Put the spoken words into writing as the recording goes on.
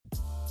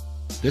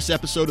This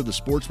episode of the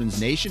Sportsman's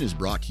Nation is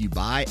brought to you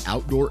by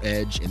Outdoor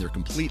Edge and their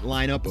complete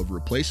lineup of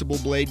replaceable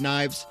blade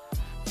knives,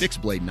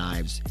 fixed blade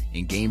knives,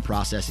 and game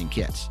processing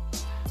kits.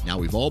 Now,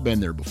 we've all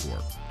been there before,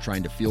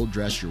 trying to field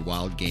dress your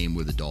wild game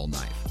with a dull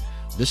knife.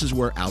 This is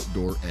where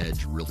Outdoor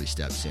Edge really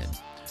steps in.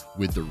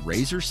 With the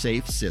Razor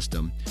Safe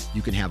system,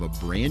 you can have a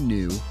brand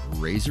new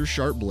razor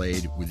sharp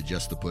blade with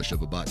just the push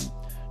of a button.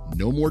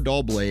 No more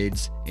dull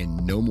blades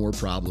and no more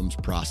problems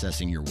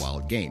processing your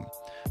wild game.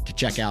 To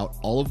check out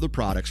all of the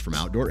products from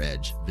Outdoor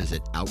Edge,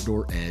 visit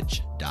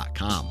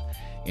OutdoorEdge.com.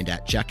 And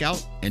at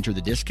checkout, enter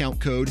the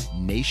discount code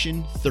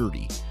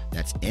NATION30.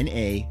 That's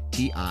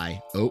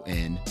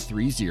NATION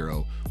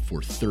 30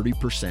 for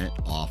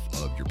 30% off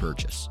of your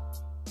purchase.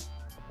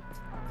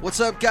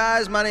 What's up,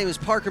 guys? My name is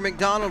Parker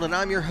McDonald, and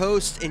I'm your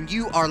host, and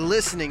you are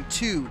listening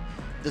to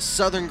the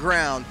Southern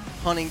Ground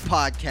Hunting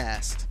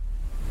Podcast.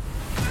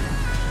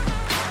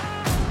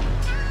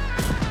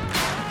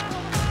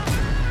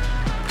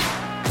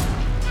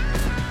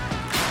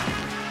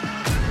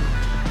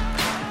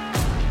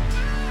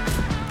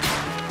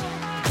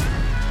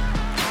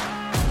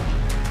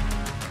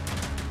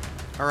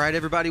 All right,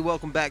 everybody,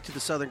 welcome back to the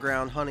Southern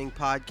Ground Hunting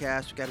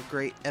Podcast. We've got a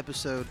great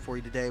episode for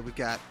you today. We've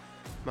got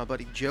my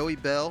buddy Joey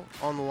Bell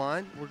on the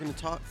line. We're going to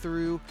talk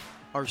through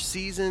our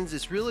seasons.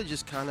 It's really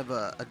just kind of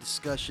a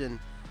discussion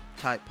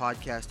type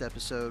podcast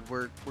episode.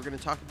 We're going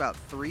to talk about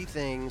three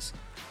things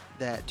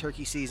that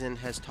turkey season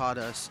has taught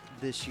us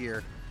this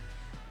year.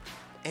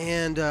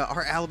 And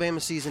our Alabama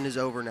season is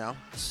over now.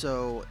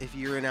 So if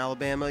you're in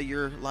Alabama,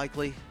 you're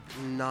likely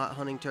not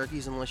hunting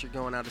turkeys unless you're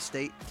going out of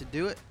state to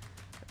do it.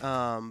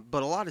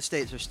 But a lot of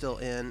states are still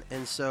in,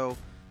 and so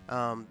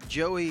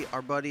Joey,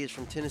 our buddy, is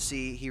from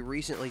Tennessee. He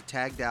recently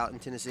tagged out in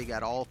Tennessee,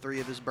 got all three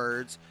of his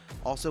birds.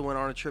 Also went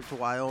on a trip to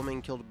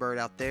Wyoming, killed a bird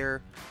out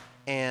there,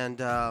 and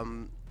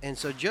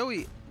so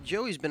Joey's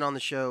been on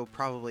the show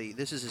probably,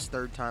 this is his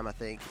third time, I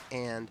think,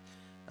 and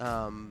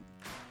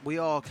we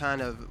all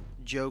kind of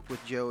joke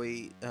with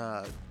Joey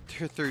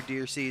through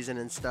deer season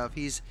and stuff.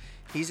 He's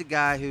a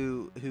guy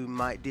who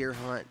might deer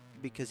hunt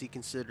because he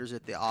considers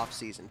it the off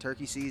season.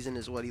 Turkey season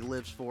is what he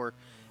lives for,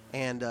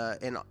 and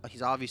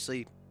he's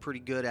obviously pretty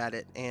good at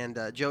it. And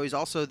Joey's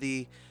also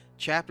the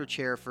chapter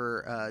chair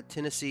for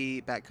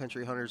Tennessee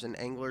Backcountry Hunters and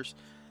Anglers.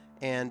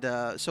 And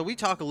so we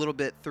talk a little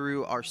bit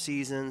through our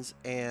seasons,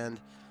 and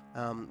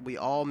we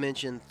all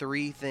mention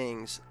three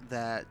things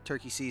that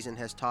turkey season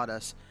has taught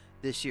us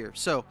this year.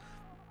 So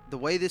the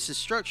way this is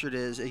structured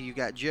is you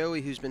got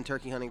Joey, who's been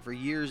turkey hunting for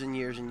years and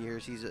years and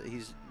years.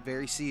 He's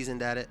very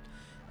seasoned at it.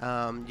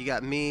 You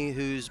got me,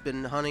 who's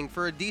been hunting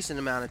for a decent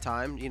amount of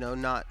time,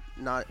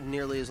 not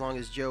nearly as long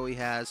as Joey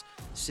has,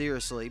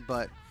 seriously,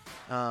 but,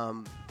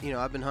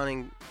 I've been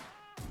hunting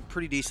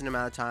pretty decent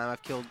amount of time.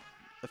 I've killed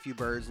a few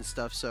birds and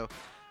stuff, so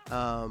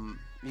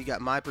you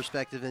got my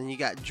perspective, and you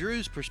got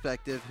Drew's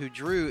perspective, who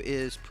Drew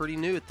is pretty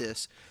new at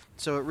this,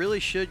 so it really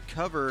should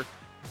cover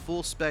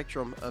full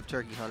spectrum of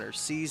turkey hunters,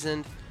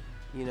 seasoned,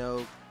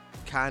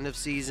 kind of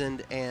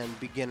seasoned, and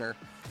beginner.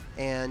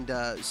 And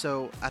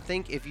so I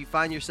think if you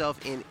find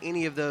yourself in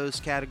any of those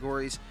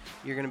categories,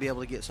 you're going to be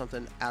able to get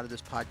something out of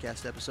this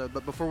podcast episode.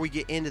 But before we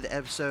get into the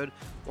episode,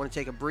 I want to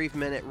take a brief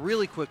minute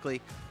really quickly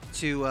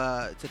to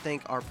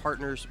thank our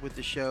partners with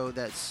the show.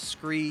 That's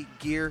Scree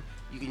Gear.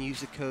 You can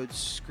use the code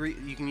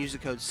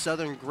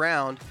Southern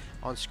Ground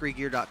on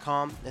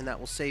ScreeGear.com, and that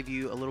will save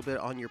you a little bit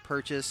on your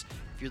purchase.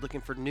 If you're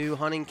looking for new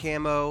hunting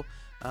camo,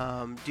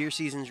 deer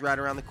season's right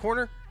around the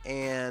corner.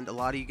 And a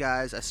lot of you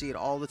guys, I see it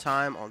all the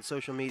time on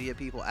social media,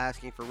 people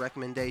asking for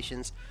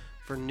recommendations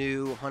for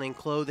new hunting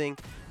clothing.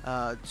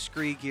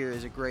 Scree Gear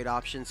is a great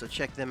option, so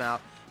check them out.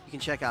 You can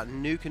check out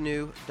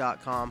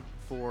NuCanoe.com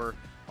for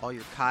all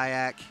your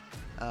kayak,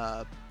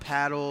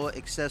 paddle,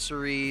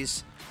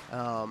 accessories,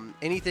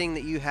 anything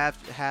that you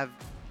have to have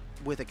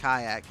with a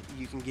kayak,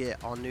 you can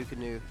get on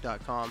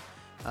NuCanoe.com.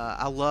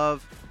 I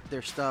love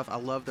their stuff. I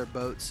love their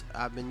boats.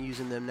 I've been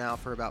using them now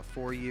for about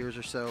 4 years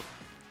or so.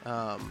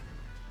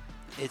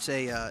 It's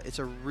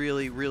a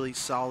really, really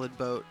solid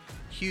boat,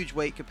 huge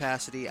weight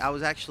capacity. I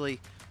was actually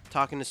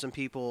talking to some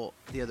people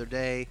the other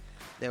day.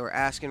 They were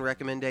asking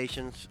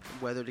recommendations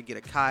whether to get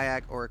a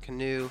kayak or a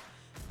canoe,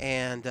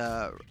 and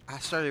I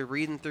started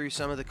reading through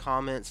some of the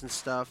comments and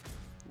stuff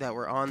that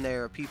were on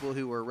there, people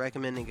who were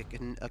recommending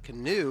a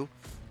canoe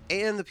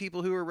and the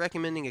people who were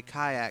recommending a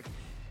kayak,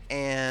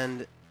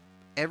 and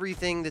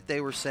everything that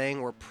they were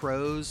saying were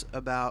pros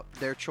about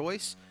their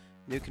choice.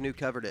 NuCanoe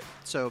covered it.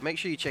 So make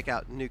sure you check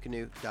out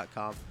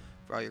NuCanoe.com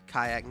for all your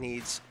kayak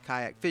needs,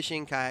 kayak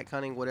fishing, kayak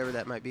hunting, whatever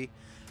that might be.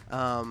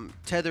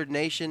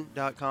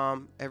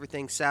 TetheredNation.com,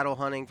 everything saddle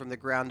hunting from the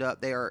ground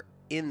up. They are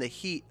in the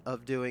heat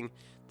of doing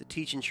the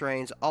teaching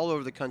trains all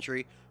over the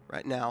country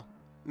right now.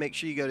 Make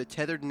sure you go to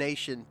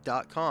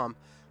TetheredNation.com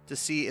to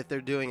see if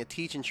they're doing a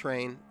teaching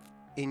train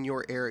in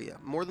your area.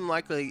 More than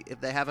likely,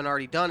 if they haven't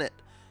already done it,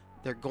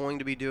 they're going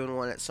to be doing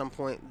one at some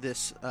point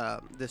this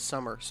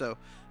summer. So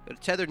go to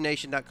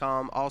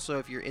TetheredNation.com. Also,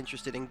 if you're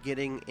interested in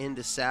getting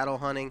into saddle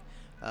hunting,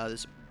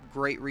 this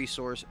great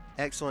resource,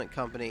 excellent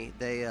company.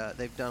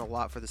 They've done a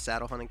lot for the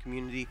saddle hunting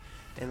community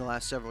in the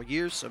last several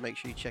years, so make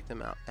sure you check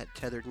them out at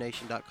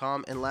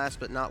tetherednation.com. And last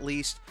but not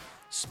least,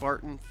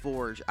 Spartan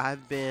Forge.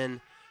 I've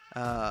been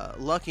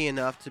lucky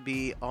enough to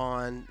be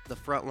on the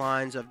front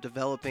lines of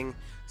developing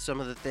some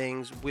of the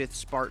things with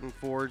Spartan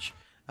Forge.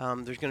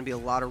 There's going to be a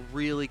lot of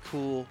really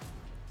cool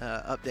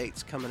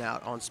updates coming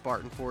out on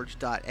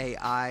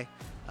SpartanForge.ai.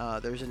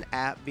 There's an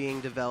app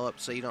being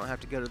developed so you don't have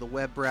to go to the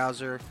web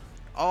browser.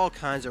 All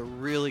kinds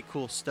of really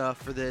cool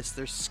stuff for this.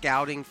 There's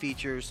scouting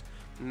features,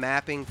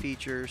 mapping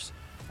features,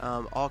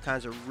 all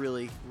kinds of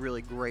really,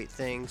 really great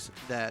things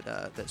that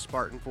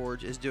Spartan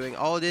Forge is doing.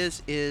 All it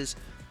is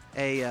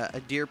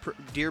a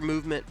deer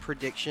movement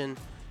prediction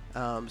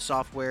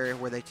software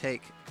where they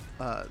take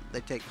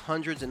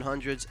hundreds and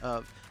hundreds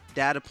of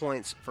data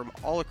points from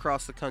all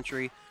across the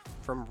country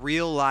from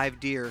real live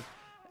deer,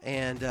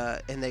 and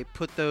they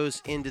put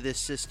those into this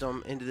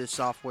system, into this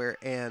software,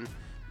 and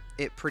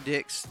it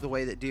predicts the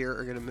way that deer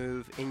are going to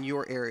move in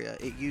your area.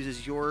 It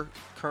uses your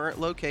current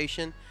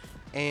location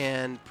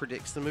and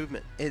predicts the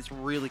movement. It's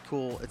really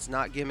cool. It's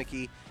not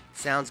gimmicky.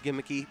 Sounds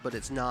gimmicky, but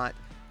it's not.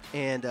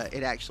 And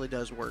it actually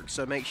does work.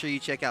 So make sure you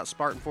check out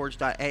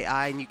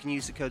SpartanForge.ai, and you can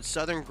use the code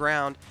Southern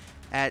Ground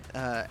at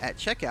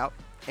checkout,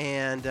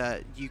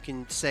 and you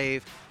can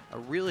save a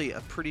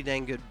pretty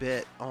dang good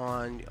bit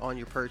on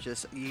your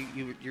purchase.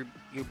 You'll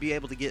be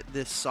able to get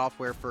this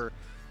software for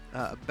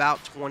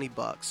about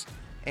 $20,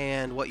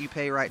 and what you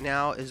pay right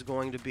now is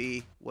going to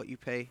be what you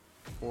pay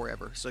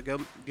forever. So go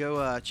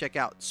check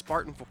out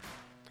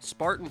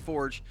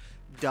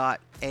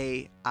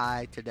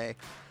SpartanForge.ai today.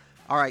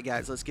 All right,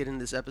 guys, let's get into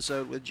this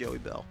episode with Joey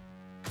Bell.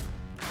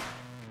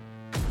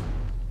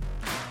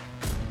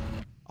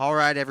 All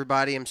right,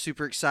 everybody, I'm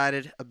super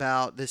excited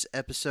about this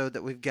episode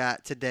that we've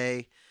got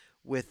today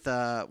with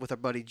our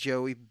buddy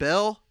Joey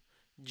Bell.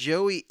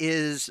 Joey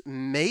is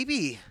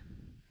maybe,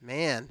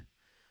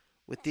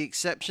 with the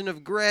exception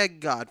of Greg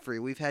Godfrey,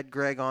 we've had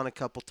Greg on a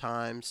couple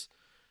times.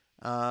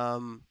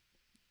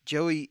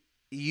 Joey,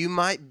 you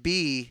may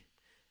be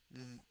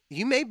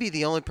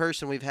the only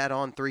person we've had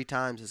on 3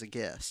 times as a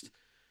guest.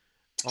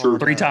 True.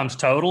 3 times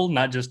total,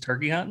 not just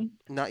turkey hunting.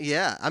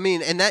 I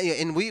mean,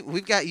 and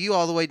we've got you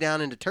all the way down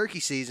into turkey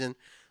season.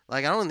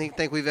 Like, I don't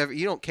think we've ever.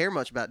 You don't care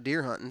much about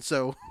deer hunting,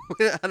 so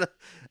I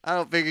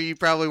don't figure you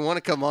probably want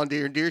to come on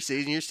during deer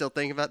season. You're still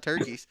thinking about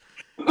turkeys.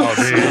 Oh,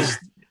 dude,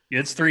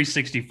 it's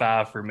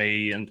 365 for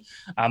me, and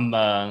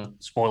I'm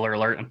spoiler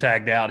alert. I'm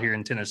tagged out here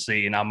in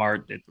Tennessee, and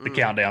the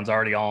countdown's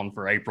already on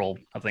for April.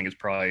 I think it's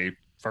probably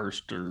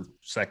 1st or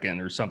 2nd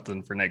or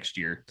something for next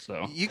year.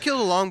 So you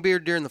killed a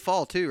longbeard during the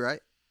fall too, right?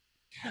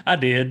 I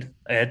did.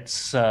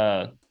 It's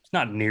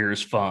not near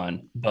as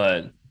fun,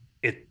 but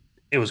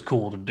it was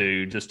cool to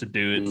do, just to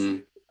do it.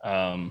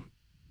 Mm-hmm.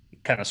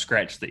 Kind of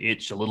scratch the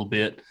itch a little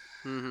bit.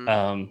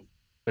 Mm-hmm.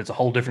 It's a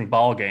whole different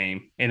ball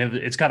game, and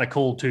it's kind of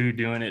cool too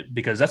doing it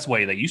because that's the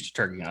way they used to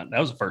turkey hunt. That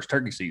was the first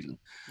turkey season.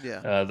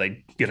 Yeah,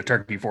 they get a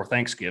turkey before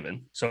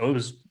Thanksgiving, so it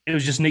was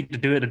just neat to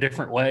do it a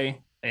different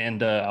way,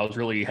 and I was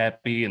really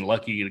happy and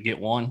lucky to get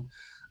one.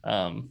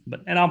 And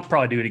I'll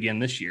probably do it again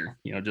this year.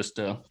 Just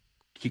to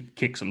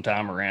kick some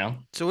time around.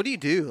 So what do you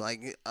do?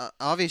 Like,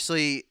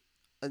 obviously,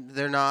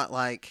 they're not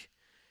like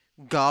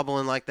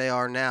gobbling like they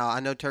are now.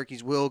 I know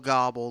turkeys will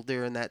gobble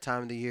during that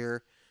time of the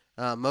year.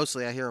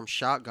 Mostly I hear them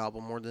shot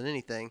gobble more than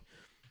anything.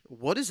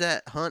 What does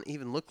that hunt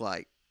even look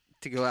like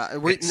to go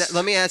out?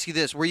 Let me ask you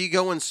this. Were you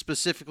going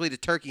specifically to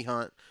turkey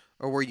hunt,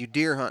 or were you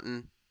deer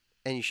hunting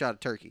and you shot a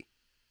turkey?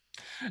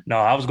 No,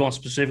 I was going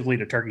specifically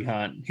to turkey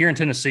hunt. Here in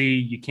Tennessee,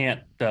 you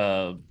can't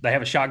they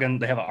have a shotgun.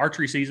 They have an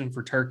archery season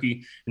for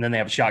turkey, and then they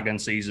have a shotgun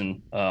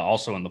season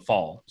also in the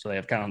fall. So they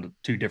have kind of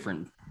two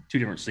different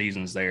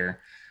seasons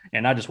there.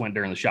 And I just went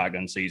during the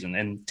shotgun season,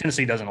 and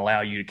Tennessee doesn't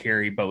allow you to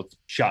carry both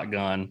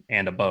shotgun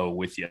and a bow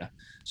with you.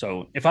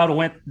 So if I would have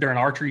went during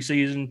archery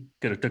season,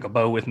 could have took a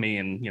bow with me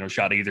and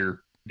shot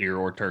either deer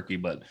or turkey.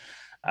 But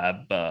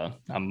I'd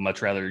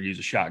much rather use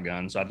a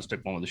shotgun, so I just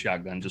took one with a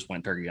shotgun. Just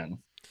went turkey hunting.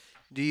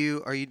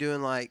 Are you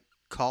doing like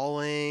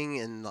calling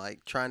and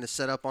like trying to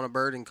set up on a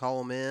bird and call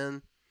them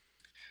in?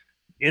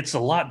 It's a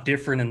lot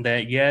different in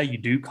that, yeah, you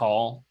do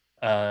call,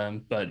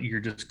 but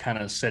you're just kind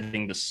of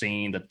setting the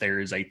scene that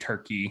there is a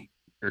turkey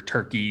or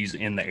turkeys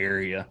in the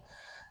area.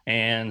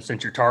 And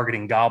since you're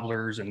targeting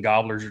gobblers and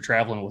gobblers are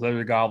traveling with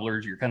other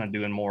gobblers, you're kind of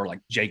doing more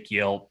like Jake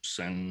Yelps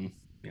and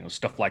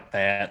stuff like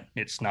that.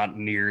 It's not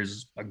near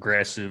as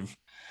aggressive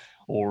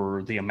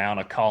or the amount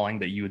of calling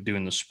that you would do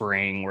in the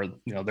spring where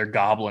they're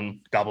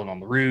gobbling on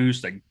the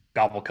roost. They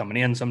gobble coming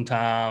in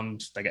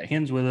sometimes. They got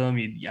hens with them.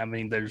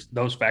 There's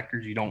those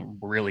factors you don't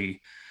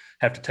really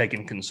have to take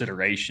in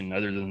consideration.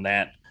 Other than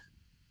that,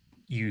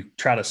 you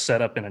try to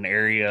set up in an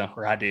area,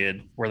 or I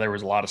did, where there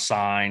was a lot of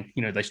sign.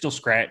 They still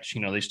scratch,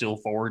 they still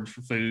forage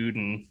for food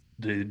and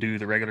do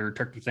the regular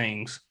turkey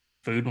things,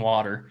 food and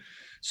water.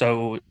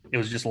 So it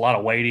was just a lot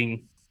of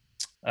waiting,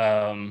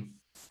 kind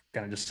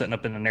of just setting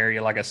up in an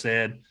area, like I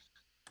said,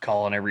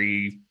 calling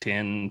every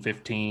 10,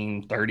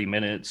 15, 30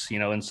 minutes,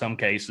 in some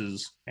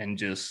cases, and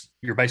just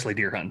you're basically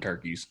deer hunting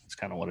turkeys. It's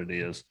kind of what it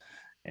is.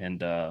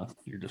 And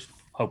you're just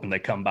hoping they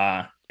come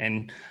by.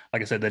 And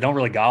like I said, they don't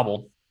really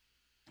gobble.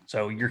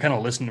 So you're kind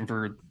of listening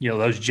for,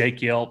 those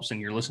Jake yelps, and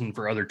you're listening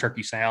for other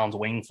turkey sounds,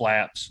 wing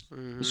flaps,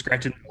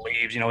 scratching the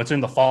leaves. It's in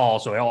the fall,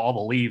 so all the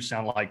leaves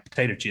sound like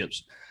potato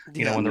chips,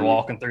 when they're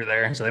walking through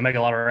there. So they make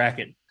a lot of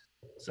racket.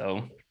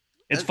 So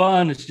it's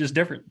fun. It's just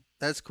different.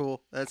 That's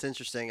cool. That's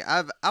interesting.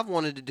 I've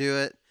wanted to do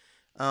it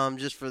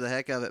just for the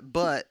heck of it,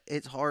 but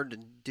it's hard to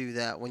do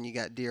that when you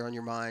got deer on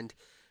your mind.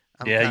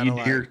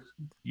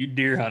 You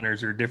deer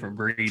hunters are a different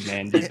breed,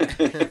 man.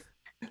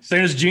 As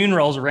soon as June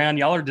rolls around,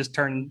 y'all just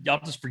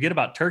forget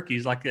about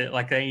turkeys like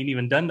they ain't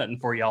even done nothing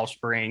for y'all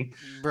spring.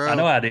 Bro, I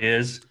know how it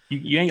is.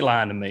 You ain't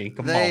lying to me.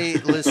 Come on.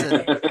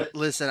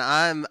 Listen,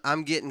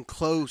 I'm getting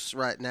close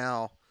right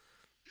now.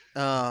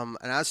 And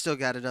I still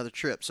got another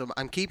trip. So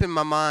I'm keeping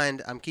my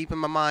mind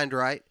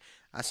right.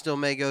 I still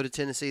may go to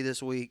Tennessee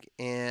this week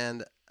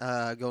and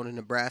go to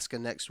Nebraska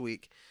next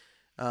week.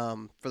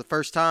 For the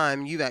first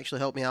time, you've actually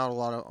helped me out a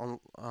lot on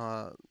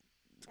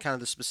kind of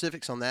the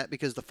specifics on that,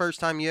 because the first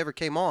time you ever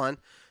came on,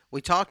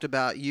 we talked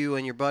about you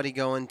and your buddy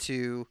going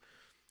to,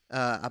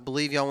 I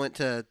believe y'all went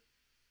to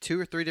 2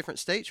 or 3 different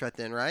states right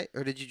then, right?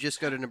 Or did you just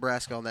go to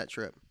Nebraska on that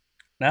trip?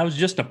 That was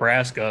just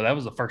Nebraska. That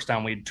was the first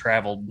time we'd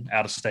traveled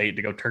out of state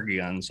to go turkey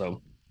hunting.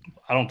 So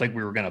I don't think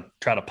we were going to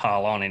try to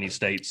pile on any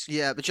states.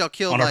 Yeah, but y'all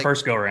killed on our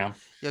first go around.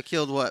 Y'all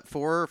killed what,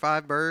 4 or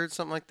 5 birds,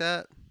 something like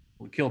that?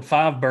 We killed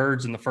 5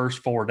 birds in the first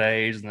 4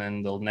 days, and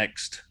then the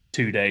next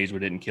 2 days we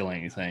didn't kill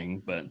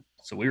anything. But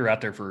so we were out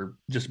there for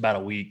just about a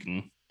week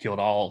and killed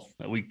all.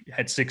 We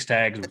had 6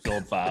 tags. We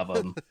killed 5 of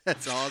them.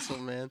 That's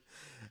awesome, man.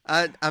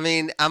 I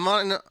mean, I'm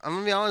gonna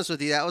be honest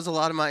with you. That was a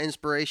lot of my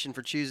inspiration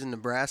for choosing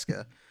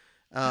Nebraska.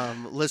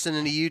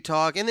 Listening to you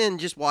talk, and then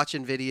just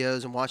watching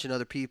videos and watching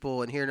other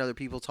people and hearing other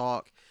people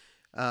talk.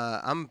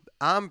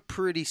 I'm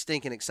pretty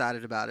stinking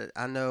excited about it.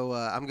 I know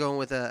I'm going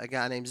with a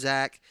guy named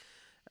Zach,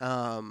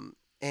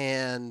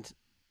 and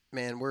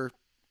man, we're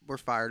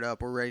fired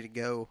up. We're ready to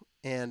go,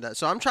 and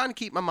so I'm trying to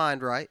keep my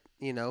mind right.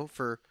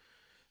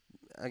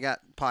 I got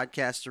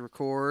podcasts to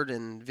record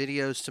and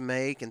videos to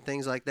make and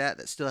things like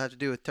that still have to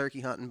do with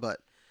turkey hunting, but.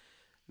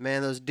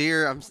 Man, those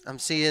deer I'm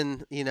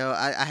seeing,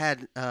 I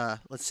had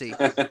let's see.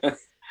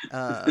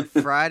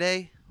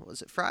 Friday,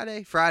 was it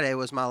Friday? Friday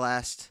was my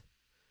last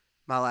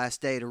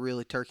day to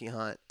really turkey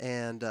hunt,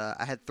 and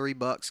I had 3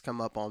 bucks come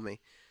up on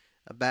me.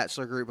 A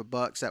bachelor group of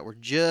bucks that were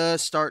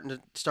just starting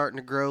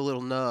to grow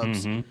little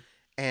nubs. Mm-hmm.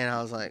 And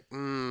I was like,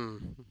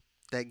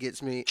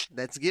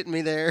 that's getting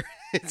me there.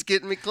 It's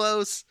getting me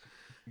close.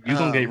 You're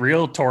gonna get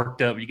real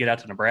torqued up. You get out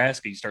to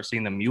Nebraska, you start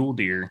seeing the mule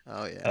deer.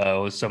 Oh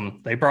yeah.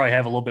 They probably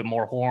have a little bit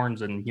more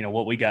horns than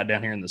what we got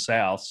down here in the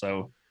South.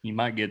 So you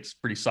might get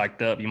pretty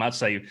psyched up. You might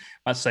save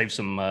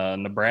some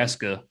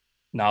Nebraska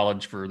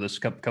knowledge for this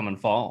coming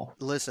fall.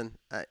 Listen,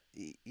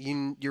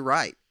 you're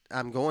right.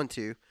 I'm going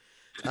to,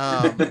 and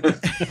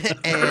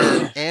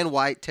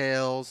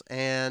whitetails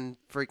and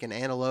freaking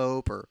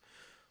antelope or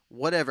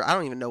whatever. I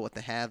don't even know what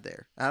they have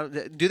there.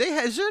 Do they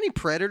have? Is there any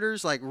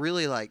predators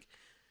really like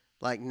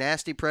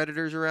nasty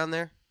predators around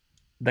there?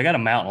 They got a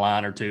mountain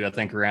lion or 2, I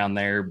think, around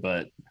there,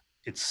 but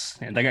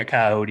and they got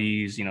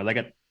coyotes. They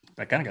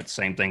kind of got the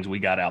same things we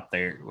got out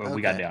there.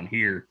 We got down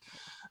here.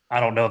 I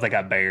don't know if they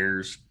got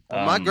bears.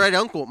 Well, my great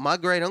uncle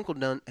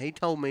done. He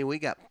told me we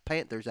got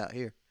panthers out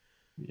here.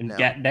 And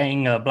got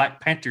dang black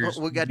panthers.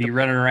 We got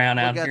running around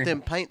out here. We got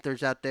them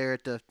panthers out there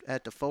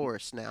at the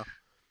forest now.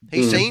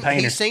 He seen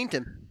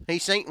him. He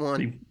seen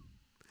one.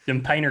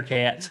 Them painter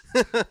cats.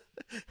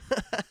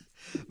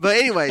 But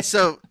anyway,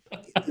 so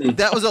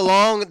that was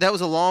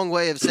a long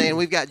way of saying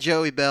we've got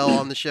Joey Bell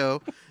on the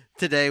show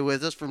today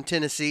with us from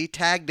Tennessee,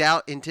 tagged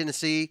out in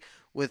Tennessee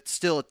with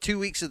still 2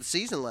 weeks of the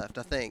season left,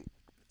 I think.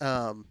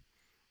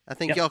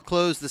 Yep. Y'all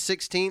closed the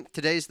 16th.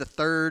 Today's the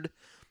 3rd.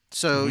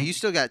 So you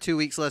still got 2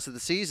 weeks less of the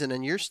season,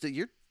 and you're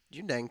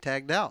dang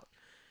tagged out.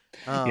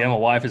 Yeah, my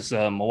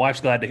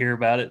wife's glad to hear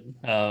about it.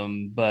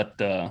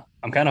 But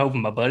I'm kind of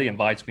hoping my buddy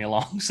invites me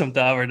along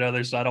sometime or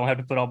another, so I don't have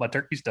to put all my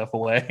turkey stuff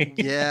away.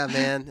 Yeah,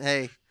 man.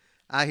 Hey,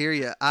 I hear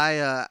you.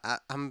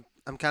 I'm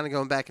kind of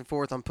going back and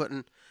forth.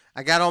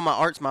 I got all my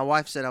arts. My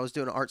wife said I was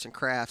doing arts and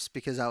crafts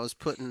because I was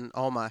putting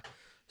all my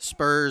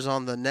spurs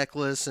on the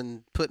necklace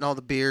and putting all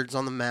the beards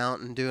on the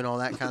mount and doing all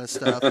that kind of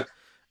stuff.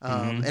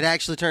 It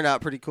actually turned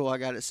out pretty cool. I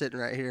got it sitting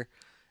right here.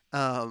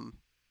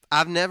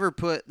 I've never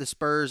put the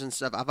spurs and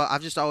stuff.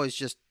 I've just always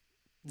just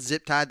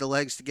zip tied the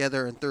legs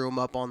together and threw them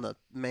up on the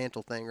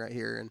mantle thing right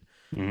here.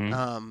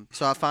 And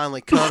so I finally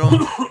cut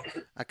them.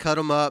 I cut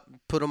them up,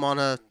 put them on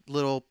a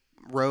little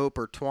rope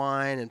or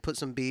twine, and put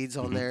some beads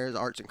on there. It's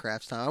arts and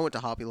crafts time. I went to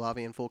Hobby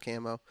Lobby in full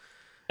camo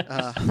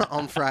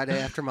on Friday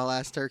after my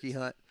last turkey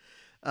hunt.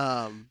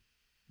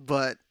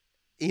 But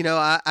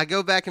I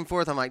go back and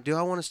forth. I'm like, do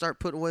I want to start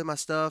putting away my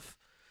stuff?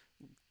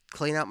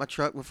 clean out my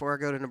truck before I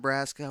go to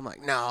Nebraska. I'm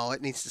like, no,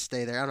 it needs to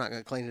stay there. I'm not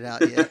going to clean it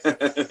out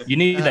yet. You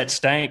need that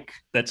stank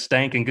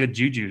and good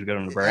juju to go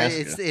to Nebraska.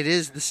 It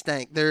is the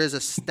stank. There is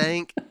a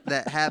stank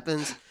that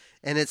happens,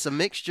 and it's a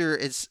mixture.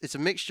 It's a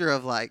mixture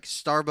of like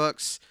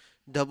Starbucks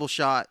double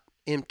shot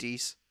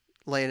empties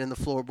laying in the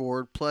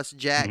floorboard plus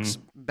Jack's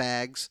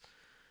bags,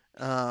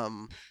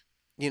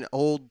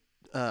 old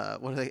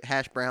what are they,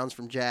 hash browns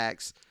from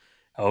Jack's.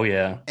 Oh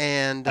yeah,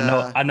 and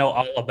I know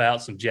all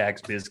about some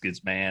Jack's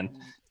biscuits, man.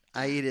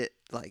 I eat it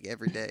like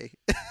every day.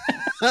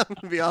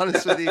 To be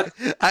honest with you,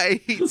 I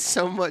eat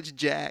so much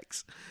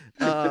Jack's,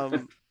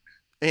 and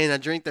I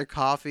drink their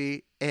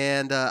coffee,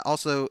 and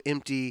also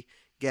empty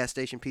gas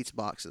station pizza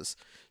boxes.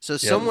 So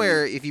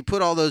somewhere, if you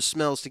put all those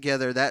smells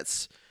together,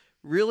 that's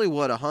really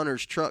what a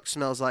hunter's truck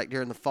smells like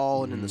during the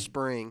fall and in the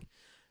spring.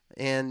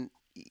 And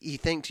you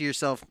think to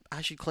yourself,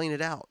 I should clean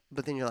it out,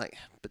 but then you're like,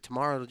 but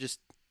tomorrow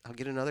I'll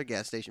get another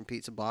gas station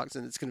pizza box,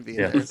 and it's going to be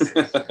in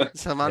there.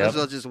 So I might as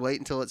well just wait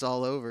until it's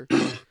all over.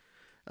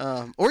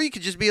 Or you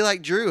could just be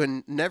like Drew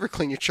and never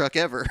clean your truck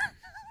ever.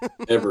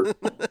 Ever.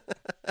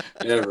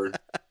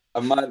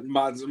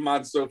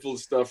 Mine's so full of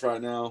stuff right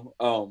now.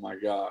 Oh my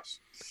gosh.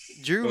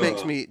 Drew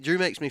makes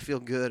me feel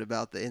good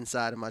about the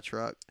inside of my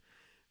truck.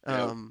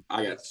 I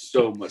got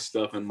so much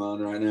stuff in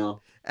mine right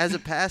now. As a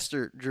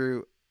pastor,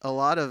 Drew, a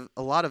lot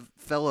of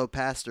fellow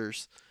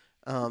pastors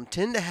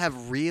tend to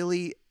have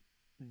really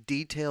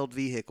detailed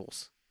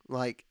vehicles.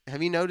 Like,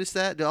 have you noticed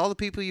that? Do all the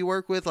people you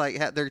work with like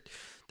have their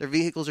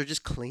vehicles are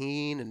just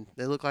clean and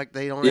they look like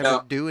they don't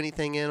ever do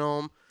anything in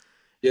them?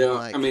 Yeah,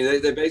 like, I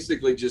mean they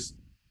basically just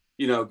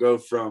go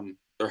from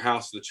their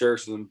house to the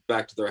church and then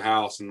back to their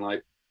house. And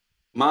like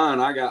mine,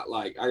 I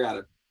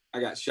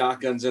got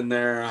shotguns in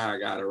there. I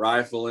got a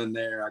rifle in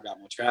there. I got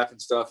my trapping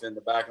stuff in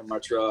the back of my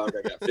truck.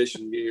 I got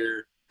fishing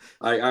gear.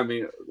 I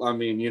mean,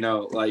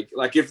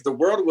 like if the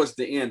world was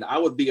to end, I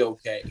would be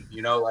okay,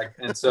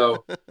 and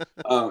so,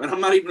 and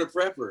I'm not even a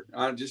prepper.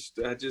 I just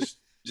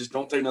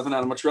don't take nothing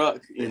out of my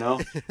truck,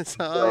 That's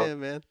how I am,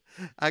 man.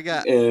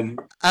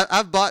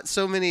 I've bought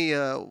so many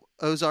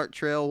Ozark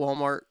Trail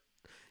Walmart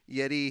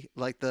Yeti,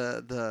 like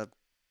the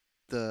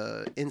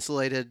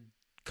insulated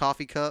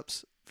coffee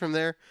cups from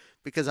there,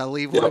 because I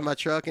leave one in my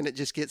truck and it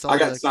just gets all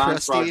the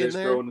crusty in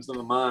there. Growing in some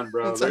of mine,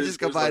 bro. So I just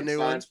go buy a new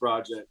science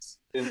projects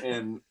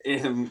in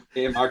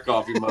my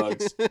coffee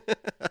mugs.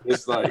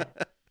 It's like,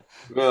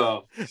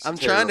 I'm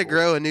trying to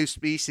grow a new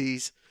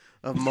species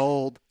of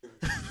mold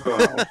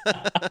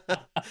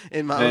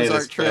in my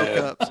Ozark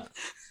Trail cups.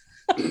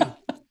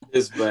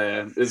 It's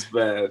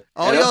bad.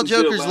 All y'all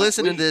jokers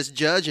listening to this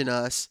judging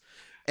us,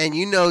 and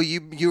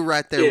you're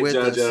right there with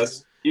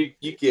us. You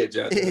can't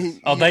judge us.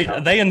 Oh,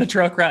 they in the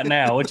truck right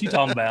now. What you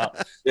talking about?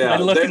 Yeah, they're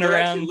looking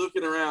around.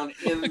 Looking around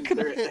they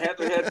have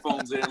their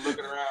headphones in,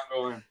 looking around,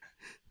 going,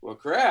 "Well,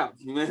 crap,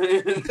 man."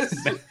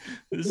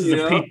 This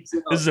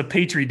is a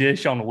petri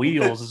dish on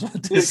wheels. Is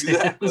what this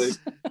is.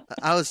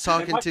 I was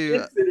talking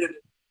to.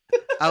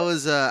 I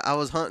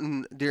was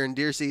hunting during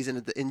deer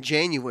season in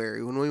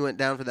January when we went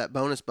down for that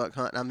bonus buck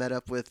hunt. And I met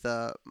up with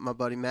my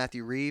buddy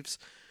Matthew Reeves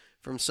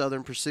from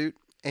Southern Pursuit,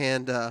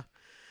 and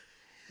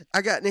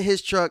I got into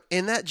his truck,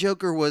 and that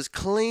joker was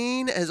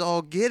clean as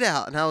all get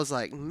out. And I was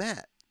like,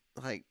 Matt,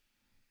 like,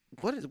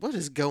 what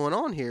is going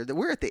on here?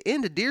 We're at the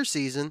end of deer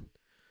season.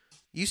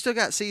 You still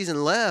got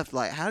season left.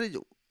 Like, how did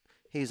you?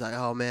 He's like,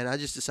 oh man, I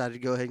just decided to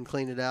go ahead and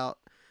clean it out.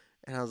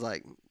 And I was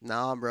like,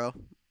 nah, bro,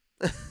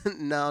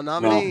 no,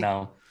 not me.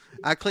 No.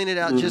 I clean it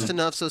out just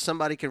enough so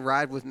somebody can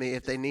ride with me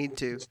if they need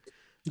to.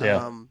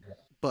 Yeah.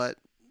 But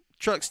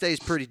truck stays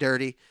pretty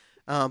dirty.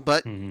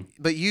 But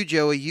you,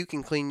 Joey, you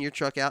can clean your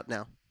truck out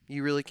now.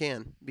 You really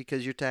can,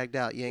 because you're tagged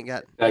out. You ain't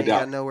got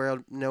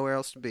nowhere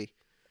else to be.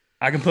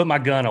 I can put my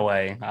gun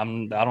away. I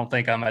don't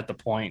think I'm at the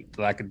point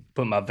that I could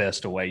put my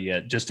vest away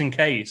yet, just in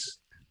case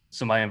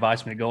somebody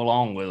invites me to go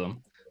along with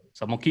them.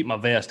 So I'm gonna keep my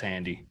vest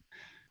handy.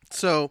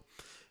 So,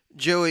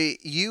 Joey,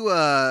 you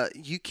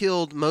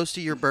killed most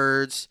of your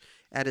birds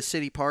at a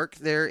city park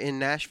there in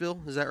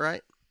Nashville. Is that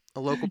right? A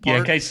local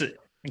park? Yeah,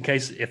 in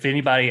case if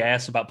anybody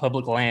asks about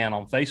public land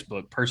on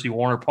Facebook, Percy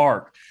Warner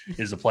Park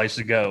is the place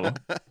to go.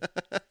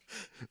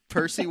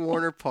 Percy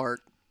Warner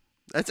Park.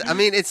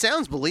 It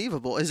sounds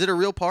believable. Is it a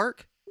real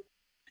park?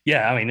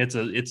 Yeah, I mean it's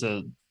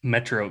a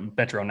Metro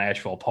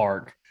Nashville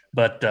park.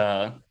 But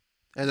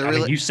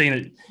you've seen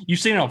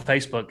it on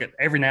Facebook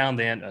every now and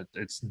then.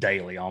 It's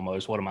daily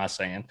almost. What am I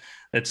saying?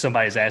 That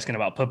somebody's asking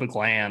about public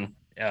land.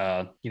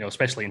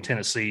 Especially in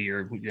Tennessee,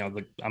 or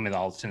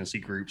all the Tennessee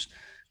groups.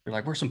 They're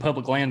like, "Where's some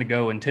public land to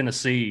go in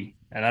Tennessee?"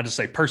 And I just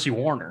say Percy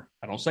Warner.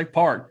 I don't say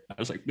park. I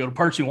just like, go to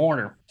Percy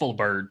Warner, full of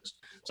birds.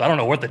 So I don't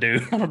know what to do.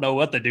 I don't know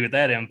what to do with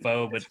that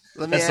info, but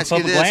that's the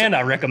public land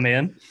I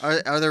recommend.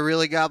 Are there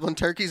really gobbling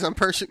turkeys on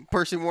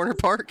Percy Warner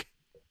Park?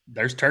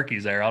 There's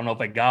turkeys there. I don't know if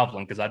they gobble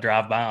them because I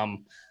drive by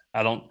them.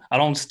 I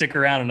don't stick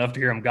around enough to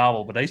hear them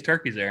gobble, but there's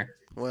turkeys there.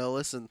 Well,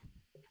 listen,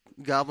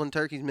 gobbling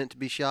turkeys meant to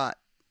be shot.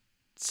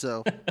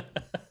 So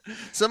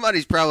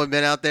Somebody's probably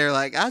been out there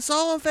like, I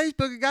saw on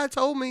Facebook a guy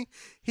told me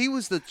he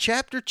was the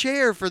chapter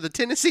chair for the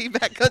Tennessee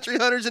Backcountry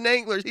Hunters and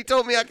Anglers. He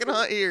told me I can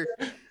hunt here.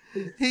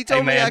 He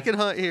told me man. I can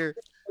hunt here.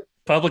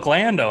 Public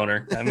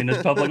landowner. I mean,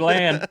 it's public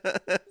land.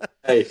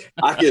 Hey,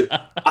 I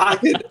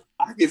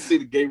could see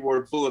the game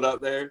warden pull it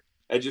up there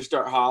and just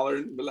start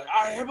hollering and be like,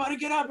 all right, everybody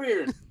get up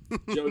here.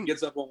 Joey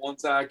gets up on one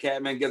side,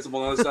 Catman gets up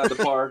on the other side of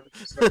the park.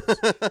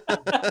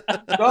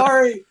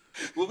 Sorry,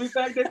 we'll be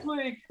back next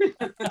week.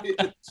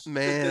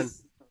 Man.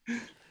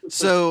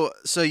 So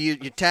you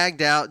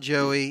tagged out,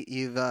 Joey.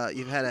 You've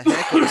had a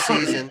heck of a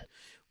season.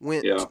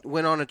 Went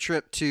on a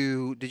trip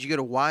to, did you go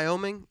to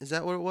Wyoming? Is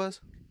that what it was?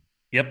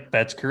 Yep,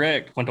 that's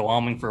correct. Went to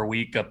Wyoming for a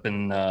week up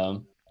in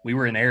we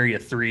were in Area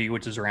 3,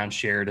 which is around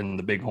Sheridan,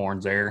 the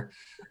Bighorns there,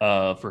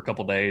 for a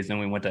couple days. Then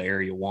we went to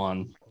Area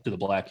 1 to the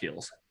Black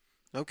Hills.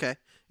 Okay.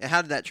 And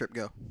how did that trip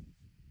go?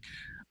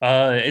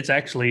 It's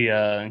actually,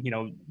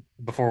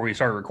 before we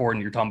started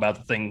recording, you're talking about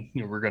the thing,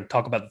 we're going to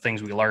talk about the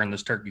things we learned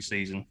this turkey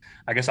season.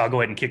 I guess I'll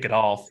go ahead and kick it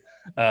off.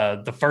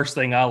 The first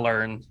thing I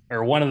learned,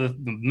 or one of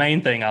the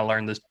main thing I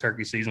learned this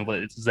turkey season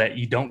was that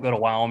you don't go to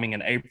Wyoming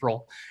in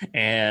April.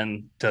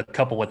 And to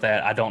couple with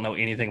that, I don't know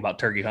anything about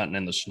turkey hunting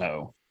in the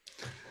snow.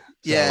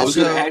 Yeah, I was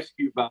going to ask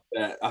you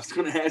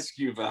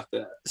about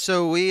that.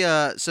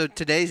 So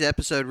today's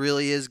episode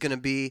really is going to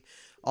be,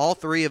 all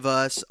three of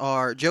us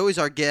are, Joey's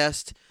our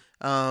guest,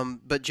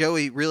 but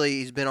Joey really,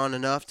 he's been on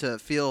enough to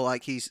feel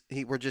like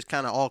we're just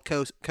kind of all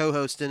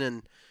co-hosting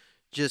and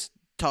just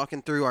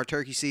talking through our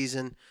turkey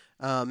season.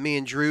 Me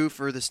and Drew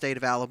for the state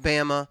of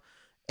Alabama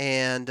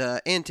and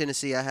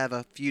Tennessee. I have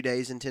a few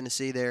days in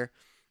Tennessee there,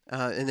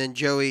 and then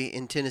Joey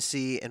in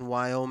Tennessee and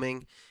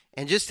Wyoming.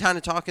 And just kind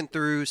of talking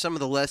through some of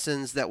the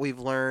lessons that we've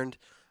learned.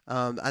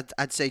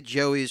 I'd say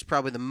Joey is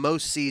probably the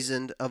most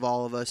seasoned of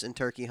all of us in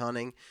turkey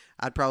hunting.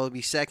 I'd probably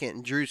be second,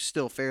 and Drew's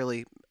still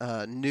fairly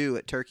new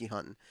at turkey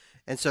hunting.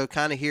 And so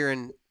kind of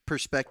hearing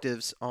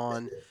perspectives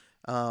on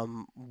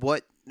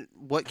what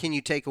can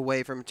you take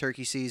away from a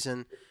turkey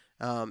season,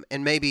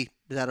 and maybe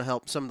that'll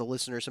help some of the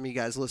listeners, some of you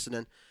guys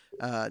listening,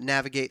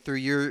 navigate through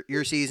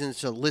your seasons,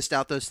 to list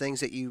out those things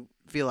that you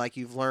feel like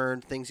you've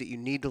learned, things that you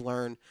need to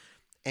learn,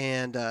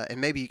 and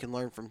maybe you can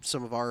learn from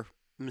some of our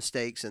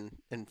mistakes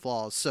and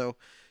flaws. So,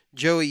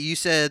 Joey, you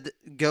said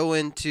go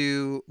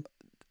into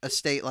a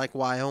state like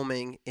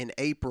Wyoming in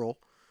April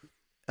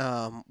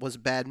was a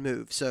bad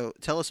move. So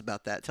tell us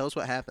about that. Tell us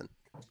what happened.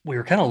 We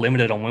were kind of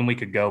limited on when we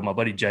could go. My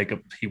buddy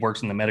Jacob, he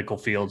works in the medical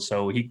field,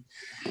 so he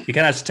kind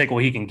of has to take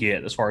what he can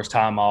get as far as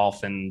time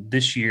off. And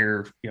this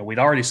year, we'd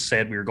already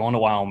said we were going to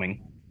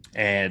Wyoming.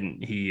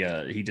 And he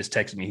just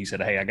texted me. He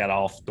said, hey, I got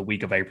off the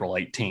week of April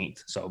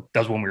 18th. So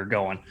that's when we were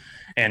going.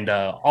 And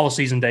all the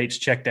season dates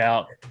checked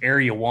out.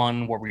 Area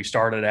 1, where we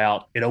started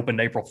out, it opened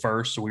April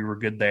 1st, so we were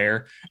good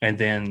there. And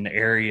then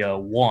Area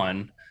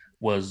 1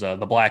 was the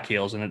Black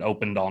Hills, and it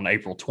opened on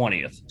April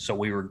 20th. So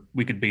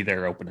we could be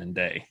there opening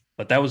day.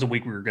 But that was the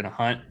week we were going to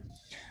hunt.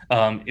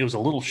 It was a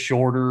little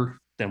shorter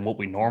than what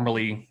we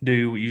normally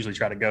do. We usually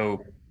try to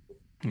go,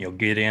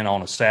 get in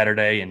on a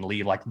Saturday and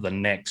leave like the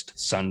next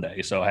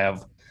Sunday. So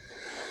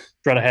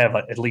try to have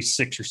at least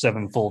 6 or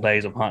 7 full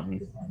days of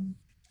hunting.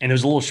 And it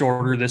was a little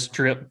shorter this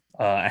trip.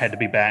 I had to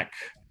be back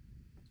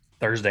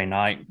Thursday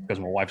night because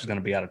my wife was going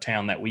to be out of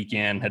town that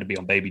weekend, had to be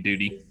on baby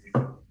duty.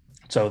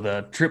 So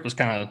the trip was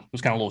kind of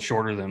a little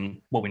shorter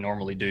than what we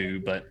normally do.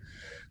 But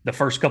the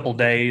first couple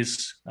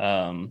days,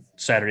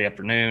 Saturday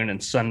afternoon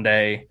and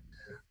Sunday,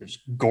 there's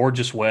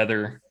gorgeous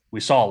weather. We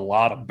saw a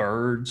lot of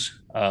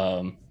birds.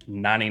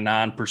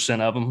 99%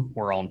 of them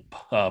were on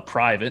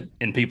private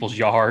in people's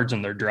yards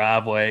and their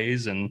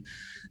driveways, and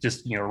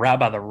just right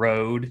by the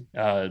road.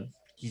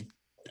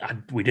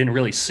 We didn't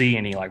really see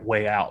any like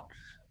way out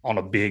on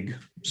a big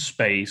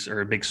space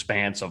or a big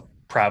expanse of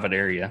private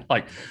area.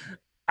 Like,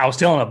 I was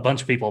telling a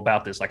bunch of people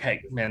about this, like,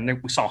 hey man,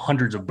 we saw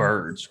hundreds of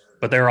birds,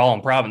 but they're all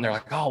in private. And they're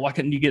like, oh, why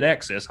couldn't you get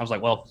access? I was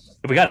like, well,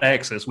 if we got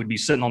access, we'd be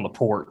sitting on the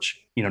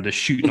porch, just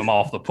shooting them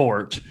off the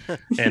porch.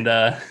 And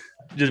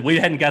we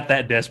hadn't got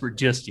that desperate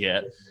just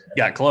yet.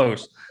 Got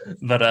close,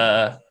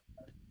 but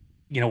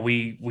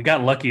we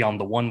got lucky on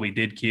the one we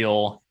did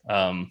kill.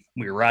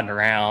 We were riding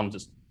around,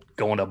 just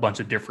going to a bunch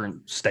of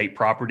different state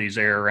properties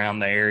there around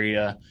the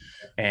area,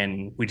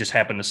 and we just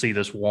happened to see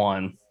this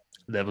one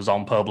that was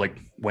on public.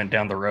 Went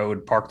down the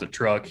road, parked the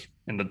truck,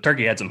 and the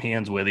turkey had some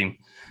hens with him,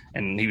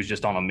 and he was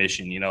just on a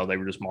mission. They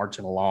were just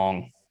marching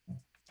along.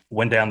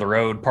 Went down the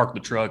road, parked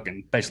the truck,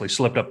 and basically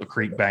slipped up the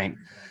creek bank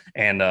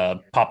and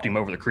popped him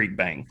over the creek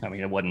bank. I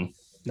mean,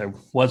 there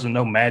wasn't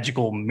no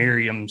magical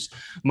Miriam's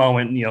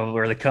moment,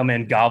 where they come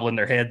in gobbling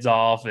their heads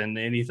off and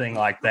anything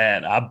like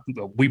that.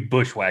 We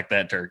bushwhacked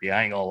that turkey.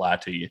 I ain't gonna lie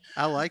to you.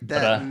 I like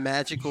that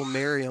magical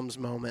Miriam's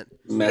moment.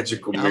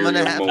 Magical I'm Miriam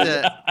gonna have moment.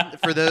 to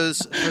for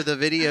the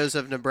videos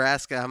of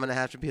Nebraska. I'm gonna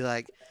have to be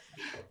like,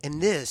 and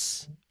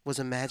this was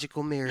a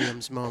magical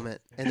Miriam's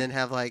moment, and then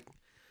have like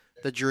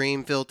the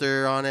dream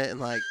filter on it and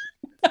like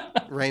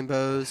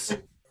rainbows.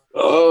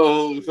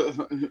 Oh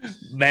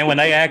Man, when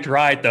they act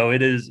right though,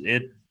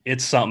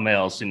 it's something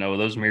else.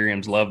 Those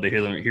Merriams love to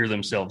hear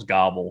themselves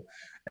gobble.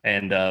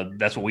 And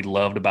that's what we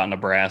loved about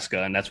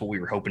Nebraska. And that's what we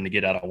were hoping to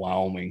get out of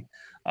Wyoming.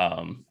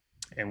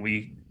 And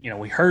we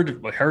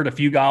heard a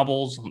few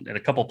gobbles at a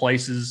couple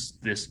places.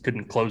 This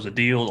couldn't close the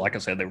deal. Like I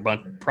said, they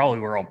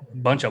were a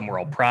bunch of them were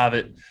all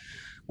private.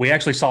 We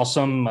actually saw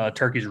some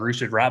turkeys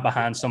roosted right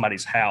behind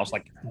somebody's house.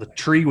 Like the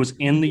tree was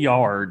in the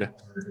yard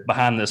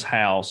behind this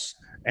house,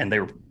 and they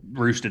were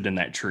roosted in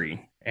that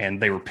tree.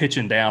 And they were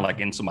pitching down like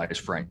in somebody's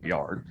front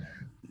yard.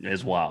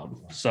 It's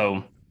wild.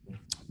 So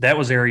that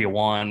was area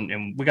one,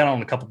 and we got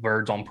on a couple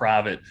birds on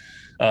private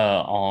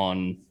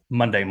on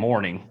Monday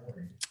morning.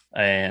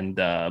 And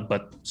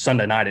but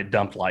Sunday night it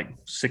dumped like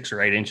 6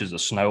 or 8 inches of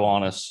snow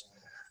on us,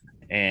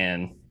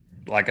 and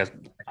like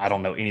I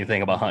don't know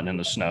anything about hunting in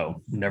the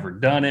snow. Never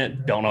done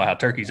it. Don't know how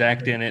turkeys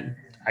act in it.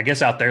 I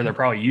guess out there they're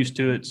probably used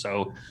to it,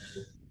 so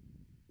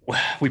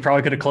we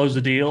probably could have closed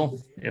the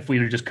deal if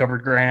we'd have just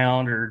covered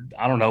ground, or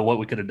I don't know what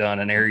we could have done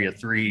in area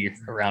 3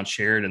 around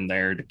Sheridan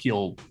there to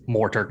kill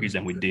more turkeys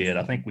than we did.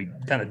 I think we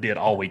kind of did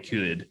all we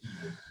could.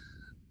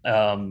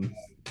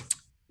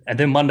 And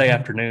then Monday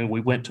afternoon,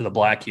 we went to the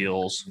Black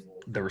Hills.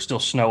 There was still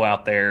snow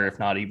out there, if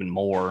not even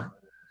more.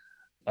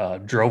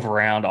 Drove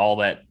around all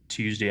that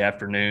Tuesday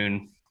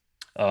afternoon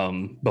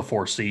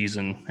before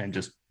season and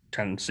just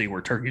trying to see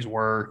where turkeys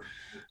were.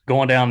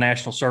 Going down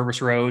National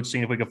Service Road,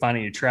 seeing if we could find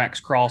any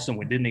tracks crossing.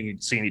 We didn't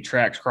even see any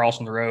tracks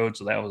crossing the road,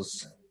 so that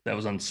was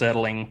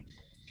unsettling.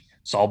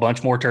 Saw a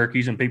bunch more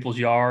turkeys in people's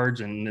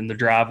yards and in the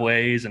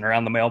driveways and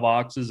around the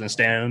mailboxes and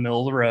standing in the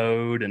middle of the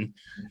road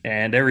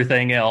and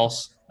everything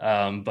else.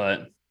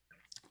 But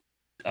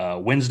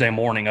Wednesday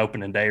morning,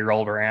 opening day,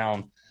 rolled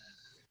around.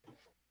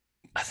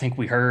 I think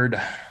we heard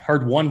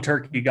one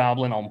turkey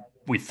gobbling on.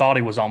 We thought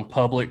he was on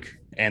public,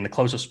 and the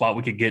closest spot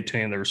we could get to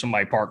him, there was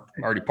somebody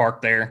already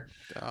parked there.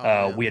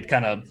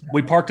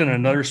 We parked in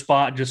another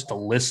spot just to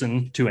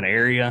listen to an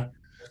area.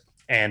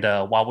 And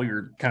while we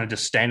were kind of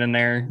just standing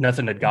there,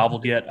 nothing had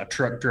gobbled yet. A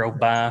truck drove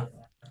by,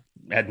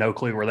 had no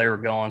clue where they were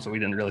going, so we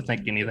didn't really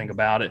think anything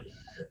about it.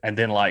 And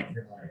then like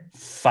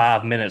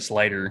 5 minutes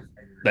later,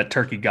 that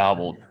turkey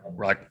gobbled.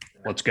 We're like,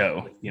 let's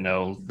go.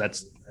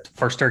 That's the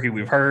first turkey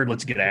we've heard.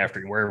 Let's get after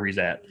him wherever he's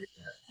at.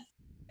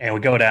 And we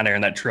go down there,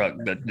 and that truck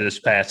that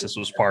just passed us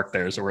was parked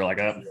there. So we're like,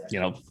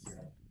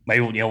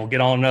 maybe we'll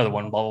get on another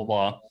one, blah, blah,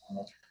 blah.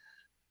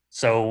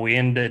 So we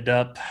ended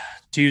up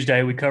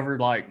Tuesday, we covered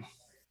like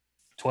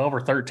 12 or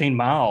 13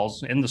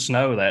 miles in the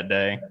snow that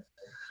day.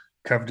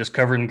 Just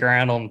covering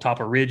ground on top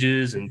of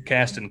ridges and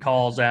casting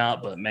calls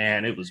out. But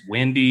man, it was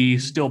windy,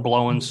 still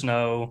blowing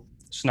snow,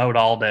 snowed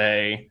all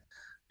day,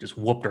 just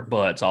whooped our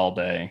butts all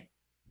day.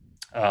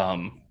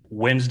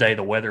 Wednesday,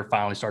 the weather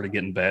finally started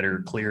getting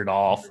better, cleared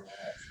off.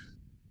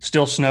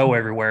 Still snow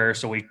everywhere,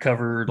 so we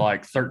covered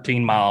like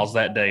 13 miles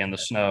that day in the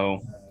snow.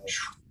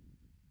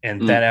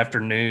 And that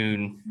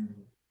afternoon,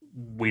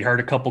 we heard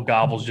a couple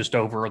gobbles just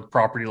over the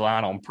property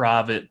line on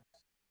private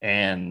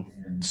and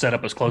set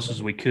up as close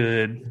as we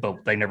could,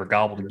 but they never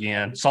gobbled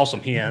again. Saw some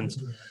hens.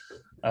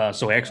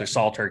 So we actually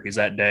saw turkeys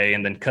that day,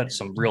 and then cut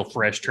some real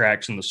fresh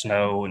tracks in the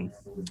snow and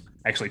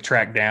actually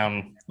tracked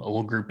down a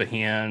little group of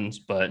hens,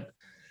 but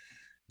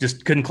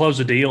just couldn't close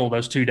the deal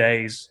those 2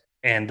 days.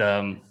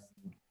 And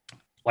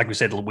like we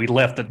said, we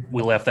left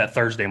that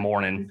Thursday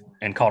morning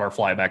and caught our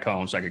flight back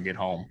home so I could get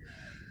home.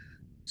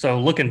 So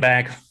looking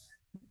back,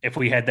 if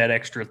we had that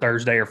extra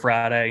Thursday or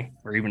Friday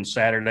or even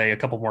Saturday, a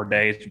couple more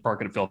days, we probably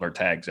could have filled our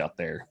tags out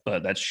there.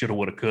 But that shoulda,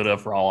 woulda, coulda.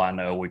 For all I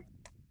know, we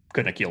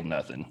couldn't have killed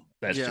nothing.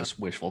 That's just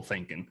wishful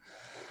thinking.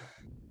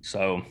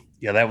 So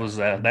yeah, that was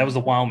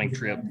the Wyoming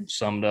trip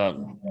summed up.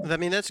 I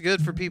mean, that's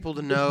good for people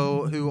to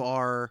know who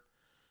are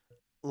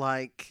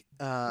like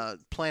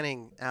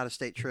planning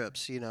out-of-state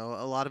trips. A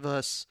lot of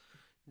us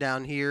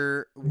down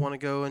here want to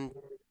go and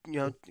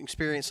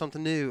experience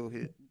something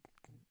new.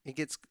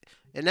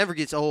 It never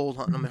gets old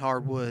hunting them in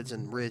hardwoods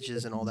and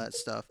ridges and all that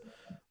stuff,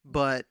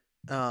 but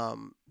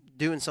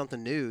doing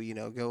something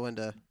new, go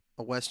into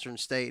a western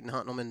state and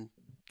hunting them in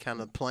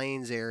kind of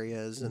plains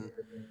areas and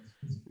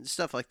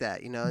stuff like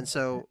that, and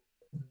so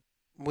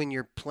when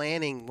you're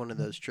planning one of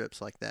those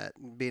trips like that,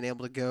 being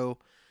able to go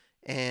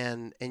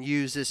and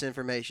use this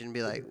information and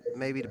be like,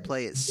 maybe to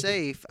play it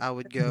safe, I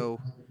would go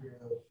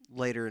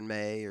later in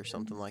May or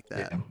something like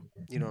that. Yeah.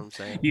 You know what I'm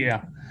saying?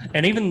 Yeah.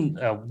 And even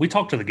we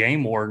talked to the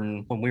game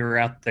warden when we were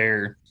out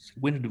there.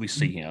 When did we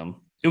see him?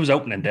 It was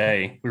opening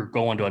day. We were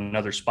going to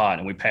another spot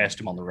and we passed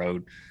him on the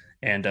road.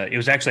 And it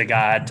was actually a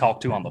guy I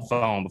talked to on the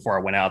phone before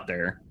I went out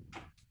there.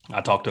 I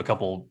talked to a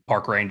couple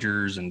park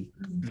rangers and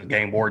the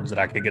game wardens that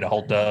I could get a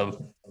hold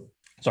of.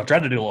 So I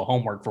tried to do a little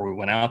homework before we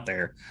went out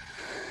there.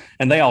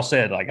 And they all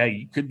said, like, hey,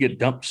 you could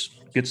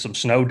get some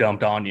snow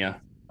dumped on you.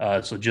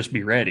 So just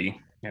be ready.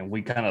 And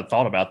we kind of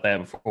thought about that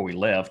before we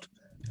left.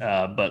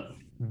 But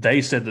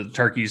they said that the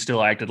turkeys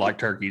still acted like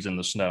turkeys in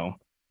the snow.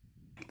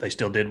 They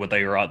still did what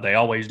they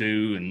always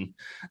do and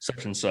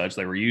such.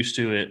 They were used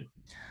to it.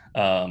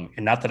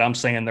 And not that I'm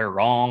saying they're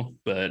wrong,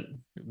 but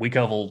we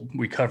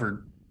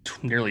covered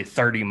nearly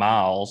 30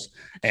 miles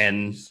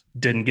and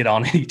didn't get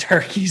on any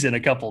turkeys in a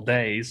couple of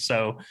days.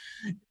 So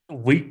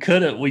we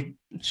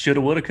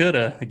shoulda, woulda,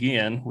 coulda.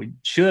 Again, we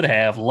should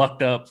have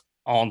lucked up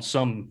on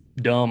some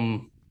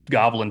dumb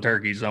gobbling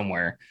turkey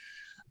somewhere,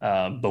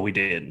 but we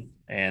did.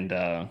 And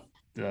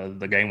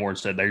the game warden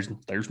said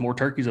there's more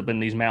turkeys up in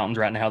these mountains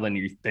right now than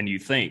you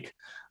think.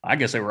 I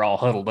guess they were all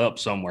huddled up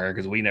somewhere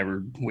because we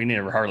never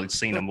hardly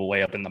seen them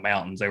way up in the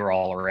mountains. They were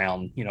all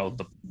around,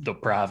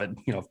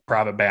 the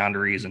private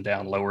boundaries and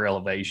down lower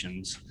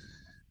elevations.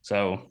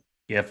 So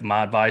if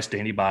my advice to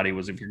anybody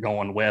was, if you're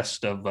going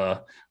west of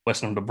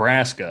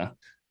Nebraska,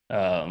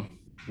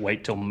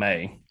 wait till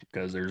May,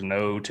 because there's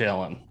no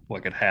telling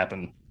what could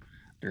happen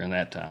during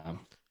that time.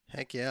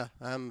 Heck yeah,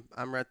 I'm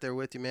right there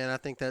with you, man. I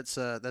think that's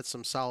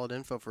some solid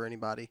info for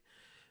anybody.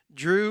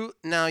 Drew,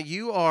 now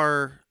you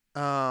are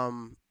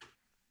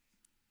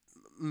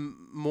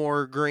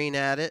more green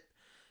at it.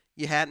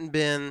 You hadn't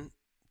been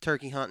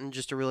turkey hunting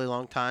just a really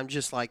long time,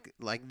 just like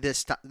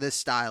this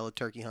style of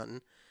turkey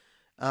hunting.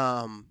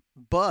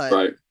 But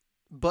Right.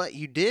 but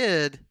you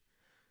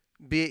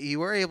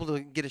were able to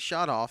get a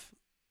shot off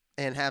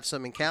and have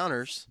some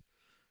encounters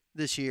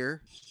this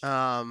year.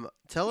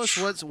 Tell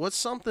us what's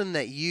something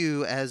that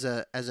you, as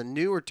a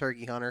newer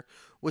turkey hunter,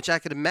 which I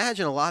could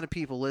imagine a lot of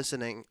people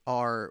listening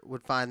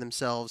would find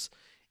themselves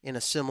in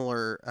a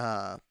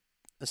similar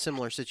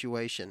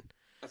situation.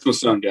 That's my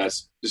son,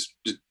 guys.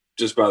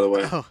 Just by the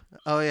way.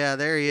 Oh yeah,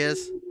 there he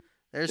is.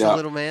 There's Yeah. a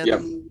little man.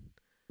 Yep.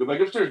 Go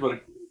back upstairs, buddy.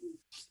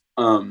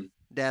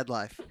 Dad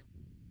life.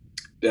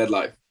 Dad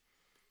life.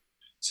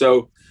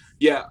 So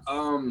yeah,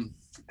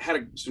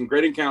 had some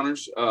great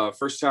encounters.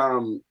 First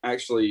time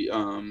actually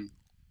going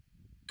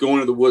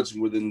to the woods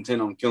with the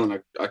intent on killing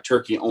a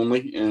turkey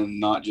only, and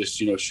not just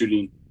going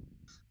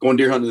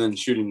deer hunting and then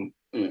shooting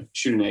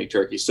a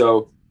turkey.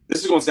 So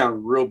this is going to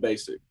sound real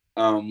basic.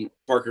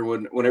 Parker,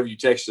 whenever you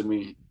texted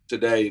me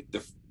today,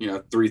 the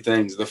three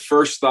things. The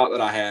first thought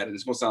that I had, and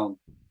it's going to sound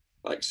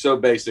like so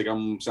basic, I'm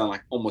going to sound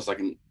like almost like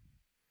a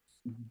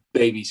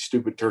baby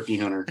stupid turkey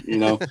hunter,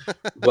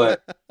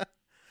 but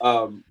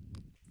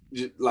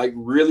like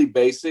really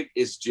basic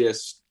is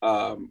just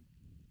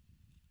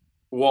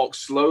walk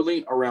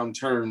slowly around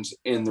turns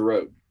in the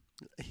road.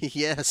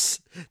 Yes,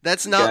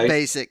 that's not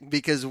basic,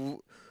 because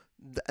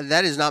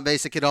that is not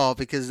basic at all,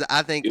 because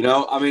I think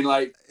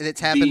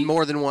it's happened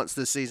more than once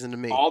this season to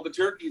me. All the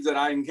turkeys that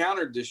I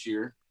encountered this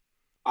year,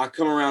 I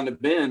come around a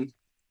bend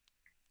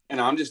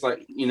and I'm just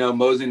like,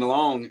 moseying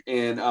along,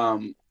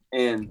 and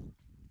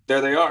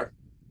there they are.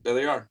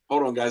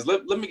 Hold on, guys.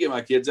 Let me get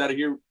my kids out of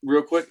here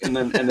real quick, and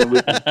then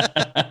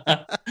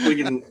we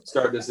can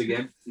start this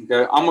again.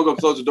 Okay, I'm gonna go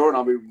close the door, and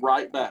I'll be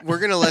right back. We're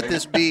gonna let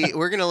this be.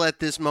 We're gonna let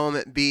this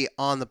moment be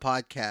on the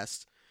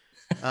podcast.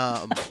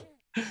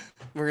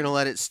 We're gonna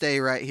let it stay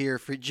right here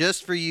for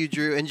you,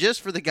 Drew, and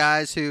just for the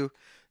guys who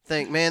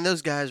think, man,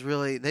 those guys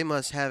they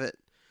must have it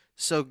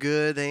so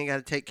good. They ain't got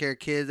to take care of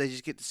kids. They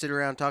just get to sit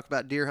around and talk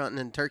about deer hunting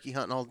and turkey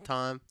hunting all the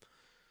time.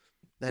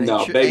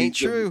 That ain't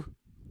true.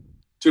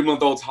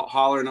 2-month-olds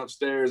hollering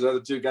upstairs. The other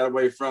two got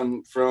away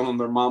from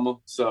their mama.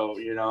 So,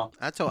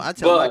 I tell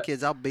my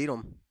kids I'll beat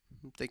them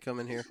if they come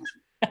in here.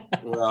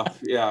 Well,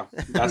 yeah.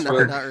 That's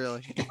no, not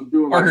really. I'm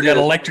doing Parker got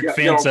electric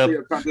fence up.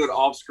 I'm trying to do it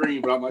off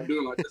screen, but I'm like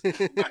doing like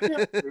this.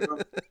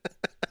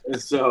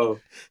 And so,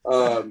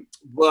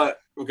 but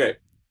okay,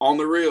 on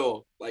the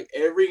real, like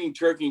every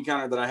turkey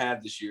encounter that I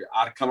had this year,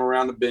 I'd come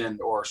around a bend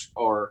or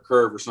a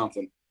curve or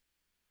something.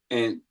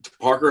 And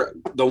Parker,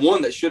 the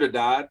one that should have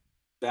died,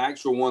 the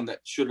actual one that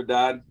should have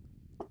died,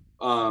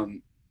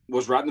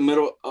 was right in the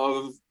middle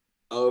of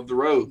the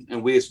road.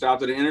 And we had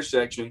stopped at an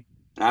intersection,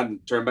 and I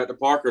turned back to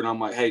Parker, and I'm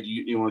like, hey, do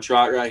you want to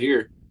try it right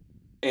here?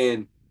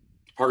 And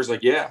Parker's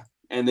like, yeah.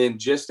 And then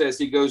just as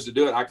he goes to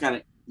do it, I kind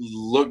of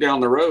look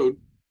down the road,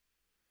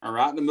 and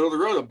right in the middle of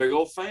the road, a big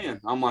old fan.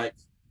 I'm like,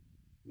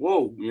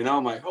 whoa,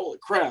 I'm like, holy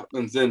crap.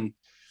 And then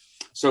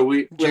so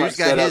Drew's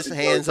got his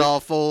hands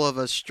all full of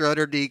a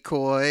strutter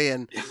decoy,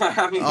 and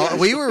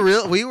we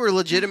were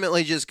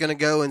legitimately just going to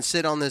go and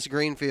sit on this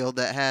green field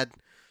that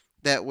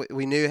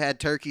we knew had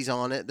turkeys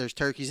on it. There's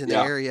turkeys in the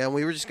area, and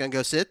we were just going to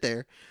go sit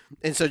there.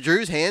 And so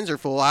Drew's hands are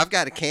full. I've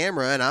got a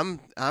camera, and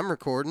I'm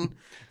recording,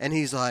 and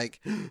he's like,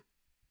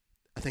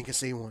 I think I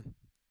see one.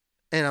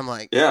 And I'm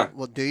like, yeah.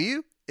 Well, do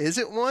you? Is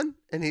it one?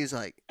 And he's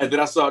like, and then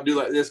I saw it do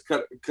like this,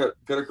 cut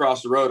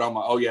across the road. I'm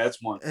like, oh yeah,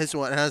 it's one. It's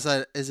one. And I was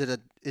like, is it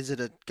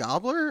a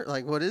gobbler?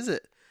 Like, what is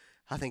it?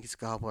 I think it's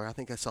gobbler. I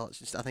think I saw it.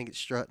 I think it's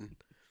strutting.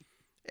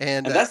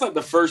 And that's like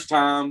the first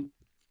time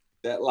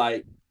that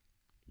like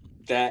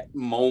that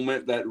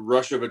moment, that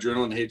rush of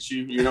adrenaline hits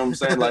you. You know what I'm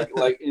saying? like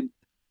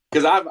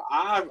because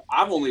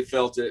I've only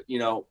felt it,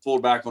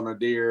 pulled back on a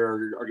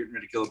deer or getting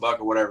ready to kill a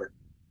buck or whatever.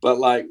 But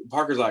like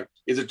Parker's like,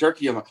 is it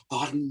turkey? I'm like,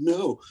 oh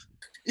no.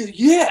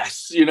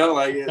 Yes,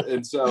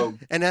 and so.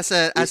 And I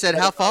said,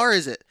 how far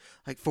is it?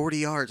 Like 40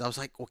 yards. I was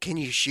like, well, can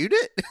you shoot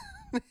it?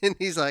 And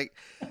he's like,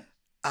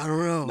 I don't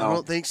know. No. I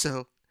don't think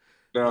so.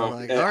 No. I'm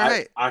like, all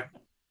right.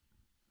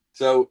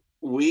 So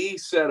we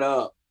set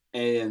up,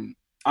 and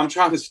I'm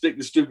trying to stick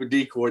the stupid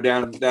decoy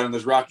down in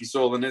this rocky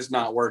soil, and it's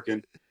not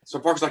working. So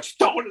Parker's like, just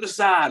throw it to the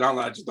side. I'm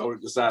like, just throw it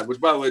to the side.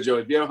 Which, by the way,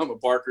 Joey, if you ever hunt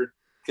with Parker,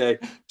 okay,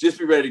 just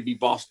be ready to be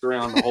bossed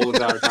around the whole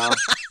entire time.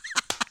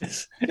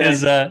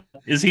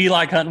 Is he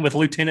like hunting with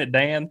Lieutenant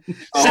Dan?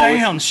 Sit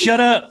down, shut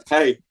up.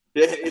 Hey,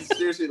 it's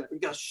seriously like, he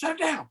goes, sit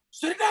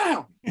it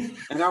down.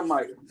 And I'm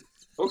like,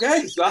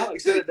 okay. So I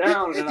like sit it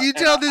down. If you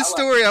tell this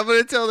story, I'm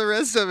going to tell the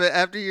rest of it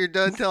after you're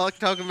done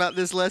talking about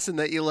this lesson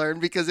that you learned,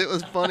 because it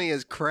was funny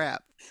as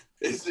crap.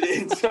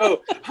 And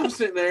so I'm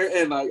sitting there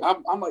and like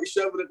I'm like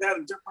shoving it down,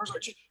 and Parker's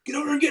like, get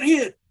over there and get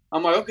hit.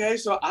 I'm like, okay.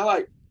 So I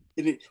like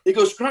it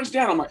goes scrunch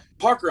down. I'm like,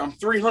 Parker, I'm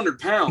 300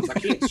 pounds. I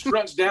can't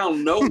scrunch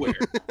down nowhere.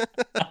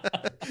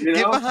 You know?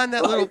 Get behind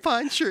that little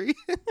pine tree.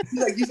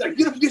 He's like,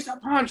 get up against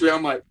that pine tree.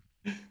 I'm like,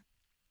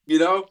 you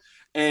know,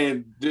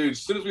 and dude,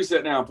 as soon as we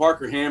sat down,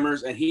 Parker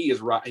hammers, and he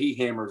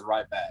hammers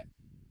right back.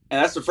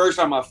 And that's the first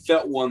time I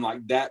felt one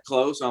like that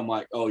close. I'm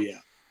like, oh yeah.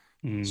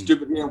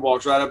 Stupid man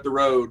walks right up the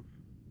road,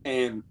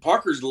 and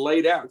Parker's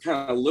laid out,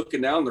 kind of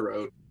looking down the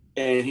road,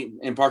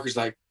 and Parker's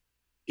like,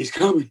 he's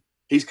coming,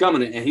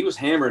 and he was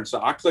hammering.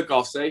 So I click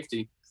off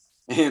safety,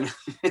 and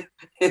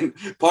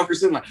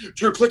Parker's in like,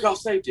 Drew, click off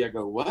safety. I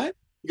go, what?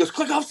 He goes,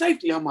 click off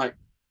safety. I'm like,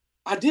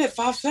 I did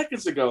 5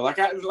 seconds ago.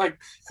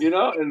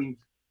 And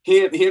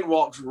he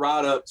walks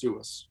right up to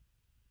us,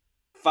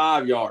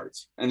 5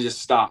 yards, and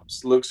just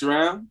stops, looks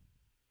around,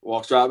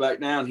 walks right back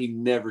down. He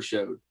never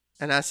showed.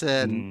 And I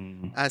said,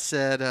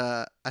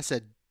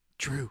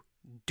 Drew,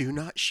 do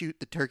not shoot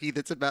the turkey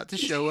that's about to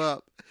show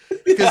up,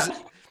 because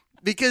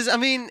I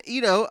mean,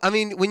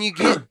 when you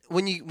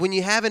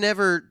haven't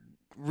ever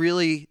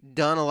really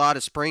done a lot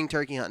of spring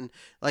turkey hunting,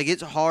 like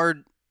it's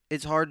hard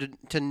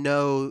to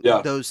know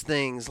those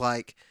things,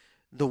 like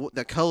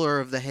the color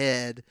of the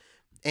head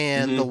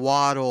and the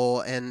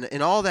wattle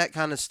and all that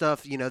kind of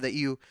stuff,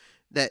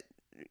 that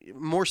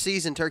more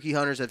seasoned turkey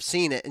hunters have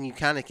seen it, and you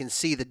kind of can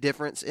see the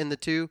difference in the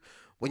two.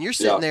 When you're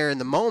sitting there in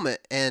the moment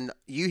and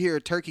you hear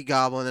a turkey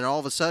gobble, and then all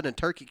of a sudden a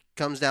turkey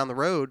comes down the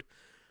road,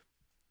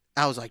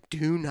 I was like,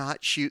 do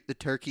not shoot the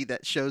turkey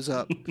that shows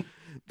up.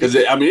 Because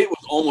it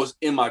was almost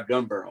in my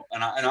gun barrel,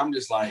 and I'm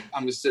just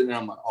sitting there.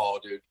 I'm like, oh,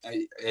 dude.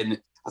 And I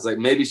was like,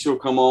 maybe she'll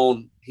come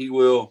on. He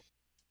will.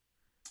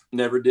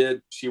 Never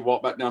did. She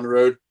walked back down the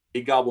road.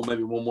 He gobbled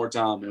maybe one more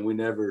time, and we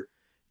never.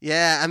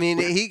 Yeah, I mean,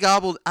 he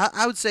gobbled.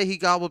 I would say he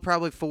gobbled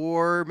probably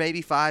 4,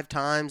 maybe 5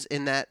 times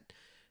in that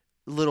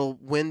little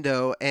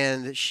window,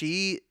 and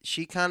she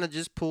kind of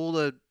just pulled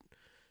a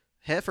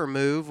heifer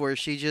move where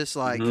she just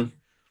like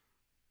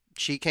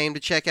she came to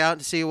check out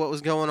to see what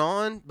was going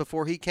on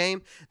before he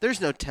came.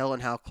 There's no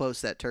telling how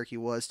close that turkey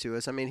was to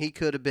us. I mean, he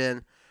could have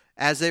been,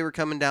 as they were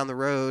coming down the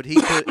road,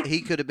 he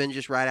could have been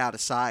just right out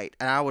of sight,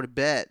 and I would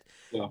bet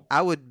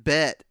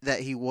that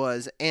he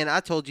was. And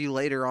I told you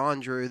later on,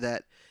 Drew,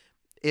 that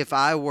if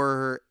I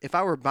were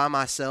by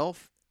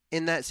myself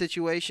in that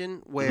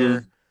situation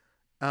where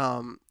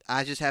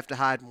I just have to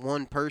hide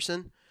one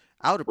person,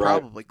 I would have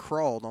probably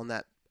crawled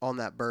on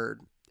that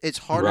bird. It's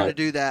harder to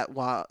do that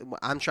while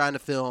I'm trying to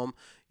film.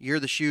 You're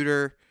the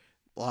shooter.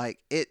 Like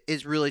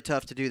it's really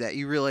tough to do that.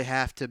 You really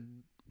have to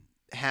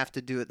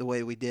do it the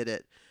way we did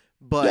it.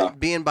 But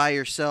being by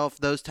yourself,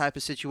 those type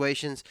of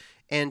situations,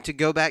 and to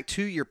go back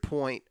to your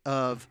point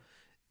of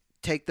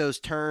take those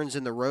turns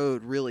in the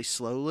road really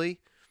slowly,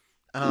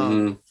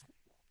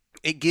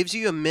 it gives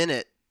you a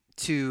minute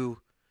to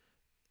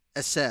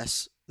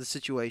assess the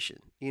situation.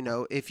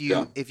 It's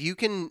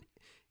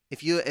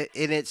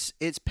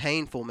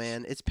painful,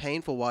 man. It's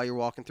painful while you're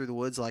walking through the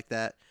woods like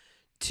that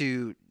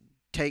to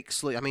take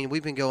sleep. I mean,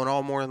 we've been going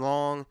all morning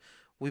long.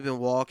 We've been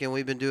walking.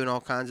 We've been doing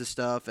all kinds of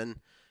stuff, and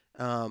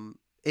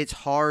it's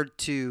hard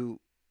to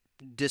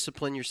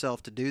discipline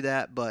yourself to do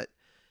that. But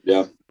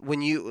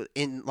when you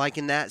in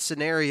that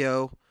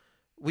scenario,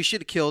 we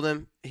should have killed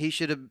him. He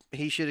should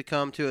have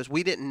come to us.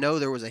 We didn't know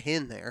there was a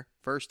hen there.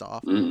 First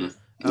off.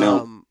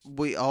 No.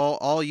 We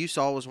all you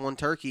saw was one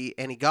turkey,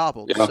 and he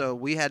gobbled. So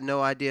we had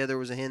no idea there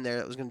was a hen there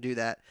that was going to do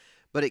that.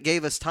 But it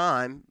gave us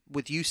time,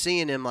 with you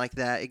seeing him like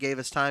that, it gave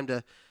us time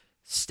to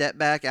step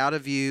back out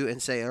of view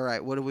and say, all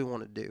right, what do we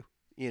want to do?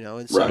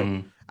 And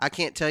so I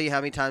can't tell you how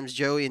many times,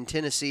 Joey, in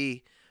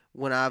Tennessee,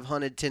 when I've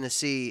hunted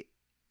Tennessee,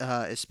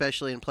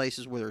 especially in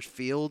places where there's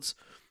fields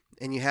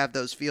and you have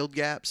those field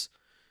gaps,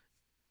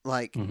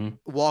 like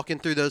walking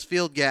through those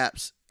field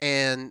gaps,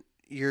 and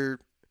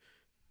you're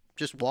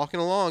just walking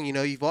along,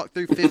 you've walked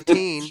through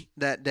 15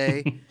 that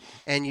day,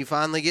 and you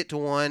finally get to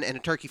one, and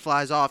a turkey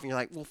flies off, and you're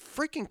like, well,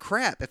 freaking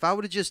crap. If I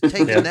would have just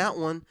taken that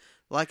one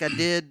like I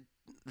did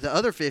the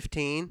other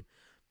 15,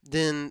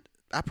 then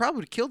I probably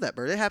would have killed that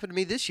bird. It happened to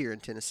me this year in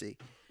Tennessee.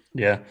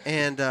 Yeah.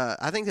 And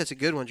I think that's a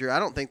good one, Drew. I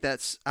don't think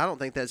that's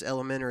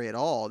elementary at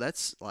all.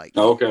 That's like,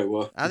 okay,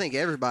 well, I think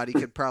everybody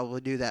could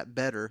probably do that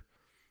better.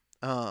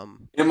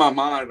 In my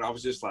mind, I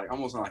was just like,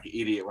 almost like an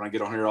idiot when I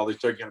get on here all these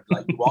turkeys. I'd be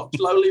like, walk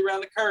slowly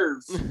around the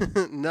curves.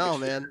 No,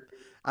 man.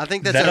 I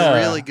think that's a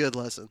really good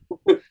lesson.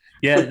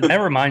 Yeah, that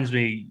reminds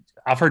me.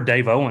 I've heard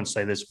Dave Owens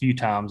say this a few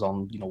times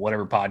on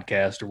whatever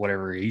podcast or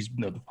whatever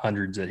the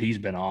hundreds that he's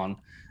been on,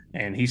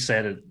 and he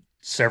said it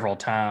several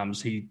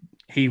times.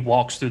 He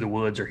walks through the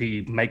woods, or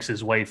he makes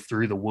his way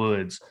through the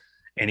woods,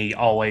 and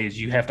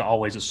you have to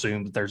always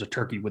assume that there's a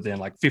turkey within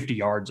like 50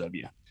 yards of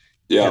you.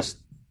 Yeah.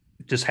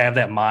 Just have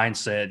that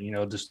mindset,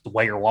 just the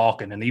way you're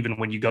walking. And even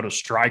when you go to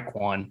strike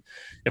one,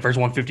 if there's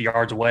 150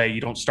 yards away,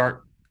 you don't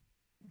start,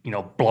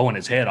 blowing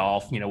his head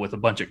off, with a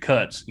bunch of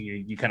cuts.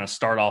 You kind of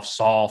start off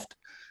soft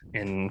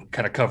and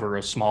kind of cover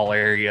a small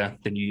area.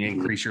 Then you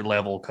increase your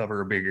level,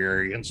 cover a bigger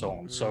area, and so on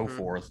and so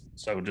forth.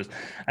 So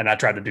and I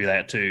try to do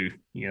that too,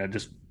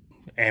 just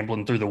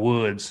ambling through the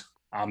woods.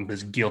 I'm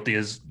as guilty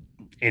as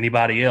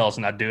anybody else.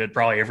 And I do it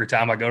probably every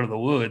time I go to the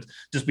woods,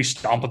 just be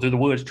stomping through the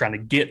woods, trying to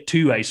get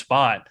to a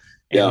spot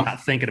and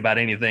not thinking about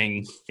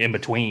anything in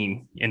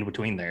between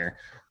there.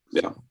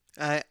 Yeah.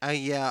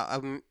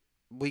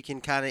 We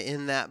can kind of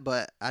end that,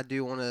 but I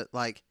do want to,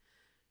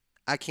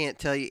 I can't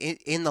tell you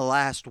in the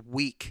last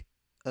week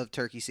of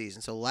turkey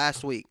season. So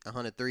last week I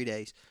hunted 3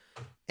 days,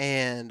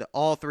 and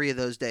all 3 of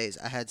those days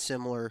I had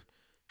similar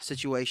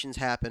situations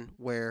happen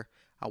where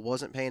I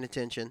wasn't paying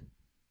attention.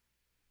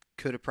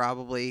 Could have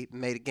probably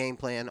made a game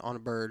plan on a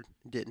bird,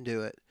 didn't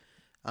do it.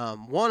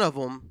 One of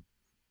them,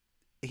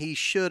 he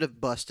should have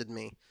busted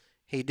me.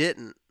 He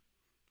didn't,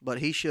 but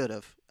he should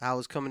have. I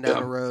was coming down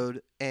the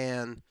road,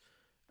 and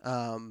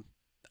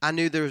I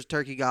knew there was a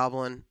turkey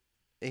gobbling.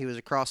 He was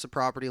across the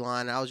property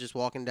line. I was just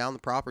walking down the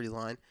property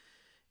line,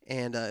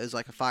 and it was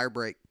like a fire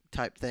break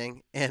type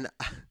thing. And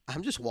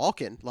I'm just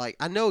walking. Like,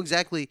 I know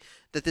exactly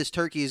that this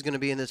turkey is going to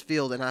be in this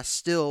field, and I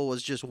still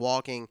was just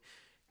walking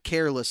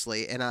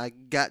carelessly. And I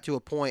got to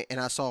a point, and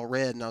I saw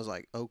red, and I was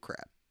like, oh,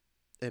 crap,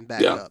 and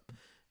backed up.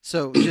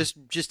 So just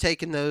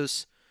taking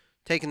those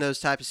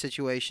type of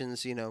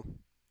situations,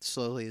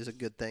 slowly is a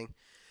good thing.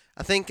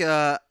 I think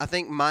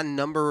my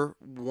number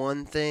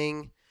one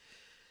thing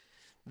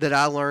that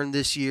I learned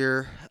this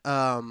year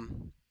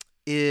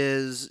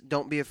is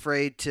don't be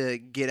afraid to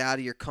get out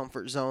of your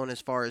comfort zone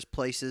as far as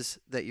places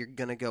that you're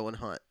going to go and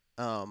hunt.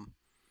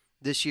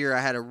 This year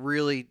I had a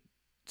really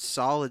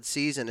solid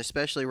season,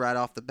 especially right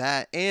off the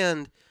bat,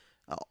 and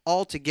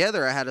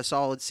altogether I had a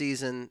solid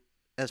season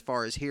as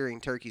far as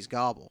hearing turkeys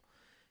gobble.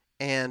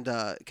 And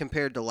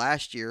compared to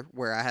last year,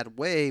 where I had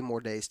way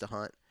more days to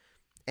hunt,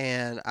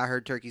 and I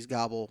heard turkeys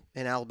gobble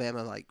in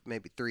Alabama like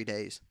maybe 3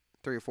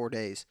 or 4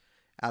 days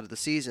out of the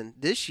season.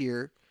 This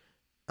year,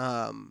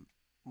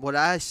 what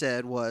I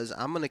said was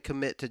I'm going to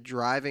commit to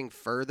driving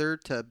further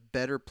to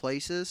better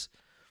places,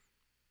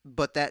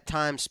 but that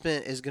time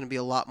spent is going to be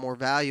a lot more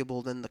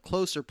valuable than the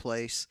closer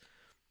place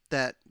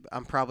that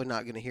I'm probably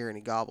not going to hear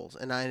any gobbles.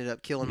 And I ended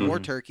up killing more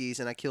turkeys,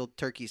 and I killed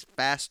turkeys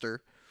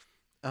faster.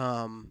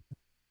 One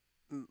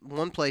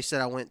place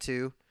that I went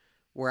to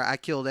where I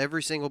killed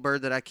every single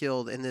bird that I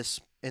killed in this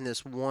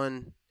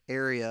one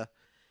area,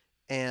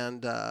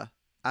 and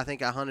I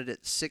think I hunted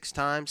it 6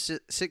 times,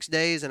 6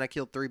 days, and I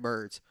killed 3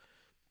 birds.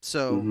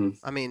 So,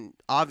 I mean,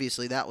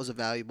 obviously that was a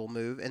valuable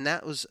move, and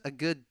that was a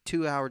good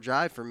 2-hour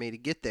drive for me to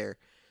get there.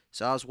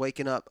 So I was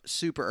waking up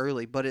super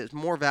early, but it's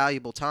more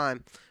valuable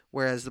time,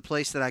 whereas the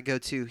place that I go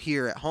to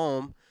here at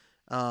home,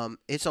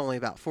 it's only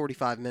about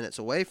 45 minutes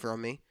away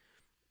from me,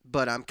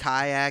 but I'm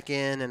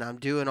kayaking and I'm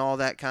doing all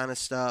that kind of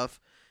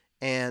stuff.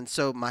 And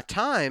so my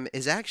time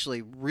is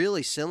actually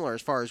really similar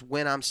as far as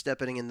when I'm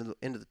stepping into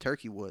the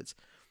turkey woods.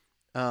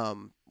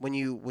 When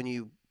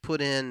you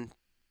put in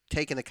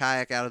taking the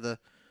kayak out of the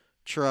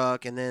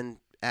truck and then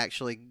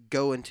actually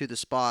go into the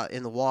spot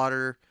in the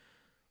water,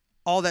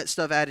 all that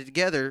stuff added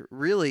together,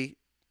 really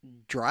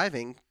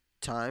driving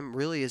time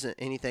really isn't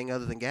anything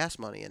other than gas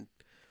money. And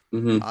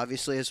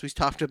obviously, as we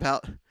talked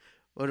about,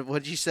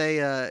 what did you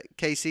say?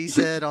 KC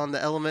said on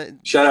the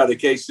Element. Shout out to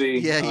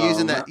KC. Yeah,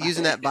 using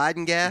that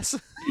Biden gas.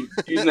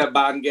 Using that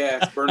Biden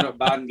gas, burning up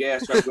Biden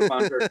gas, trying to go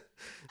find her.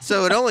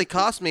 So it only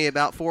cost me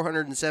about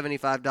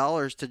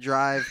 $475 to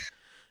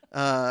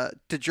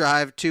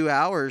drive 2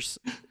 hours.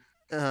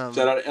 Shout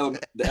out to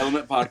the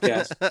Element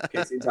podcast,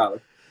 KC and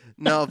Tyler.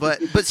 No,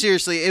 but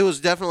seriously, it was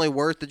definitely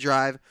worth the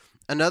drive.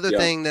 Another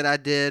thing that I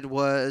did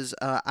was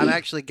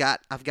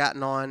I've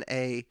gotten on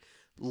a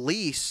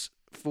lease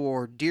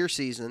for deer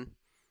season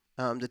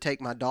to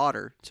take my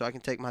daughter, so I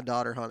can take my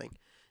daughter hunting.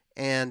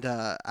 And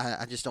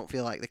I just don't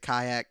feel like the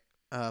kayak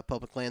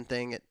public land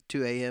thing at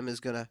 2 a.m. is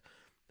going to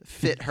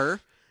fit her.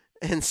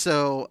 And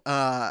so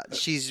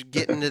she's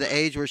getting to the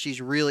age where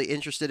she's really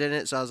interested in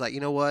it. So I was like, you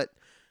know what?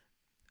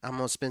 I'm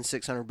going to spend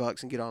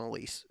 $600 and get on a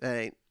lease.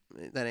 That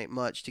ain't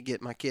much to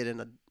get my kid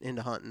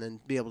into hunting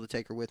and be able to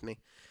take her with me.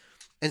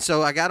 And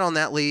so I got on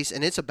that lease,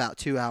 and it's about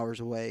 2 hours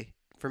away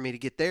for me to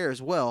get there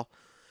as well.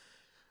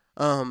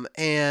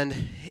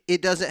 And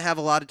it doesn't have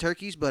a lot of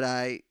turkeys, but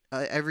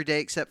every day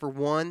except for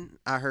one,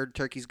 I heard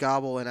turkeys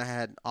gobble, and I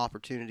had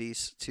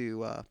opportunities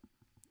to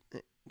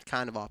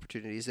kind of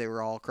opportunities. They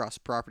were all across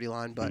the property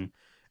line, but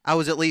I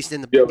was at least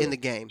in the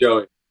game.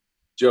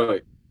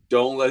 Joey,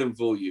 don't let him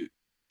fool you.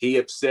 He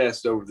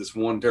obsessed over this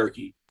one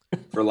turkey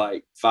for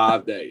like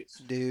 5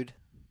 days, dude.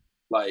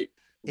 Like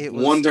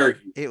one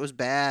turkey. It was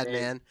bad,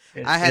 man.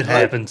 It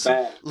happens.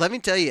 Let me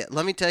tell you.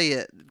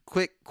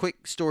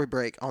 Quick story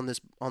break on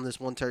this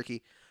one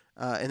turkey.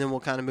 and then we'll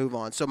kind of move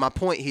on. So my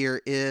point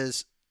here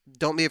is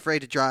don't be afraid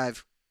to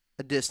drive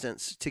a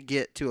distance to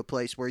get to a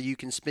place where you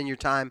can spend your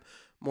time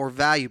more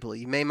valuably.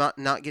 You may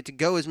not get to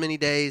go as many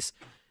days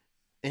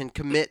and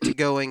commit to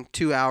going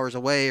 2 hours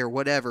away or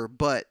whatever,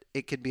 but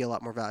it could be a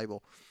lot more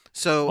valuable.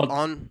 So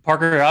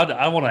Parker,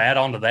 I want to add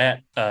on to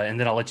that, and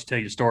then I'll let you tell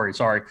your story.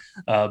 Sorry,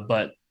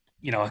 but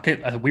we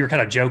were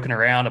kind of joking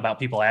around about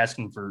people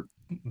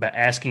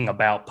asking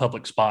about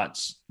public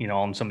spots,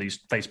 on some of these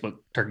Facebook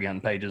turkey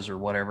hunting pages or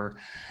whatever,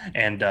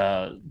 and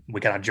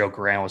we kind of joke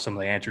around with some of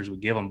the answers we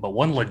give them. But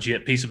one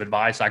legit piece of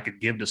advice I could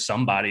give to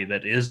somebody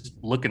that is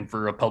looking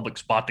for a public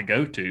spot to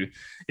go to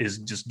is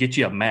just get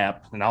you a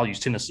map, and I'll use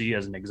Tennessee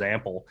as an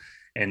example.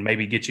 And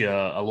maybe get you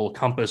a little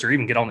compass, or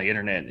even get on the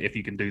internet if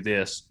you can do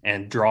this,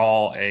 and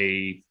draw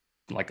a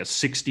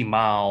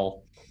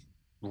 60-mile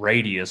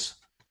radius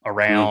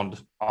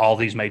around all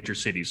these major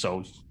cities.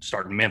 So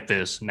start in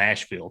Memphis,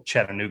 Nashville,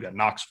 Chattanooga,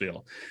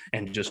 Knoxville,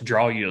 and just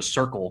draw you a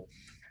circle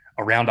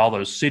around all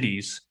those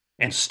cities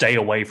and stay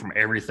away from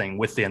everything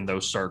within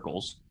those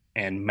circles,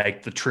 and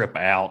make the trip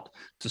out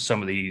to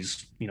some of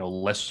these,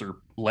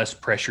 less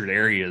pressured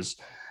areas,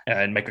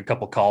 and make a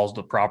couple calls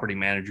to property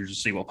managers to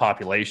see what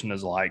population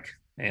is like.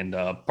 And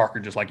Parker,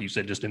 just like you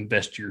said, just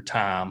invest your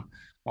time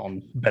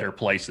on better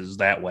places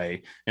that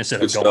way,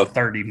 instead of going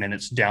 30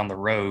 minutes down the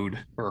road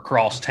or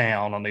across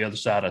town on the other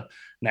side of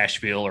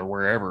Nashville or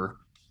wherever,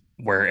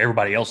 where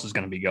everybody else is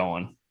going to be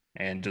going.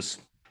 And just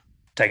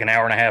take an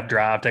hour and a half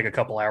drive, take a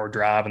couple hour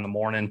drive in the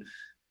morning,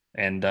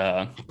 and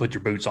put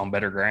your boots on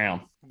better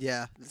ground.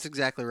 Yeah, that's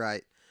exactly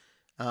right.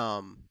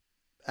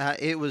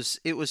 It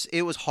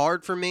was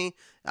hard for me.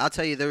 I'll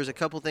tell you, there was a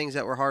couple things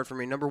that were hard for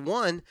me. Number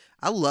one,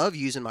 I love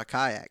using my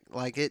kayak.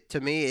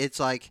 To me, it's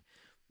like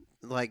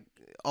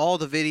all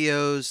the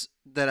videos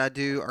that I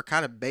do are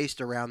kind of based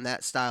around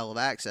that style of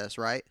access,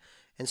 right?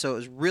 And so it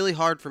was really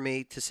hard for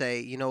me to say,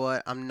 you know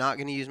what, I'm not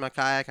going to use my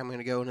kayak. I'm going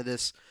to go into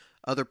this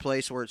other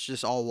place where it's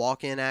just all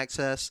walk-in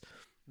access.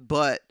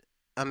 But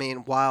I mean,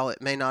 while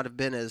it may not have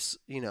been as,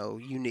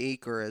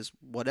 unique or as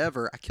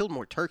whatever, I killed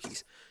more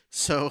turkeys.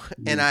 So,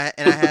 and I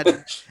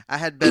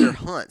had better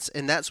hunts,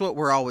 and that's what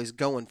we're always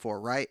going for,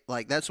 right?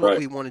 Like, that's what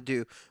we want to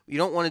do. You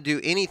don't want to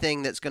do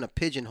anything that's going to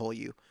pigeonhole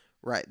you,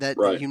 right?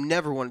 You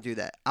never want to do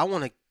that.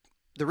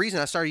 The reason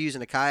I started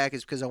using a kayak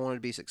is because I wanted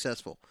to be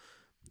successful.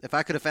 If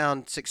I could have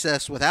found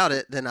success without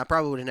it, then I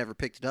probably would have never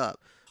picked it up.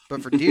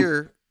 But for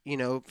deer,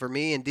 for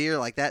me and deer,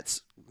 like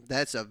that's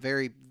a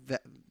very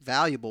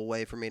valuable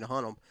way for me to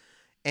hunt them.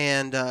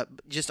 And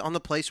just on the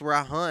place where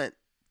I hunt,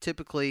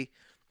 typically,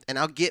 and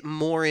I'll get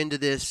more into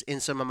this in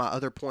some of my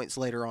other points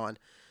later on.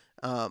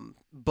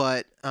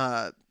 But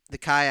the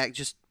kayak,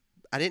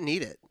 I didn't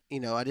need it.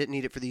 I didn't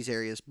need it for these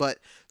areas. But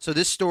so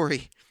this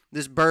story,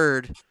 this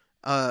bird,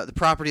 the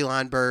property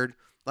line bird,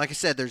 like I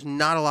said, there's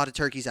not a lot of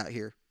turkeys out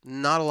here.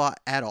 Not a lot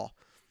at all.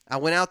 I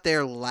went out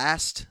there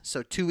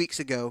 2 weeks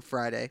ago,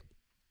 Friday,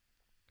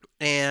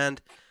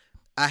 and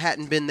I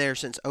hadn't been there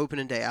since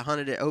opening day. I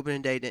hunted it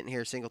opening day, didn't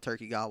hear a single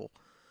turkey gobble.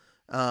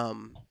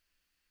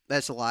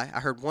 That's a lie. I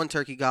heard one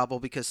turkey gobble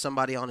because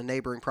somebody on a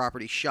neighboring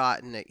property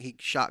shot, and he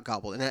shot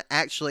gobbled. And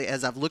actually,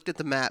 as I've looked at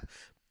the map,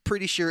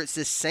 pretty sure it's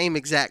this same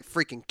exact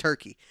freaking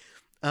turkey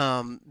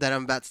that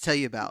I'm about to tell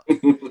you about.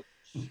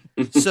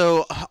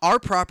 So our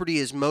property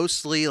is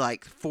mostly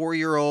like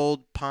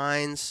 4-year-old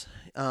pines.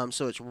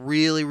 So it's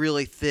really,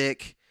 really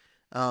thick.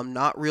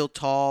 Not real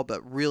tall,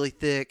 but really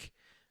thick.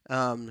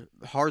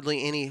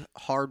 Hardly any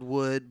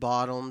hardwood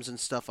bottoms and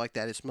stuff like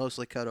that. It's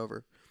mostly cut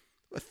over.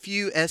 A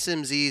few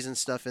SMZs and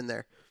stuff in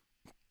there.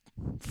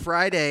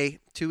 Friday,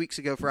 2 weeks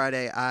ago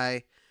Friday,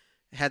 I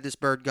had this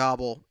bird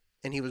gobble,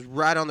 and he was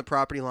right on the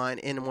property line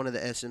in one of the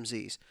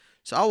SMZs.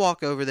 So I'll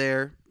walk over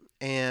there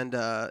and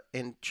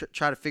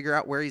try to figure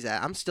out where he's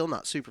at. I'm still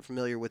not super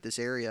familiar with this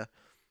area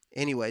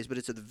anyways, but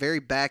it's at the very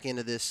back end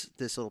of this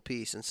little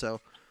piece. And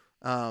so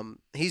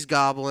he's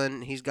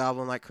gobbling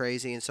like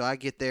crazy. And so I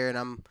get there, and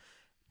I'm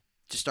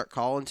just start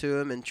calling to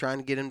him and trying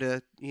to get him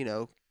to,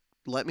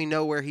 let me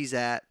know where he's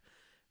at.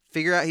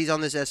 Figure out he's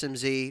on this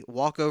SMZ,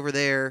 walk over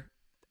there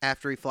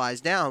after he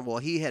flies down. Well,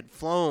 he had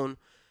flown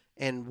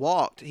and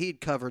walked. He'd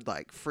covered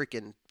like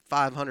freaking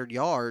 500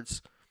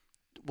 yards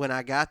when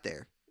I got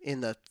there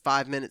in the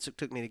 5 minutes it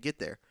took me to get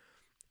there.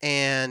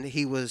 And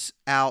he was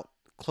out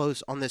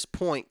close on this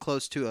point,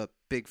 close to a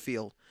big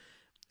field.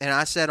 And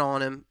I sat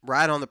on him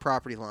right on the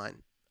property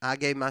line. I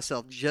gave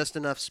myself just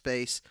enough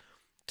space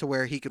to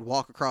where he could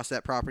walk across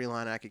that property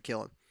line and I could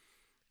kill him.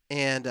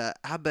 And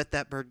I bet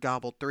that bird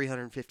gobbled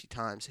 350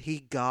 times.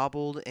 He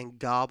gobbled and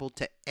gobbled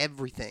to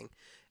everything.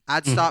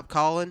 I'd stop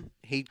calling.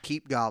 He'd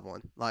keep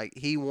gobbling. Like,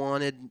 he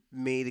wanted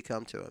me to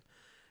come to him.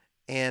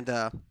 And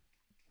I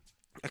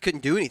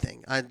couldn't do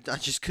anything. I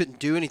just couldn't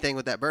do anything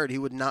with that bird. He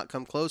would not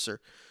come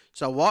closer.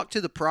 So I walked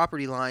to the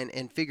property line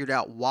and figured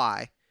out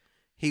why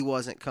he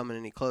wasn't coming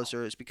any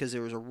closer. It's because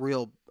there was a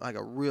real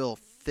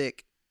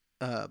thick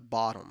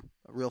bottom,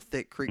 a real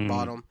thick creek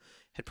bottom.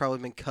 Had probably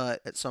been cut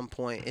at some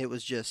point. It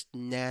was just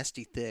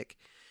nasty thick.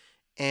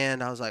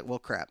 And I was like, well,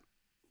 crap.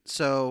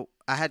 So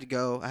I had to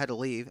go. I had to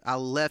leave. I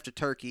left a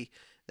turkey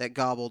that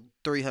gobbled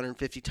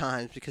 350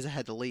 times because I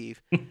had to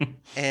leave.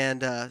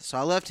 And so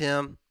I left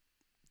him,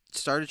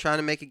 started trying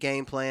to make a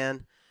game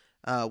plan,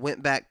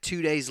 went back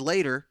 2 days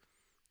later,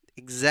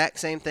 exact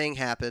same thing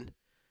happened,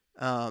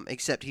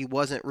 except he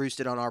wasn't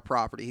roosted on our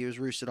property. He was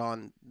roosted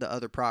on the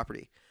other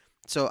property.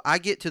 So I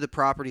get to the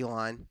property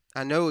line.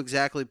 I know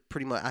exactly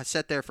pretty much. I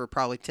sat there for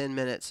probably 10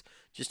 minutes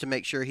just to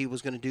make sure he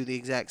was going to do the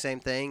exact same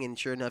thing, and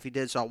sure enough, he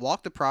did. So I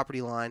walked the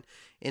property line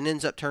and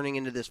ends up turning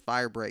into this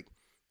fire break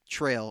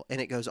trail, and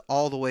it goes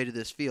all the way to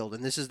this field.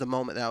 And this is the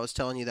moment that I was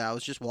telling you that I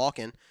was just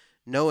walking,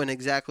 knowing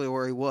exactly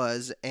where he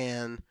was,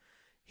 and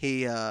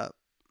he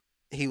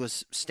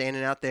was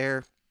standing out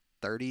there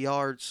 30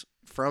 yards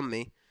from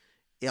me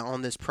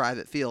on this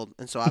private field.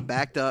 And so I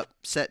backed up,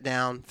 sat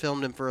down,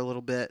 filmed him for a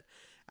little bit.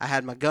 I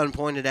had my gun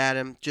pointed at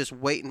him, just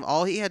waiting.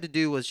 All he had to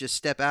do was just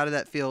step out of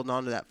that field and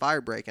onto that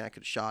fire break, and I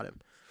could have shot him.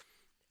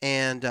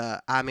 And,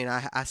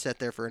 I sat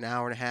there for an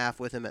hour and a half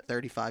with him at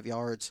 35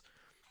 yards,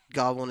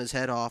 gobbling his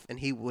head off, and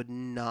he would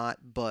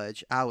not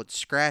budge. I would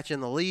scratch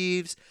in the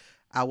leaves.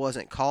 I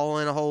wasn't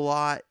calling a whole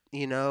lot,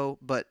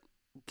 but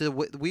the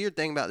weird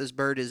thing about this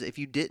bird is if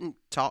you didn't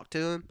talk to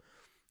him,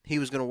 he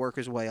was going to work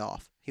his way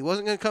off. He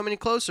wasn't going to come any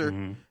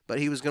closer, but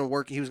he was going to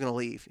work. He was going to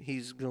leave.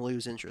 He's going to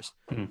lose interest.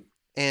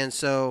 And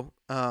so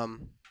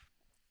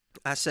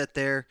I sat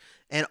there,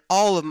 and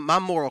all of my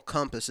moral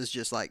compass is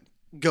just like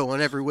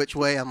going every which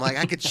way. I'm like,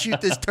 I could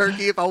shoot this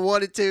turkey if I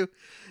wanted to.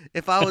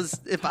 If I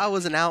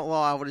was an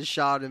outlaw, I would have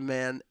shot him,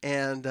 man.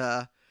 And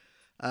but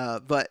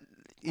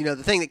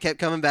the thing that kept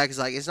coming back is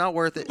like, it's not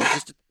worth it. It's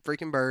just a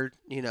freaking bird.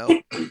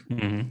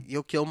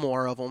 You'll kill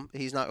more of them.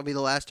 He's not gonna be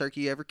the last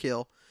turkey you ever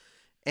kill.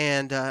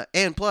 And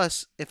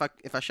plus, if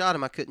I shot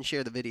him, I couldn't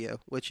share the video,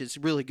 which is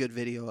really good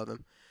video of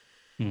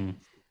him.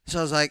 So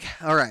I was like,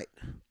 all right,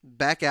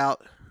 back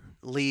out,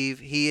 leave.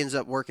 He ends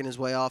up working his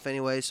way off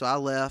anyway, so I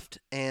left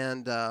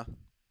and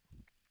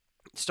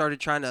started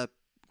trying to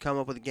come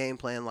up with a game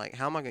plan, like,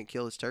 how am I going to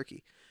kill this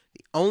turkey?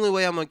 The only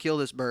way I'm going to kill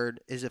this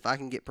bird is if I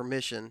can get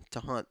permission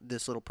to hunt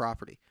this little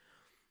property.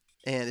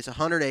 And it's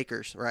 100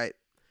 acres, right?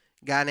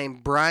 A guy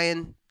named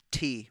Brian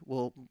T.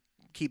 will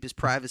keep his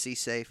privacy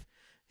safe.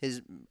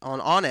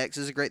 On Onyx,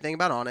 this is a great thing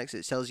about Onyx.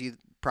 It tells you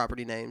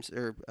property names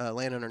or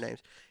landowner names.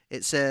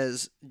 It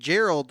says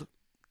Gerald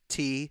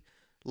T.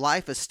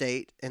 Life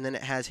Estate, and then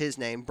it has his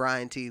name,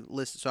 Brian T.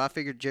 listed. So I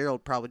figured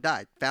Gerald probably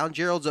died. Found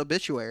Gerald's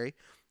obituary,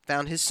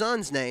 found his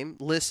son's name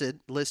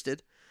listed,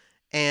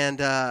 and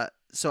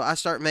so I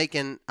start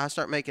making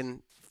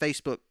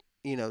Facebook,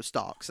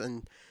 stalks,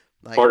 and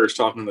like Carter's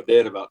talking to the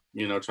dead about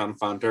trying to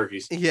find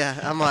turkeys. Yeah,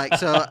 I'm like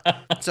so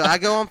I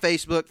go on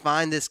Facebook,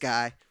 find this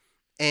guy,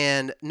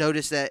 and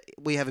notice that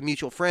we have a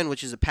mutual friend,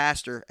 which is a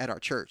pastor at our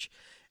church.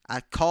 I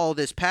call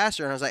this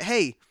pastor and I was like,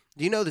 hey,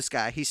 do you know this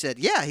guy? He said,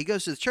 yeah, he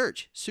goes to the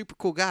church. Super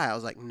cool guy. I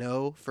was like,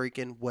 no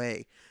freaking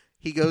way.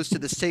 He goes to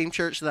the same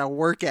church that I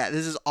work at.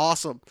 This is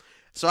awesome.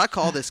 So I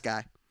call this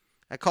guy.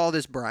 I call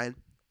this Brian.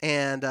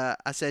 And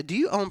I said, do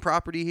you own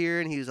property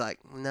here? And he was like,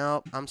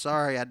 no, I'm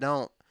sorry, I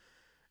don't.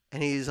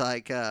 And he's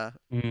like,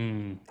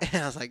 and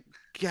I was like,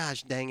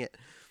 gosh, dang it.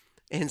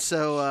 And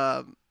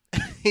so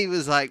he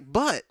was like,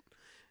 but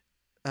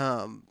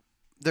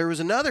there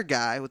was another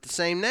guy with the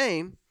same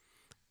name.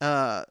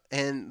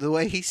 And the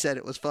way he said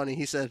it was funny.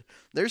 He said,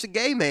 there's a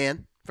gay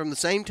man from the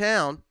same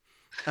town.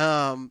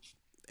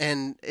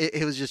 And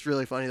it was just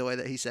really funny the way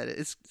that he said it.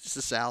 It's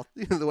the South.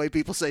 The way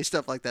people say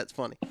stuff like that's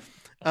funny.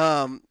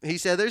 He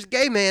said, there's a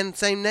gay man,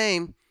 same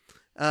name,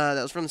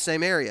 that was from the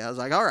same area. I was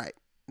like, all right,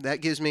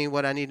 that gives me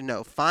what I need to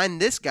know.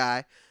 Find this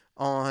guy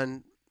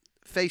on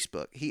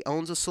Facebook. He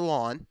owns a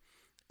salon,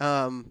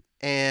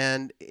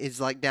 and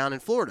is like down in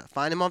Florida.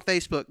 Find him on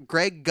Facebook.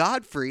 Greg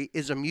Godfrey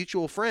is a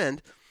mutual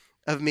friend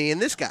of me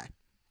and this guy.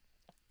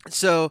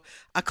 So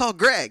I called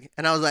Greg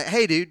and I was like,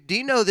 hey dude, do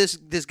you know this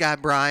guy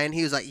Brian?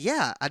 He was like,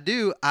 yeah, I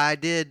do. I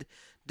did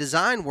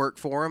design work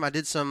for him. I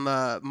did some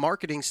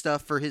marketing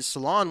stuff for his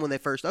salon when they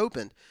first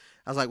opened.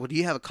 I was like, well, do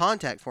you have a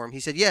contact for him? He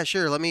said, yeah,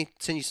 sure. Let me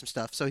send you some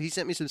stuff. So he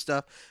sent me some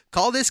stuff.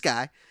 Call this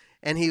guy.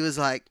 And he was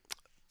like,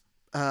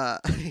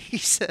 he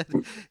said,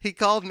 he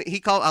called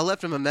me. I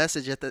left him a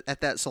message at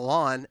that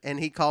salon, and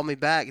he called me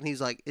back and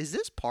he's like, is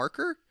this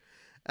Parker?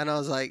 And I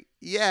was like,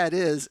 yeah, it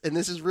is. And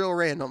this is real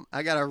random.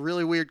 I got a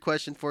really weird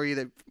question for you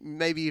that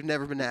maybe you've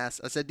never been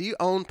asked. I said, do you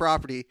own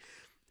property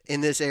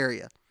in this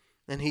area?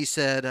 And he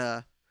said,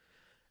 I'm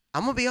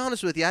going to be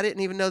honest with you. I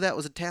didn't even know that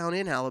was a town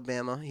in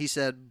Alabama. He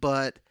said,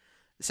 but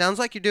it sounds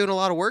like you're doing a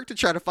lot of work to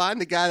try to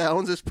find the guy that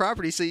owns this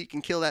property so you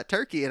can kill that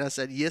turkey. And I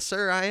said, yes,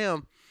 sir, I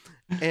am.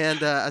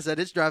 And I said,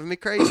 it's driving me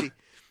crazy.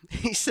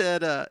 He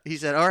said,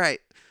 all right,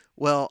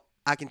 well,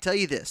 I can tell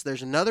you this.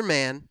 There's another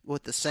man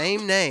with the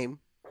same name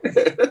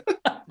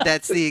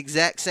that's the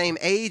exact same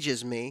age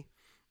as me.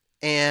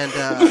 And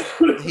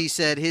he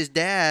said his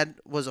dad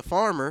was a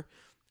farmer,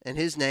 and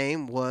his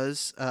name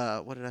was,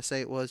 what did I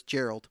say it was?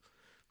 Gerald.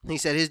 He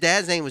said his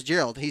dad's name was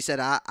Gerald. He said,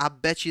 I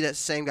bet you that's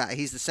the same guy.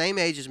 He's the same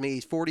age as me.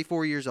 He's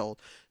 44 years old.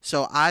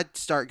 So I'd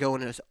start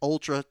going in this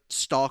ultra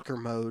stalker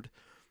mode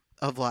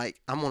of like,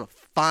 I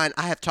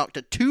have talked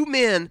to 2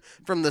 men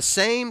from the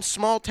same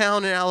small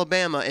town in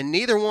Alabama, and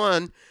neither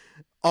one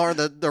are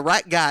the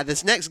right guy.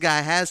 This next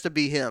guy has to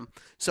be him.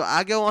 So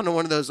I go onto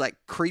one of those like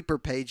creeper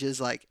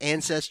pages, like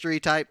Ancestry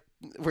type,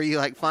 where you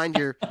like find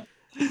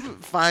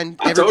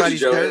everybody's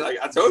dirt. Like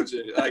I told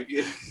you, like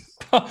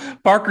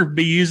Parker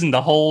be using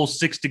the whole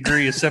 6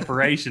 degree of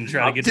separation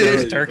trying to get to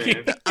this turkey.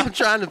 I'm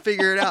trying to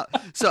figure it out.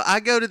 So I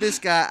go to this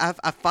guy.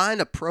 I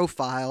find a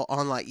profile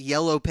on like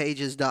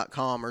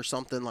yellowpages.com or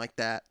something like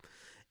that.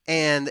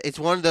 And it's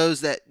one of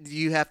those that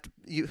you have to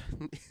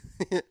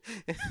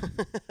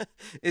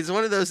it's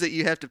one of those that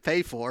you have to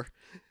pay for.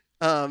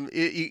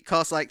 It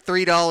costs like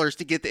 $3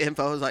 to get the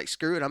info. I was like,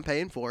 screw it, I'm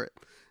paying for it.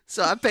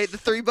 So I paid the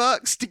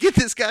 $3 to get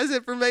this guy's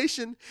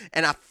information,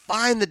 and I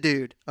find the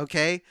dude.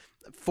 Okay,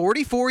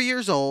 44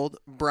 years old,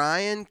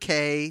 Brian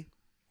K.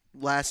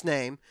 last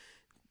name,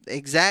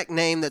 exact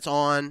name that's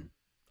on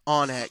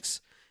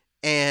Onyx,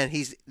 and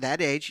he's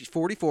that age. He's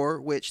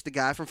 44, which the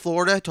guy from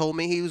Florida told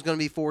me he was going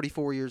to be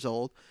 44 years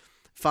old.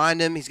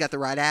 Find him. He's got the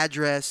right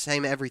address,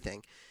 same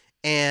everything.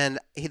 And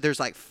there's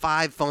like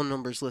 5 phone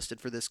numbers listed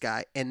for this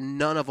guy, and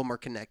none of them are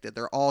connected.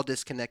 They're all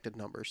disconnected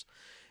numbers.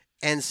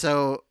 And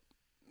so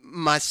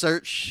my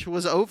search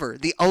was over.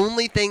 The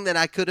only thing that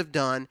I could have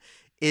done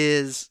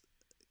is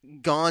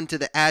gone to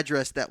the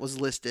address that was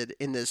listed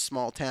in this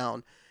small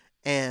town,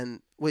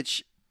 and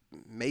which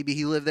maybe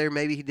he lived there,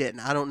 maybe he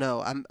didn't. I don't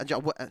know.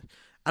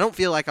 I don't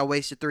feel like I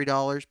wasted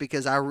 $3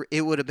 because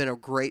it would have been a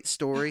great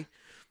story.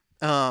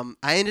 I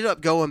ended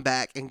up going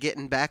back and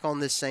getting back on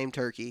this same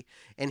turkey,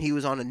 and he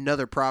was on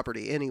another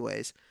property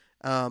anyways.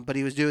 But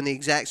he was doing the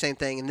exact same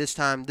thing, and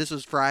this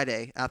was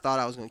Friday. I thought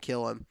I was going to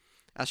kill him.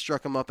 I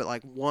struck him up at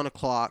like 1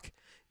 o'clock.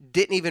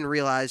 Didn't even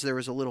realize there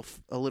was a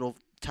little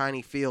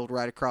tiny field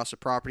right across the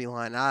property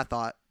line. And I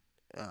thought,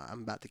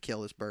 I'm about to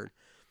kill this bird.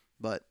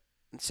 But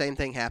same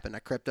thing happened. I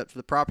crept up to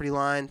the property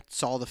line,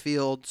 saw the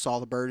field, saw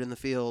the bird in the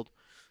field.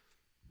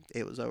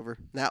 It was over.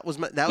 That was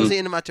the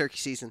end of my turkey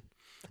season.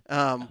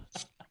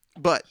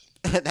 But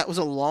that was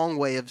a long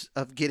way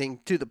of getting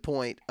to the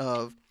point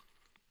of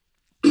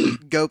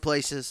go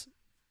places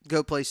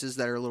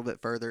that are a little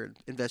bit further,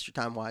 invest your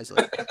time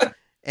wisely.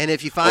 And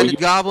if you find a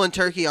goblin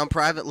turkey on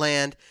private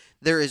land,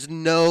 there is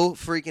no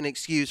freaking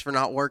excuse for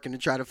not working to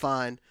try to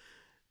find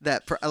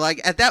that. Like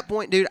at that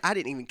point, dude, I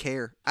didn't even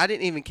care.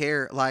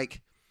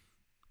 Like,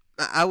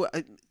 what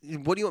do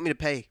you want me to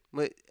pay?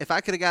 If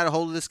I could have got a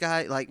hold of this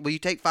guy, like, will you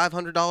take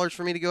 $500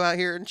 for me to go out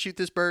here and shoot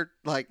this bird?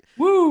 Like,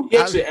 woo! He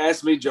actually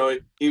asked me,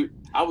 Joey.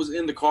 I was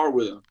in the car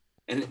with him,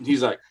 and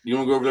he's like, "You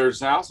want to go over there to his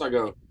house?" I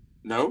go,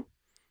 "No,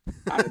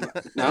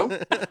 no."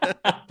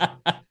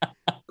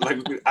 Like,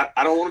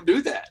 I don't want to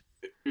do that.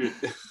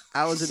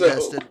 I was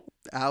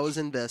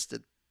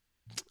invested.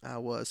 I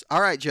was.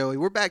 All right, Joey,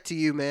 we're back to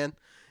you, man.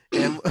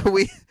 And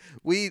we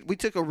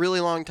took a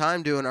really long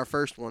time doing our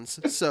first ones,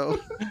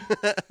 so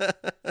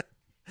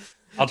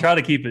I'll try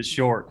to keep it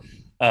short.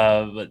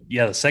 But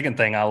yeah, the second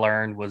thing I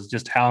learned was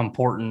just how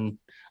important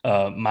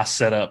my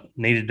setup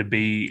needed to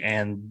be,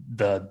 and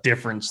the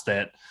difference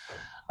that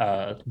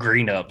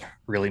green up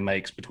really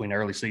makes between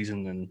early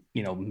season and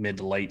mid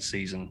to late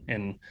season.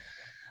 And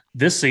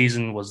this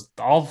season was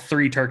all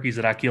 3 turkeys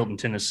that I killed in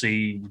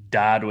Tennessee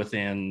died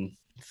within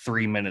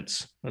 3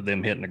 minutes of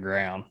them hitting the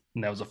ground.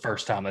 And that was the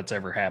first time that's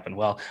ever happened.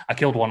 Well, I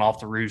killed one off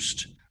the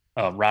roost,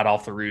 right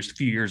off the roost a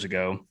few years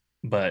ago,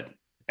 but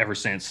ever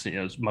since,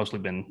 it's mostly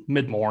been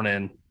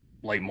mid-morning,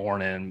 late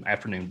morning,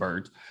 afternoon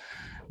birds.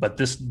 But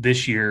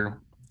this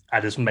year, I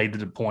just made it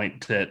the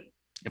point that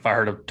if I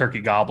heard a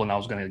turkey gobbling, I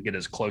was going to get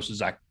as close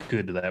as I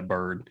could to that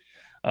bird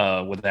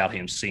without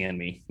him seeing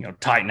me.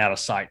 Tighten out of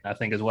sight, I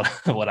think is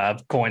what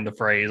I've coined the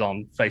phrase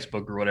on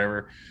Facebook or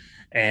whatever.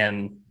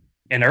 And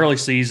in early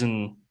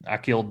season, I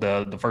killed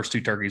the first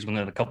 2 turkeys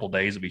within a couple of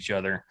days of each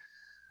other,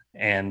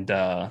 and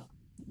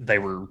they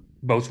were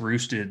both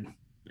roosted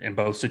in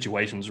both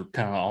situations were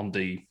kind of on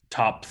the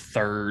top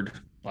third,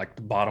 like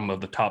the bottom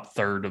of the top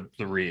third of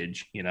the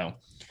ridge,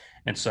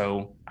 And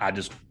so I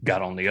just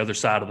got on the other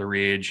side of the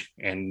ridge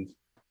and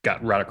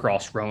got right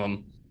across from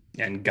them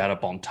and got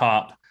up on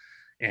top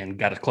and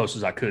got as close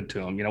as I could to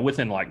them,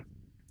 within like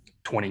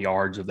 20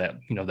 yards of that,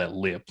 that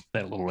lip,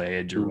 that little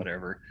edge or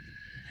whatever.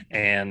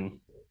 And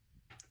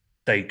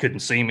they couldn't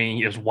see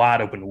me. It was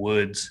wide open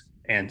woods.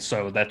 And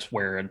so that's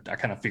where I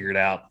kind of figured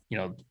out,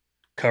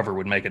 cover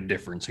would make a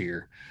difference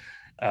here.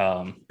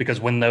 Because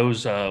when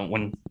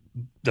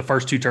the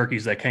first 2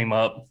 turkeys that came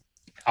up,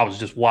 I was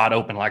just wide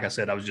open. Like I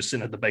said, I was just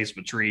sitting at the base of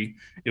a tree.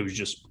 It was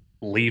just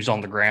leaves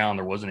on the ground.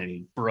 There wasn't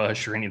any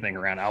brush or anything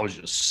around. I was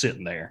just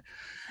sitting there.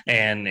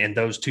 And in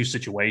those 2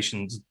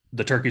 situations,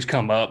 the turkeys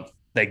come up,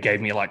 they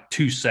gave me like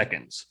 2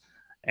 seconds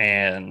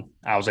and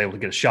I was able to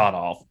get a shot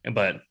off.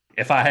 But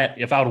if I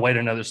would wait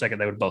another second,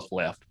 they would both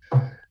left.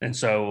 And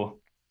so,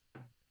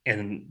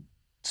 and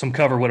some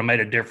cover would have made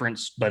a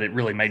difference, but it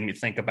really made me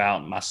think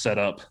about my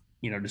setup,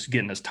 just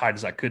getting as tight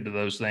as I could to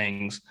those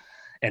things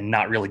and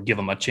not really give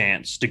them a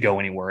chance to go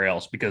anywhere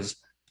else, because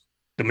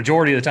the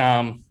majority of the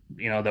time,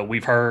 that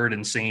we've heard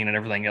and seen and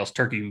everything else,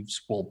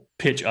 turkeys will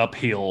pitch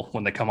uphill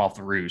when they come off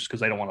the roost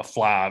because they don't want to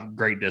fly a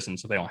great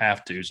distance if they don't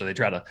have to. So they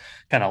try to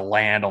kind of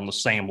land on the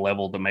same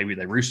level that maybe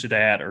they roosted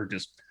at, or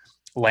just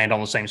land on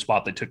the same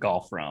spot they took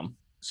off from.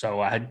 So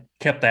I had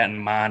kept that in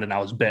mind, and I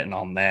was betting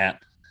on that.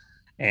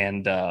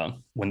 And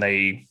when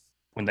they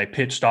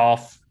pitched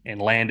off and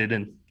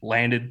landed,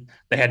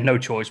 they had no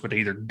choice but to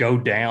either go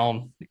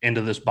down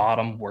into this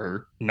bottom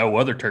where no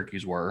other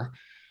turkeys were,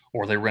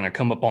 or they were going to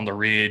come up on the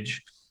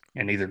ridge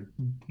and either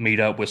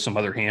meet up with some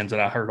other hens that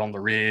I heard on the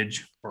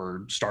ridge,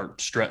 or start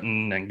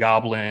strutting and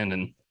gobbling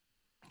and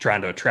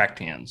trying to attract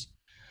hens.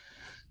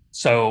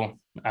 So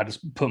I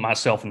just put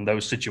myself in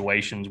those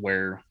situations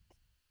where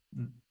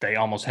they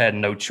almost had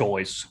no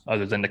choice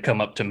other than to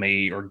come up to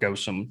me or go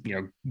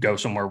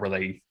somewhere where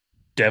they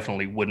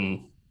definitely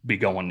wouldn't be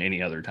going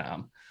any other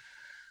time.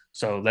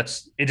 So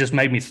it just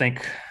made me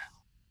think.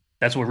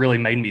 That's what really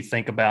made me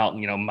think about,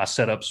 my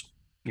setups,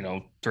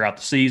 throughout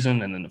the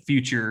season and in the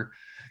future,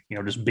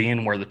 just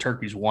being where the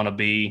turkeys want to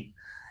be.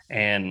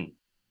 And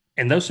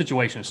in those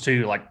situations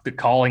too, like the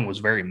calling was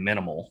very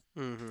minimal.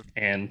 Mm-hmm.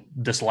 And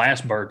this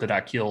last bird that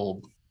I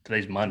killed,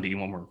 today's Monday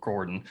when we're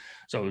recording,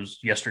 so it was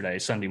yesterday,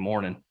 Sunday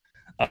morning.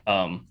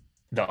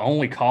 The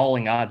only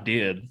calling I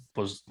did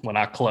was when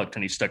I clucked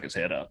and he stuck his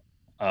head up.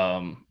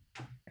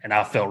 And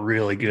I felt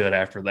really good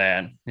after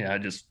that.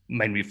 It just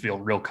made me feel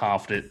real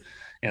confident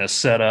in a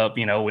setup.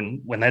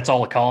 When that's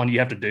all the calling you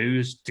have to do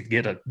is to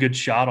get a good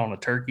shot on a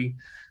turkey.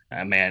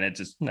 Man,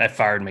 that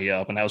fired me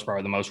up, and that was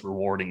probably the most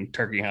rewarding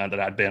turkey hunt that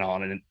I'd been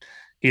on. And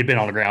he had been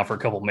on the ground for a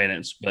couple of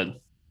minutes, but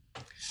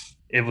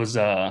it was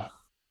I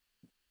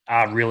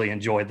really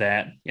enjoyed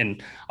that.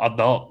 And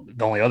the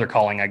only other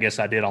calling I guess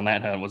I did on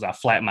that hunt was I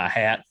flattened my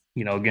hat,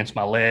 against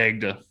my leg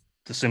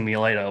to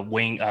simulate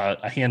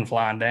a hen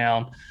flying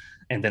down,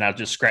 and then I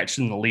just scratched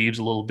in the leaves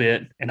a little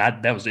bit, and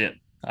that was it.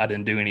 I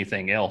didn't do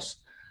anything else.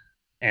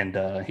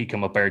 And he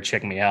come up there,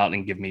 check me out,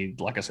 and give me,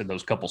 like I said,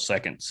 those couple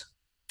seconds.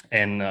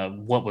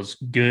 And what was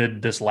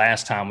good this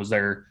last time was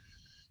it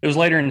was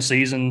later in the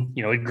season,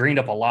 it greened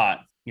up a lot.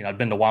 I'd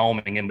been to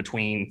Wyoming in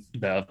between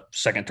the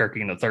second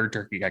turkey and the third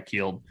turkey I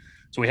killed.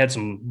 So we had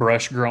some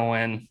brush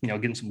growing,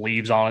 getting some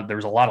leaves on it. There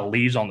was a lot of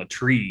leaves on the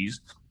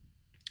trees.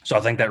 So I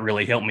think that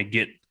really helped me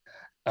get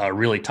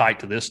really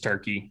tight to this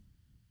turkey,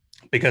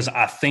 because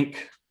I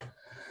think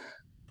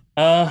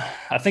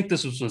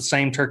this was the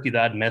same turkey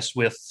that I'd messed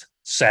with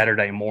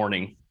Saturday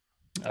morning.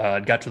 I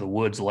got to the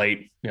woods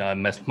late. I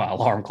messed my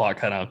alarm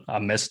clock. I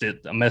messed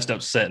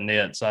up setting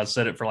it. So I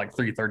set it for like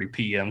 3:30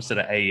 p.m. instead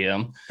of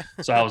a.m.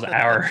 So I was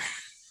I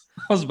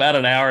was about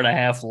an hour and a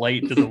half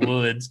late to the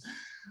woods.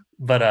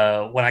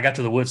 But when I got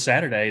to the woods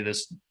Saturday,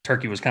 this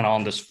turkey was kind of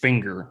on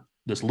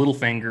this little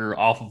finger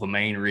off of a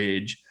main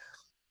ridge.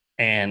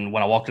 And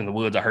when I walked in the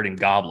woods, I heard him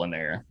gobbling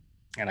there.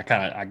 And I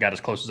got as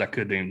close as I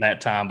could to him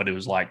that time. But it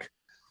was like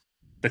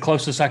the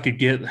closest I could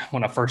get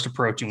when I first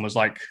approached him was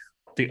like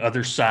the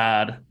other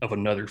side of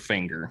another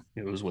finger.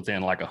 It was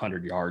within like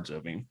 100 yards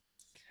of him.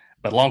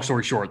 But long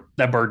story short,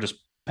 that bird just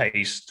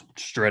paced,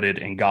 strutted,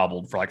 and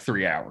gobbled for like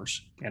 3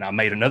 hours. And I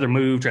made another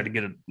move, tried to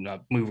get a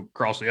move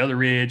across the other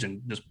ridge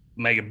and just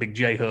make a big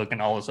J hook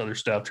and all this other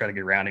stuff, try to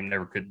get around him,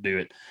 never could do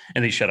it.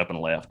 And he shut up and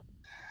left.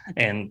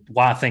 And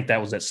why I think that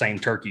was that same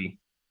turkey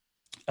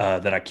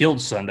that I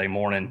killed Sunday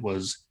morning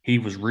was he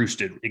was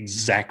roosted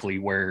exactly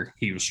where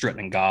he was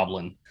strutting and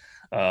gobbling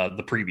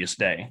the previous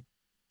day.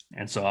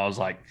 And so I was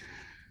like,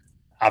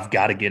 I've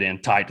got to get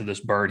in tight to this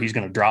bird. He's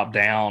going to drop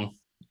down.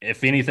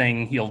 If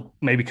anything, he'll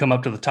maybe come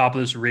up to the top of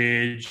this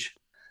ridge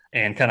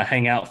and kind of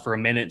hang out for a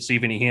minute, see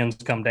if any hens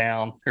come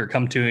down or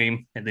come to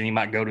him, and then he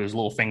might go to his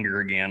little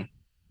finger again.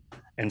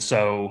 And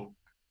so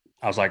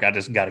I was like, I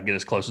just got to get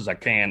as close as I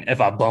can.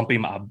 If I bump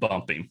him, I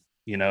bump him,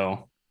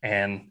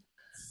 and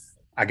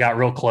I got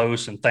real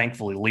close, and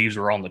thankfully leaves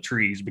were on the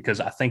trees, because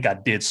I think I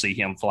did see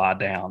him fly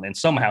down, and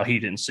somehow he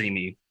didn't see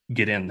me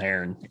get in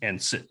there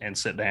and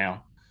sit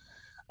down.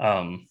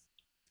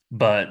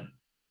 But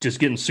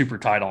just getting super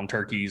tight on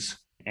turkeys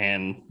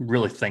and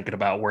really thinking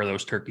about where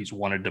those turkeys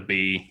wanted to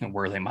be and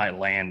where they might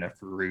land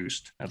after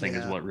roost, I think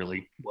is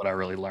what I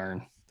really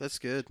learned. That's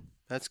good.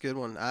 That's a good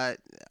one. I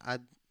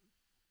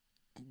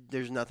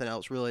there's nothing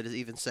else really to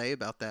even say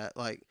about that.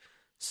 Like,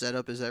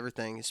 setup is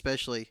everything,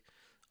 especially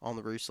on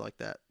the roost like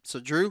that. So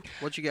Drew,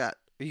 what you got?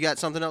 You got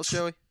something else,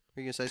 Joey? Are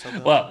you gonna say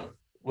something else?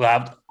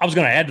 Well, I was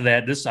going to add to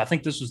that. I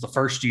think this was the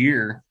first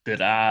year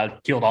that I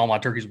killed all my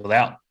turkeys with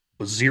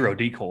zero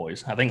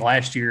decoys. I think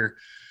last year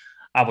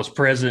I was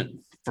present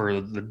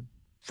for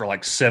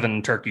like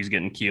 7 turkeys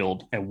getting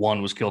killed, and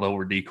 1 was killed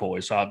over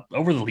decoys. So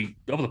over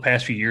the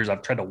past few years,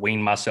 I've tried to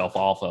wean myself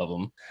off of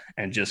them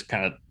and just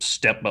kind of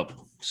step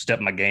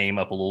my game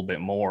up a little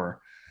bit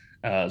more.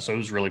 So it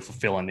was really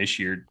fulfilling this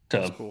year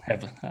to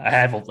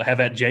have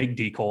that Jake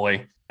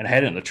decoy, and I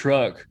had it in the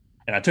truck.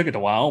 And I took it to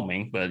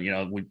Wyoming, but,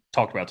 we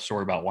talked about the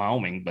story about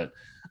Wyoming, but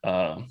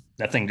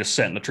that thing just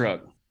sat in the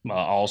truck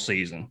all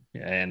season,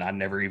 and I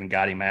never even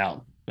got him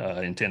out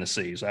in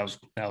Tennessee. So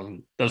that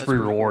was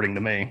pretty rewarding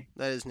to me.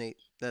 That is neat.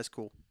 That's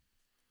cool.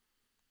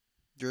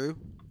 Drew?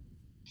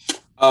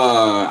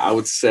 I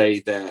would say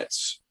that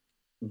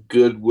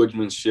good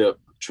woodsmanship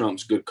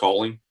trumps good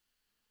calling,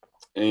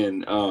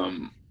 and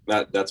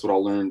that's what I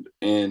learned.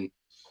 And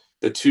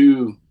the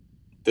two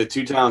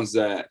times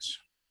that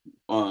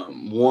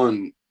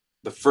one,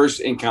 the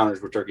first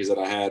encounters with turkeys that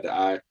I had,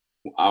 I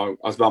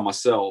was by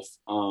myself,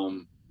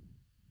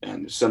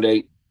 and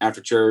Sunday after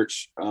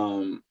church,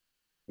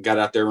 got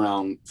out there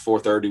around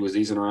 4:30, was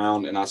easing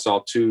around, and I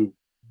saw two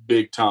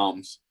big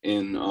toms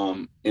in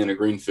a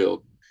green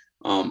field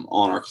on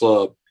our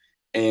club,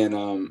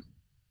 and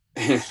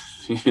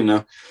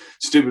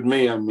stupid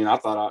me. I mean, I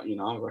thought I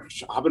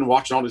was like, I've been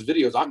watching all these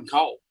videos, I can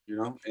call,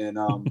 and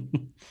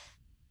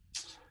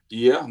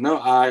yeah, no,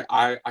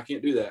 I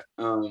can't do that.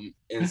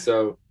 And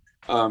so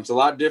it's a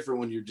lot different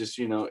when you're just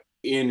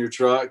in your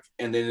truck,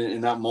 and then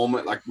in that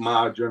moment, like,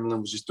 my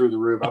adrenaline was just through the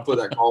roof. I put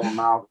that call in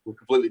my mouth, was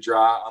completely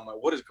dry. I'm like,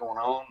 what is going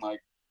on?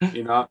 Like,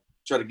 I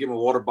tried to get my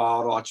water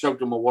bottle. I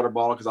choked on my water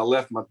bottle because I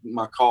left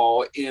my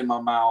call in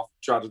my mouth.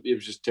 It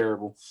was just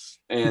terrible.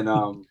 And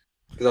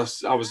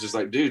because I was just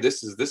like, dude,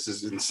 this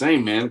is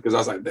insane, man. Because I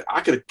was like, I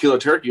could have killed a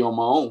turkey on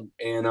my own.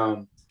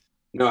 And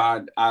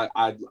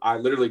I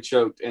literally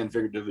choked and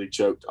figuratively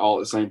choked all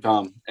at the same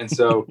time. And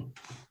so,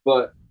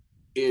 but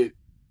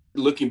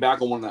looking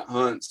back on one of that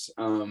hunts,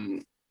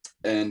 and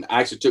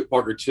I actually took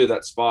Parker to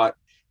that spot.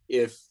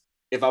 If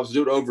I was to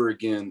do it over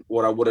again,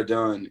 what I would have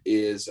done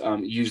is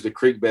use the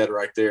creek bed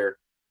right there,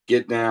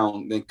 get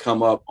down, then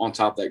come up on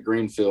top of that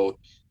green field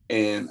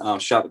and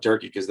shot the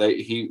turkey, because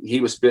he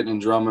was spitting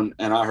and drumming,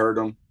 and I heard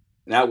him,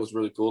 and that was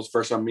really cool. It's the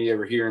first time me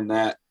ever hearing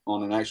that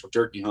on an actual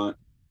turkey hunt,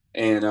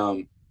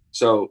 and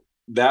so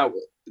that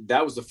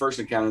was the first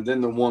encounter.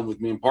 Then the one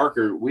with me and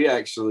Parker, we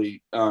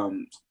actually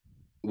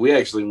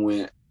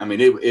went. I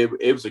mean,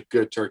 it was a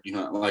good turkey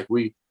hunt. Like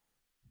we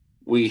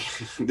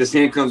this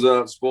hand comes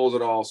up, spoils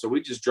it all. So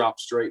we just dropped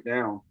straight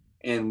down,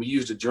 and we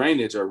used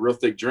a real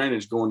thick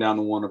drainage going down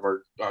to one of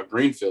our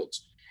green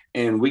fields.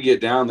 And we get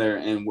down there,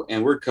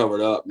 and we're covered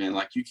up, man.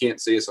 Like, you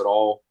can't see us at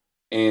all.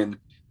 And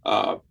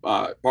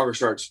Parker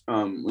starts,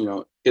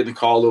 hitting the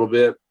call a little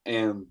bit,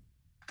 and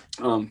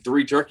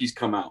 3 turkeys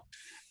come out.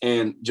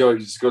 And Joey,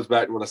 just goes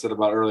back to what I said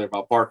about earlier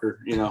about Parker,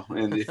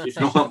 and if you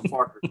don't hunt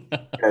Parker,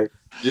 okay,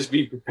 just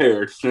be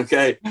prepared,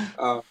 okay?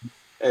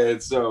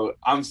 And so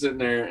I'm sitting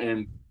there,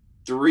 and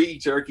 3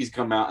 turkeys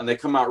come out, and they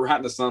come out right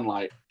in the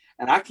sunlight,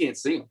 and I can't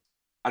see them.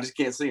 I just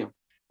can't see them.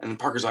 And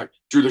Parker's like,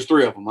 Drew, there's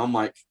 3 of them. I'm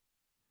like,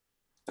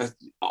 that's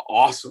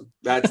awesome.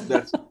 That's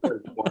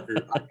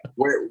Parker. Like,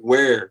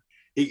 where?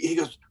 He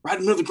goes, right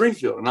in the middle of the green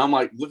field. And I'm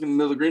like, looking in the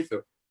middle of the green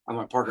field. I'm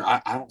like, Parker,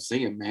 I don't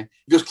see him, man.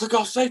 He goes, click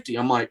off safety.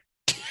 I'm like,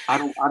 I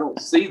don't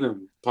see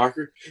them,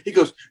 Parker. He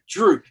goes,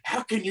 Drew,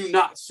 how can you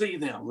not see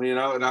them? And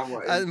I'm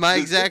like, my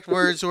exact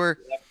words were,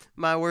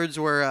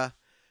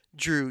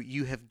 Drew,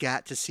 you have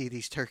got to see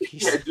these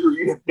turkeys. Yeah, Drew,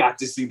 you have got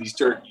to see these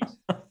turkeys.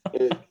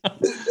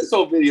 This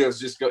whole video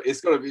is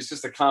it's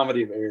just a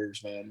comedy of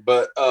errors, man.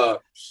 But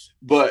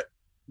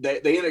they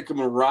ended up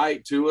coming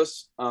right to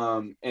us,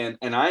 and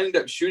I ended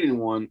up shooting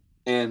one,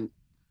 and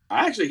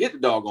I actually hit the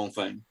doggone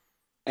thing,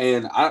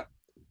 and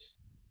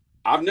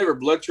I've never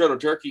blood trailed a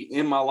turkey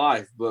in my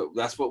life, but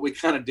that's what we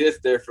kind of did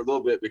there for a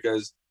little bit,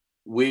 because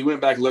we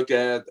went back and looked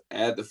at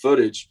the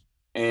footage,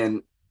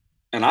 and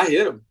I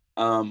hit him.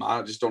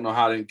 I just don't know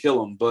how I didn't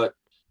kill him, but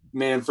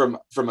man, from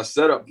a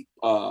setup,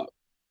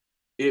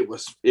 it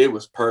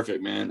was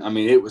perfect, man. I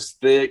mean, it was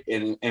thick,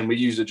 and we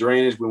used a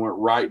drainage. We went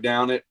right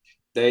down it.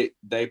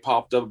 They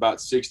popped up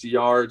about 60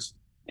 yards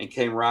and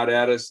came right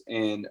at us.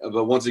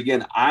 But once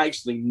again, I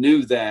actually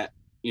knew that.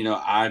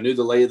 I knew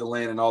the lay of the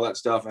land and all that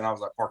stuff. And I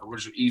was like, Parker, we're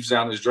just eaves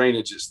down this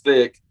drainage. It's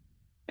thick.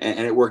 And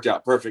it worked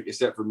out perfect,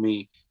 except for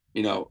me,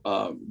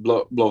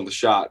 blowing the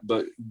shot.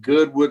 But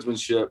good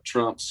woodsmanship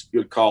trumps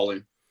good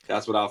calling.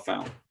 That's what I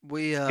found.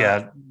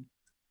 Yeah,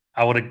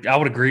 I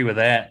would agree with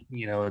that.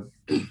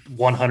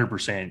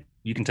 100%.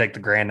 You can take the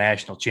Grand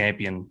National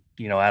champion,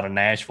 out of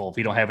Nashville. If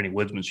he don't have any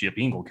woodsmanship,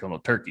 he ain't gonna kill no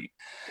turkey.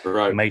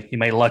 Right. He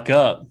may luck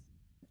up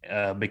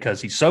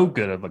because he's so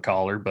good of a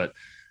caller, but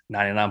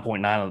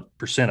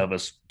 99.9% of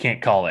us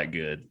can't call that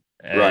good.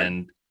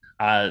 And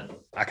right.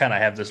 I kind of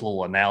have this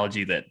little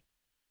analogy that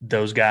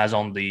those guys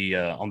on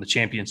the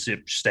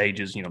championship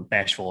stages,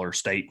 Nashville or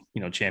state,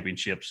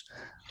 championships,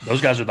 those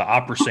guys are the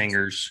opera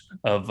singers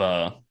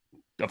of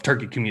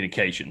turkey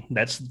communication.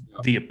 That's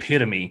the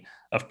epitome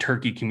of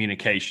turkey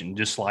communication.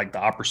 Just like the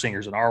opera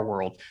singers in our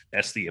world,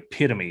 that's the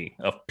epitome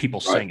of people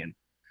singing.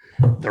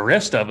 The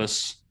rest of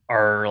us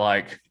are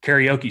like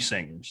karaoke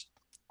singers.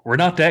 We're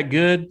not that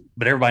good,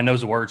 but everybody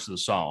knows the words to the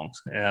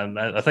songs. And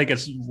I think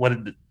it's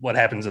what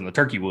happens in the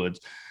turkey woods.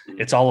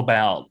 It's all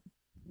about,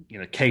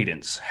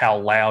 cadence, how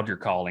loud you're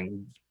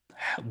calling,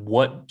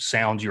 what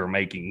sounds you're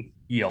making,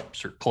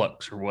 yelps or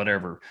clucks or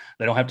whatever.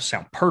 They don't have to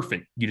sound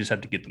perfect. You just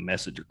have to get the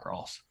message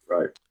across.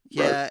 Right.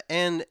 Yeah.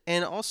 And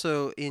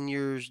also in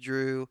yours,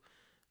 Drew,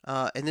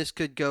 and this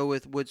could go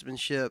with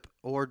woodsmanship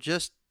or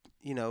just,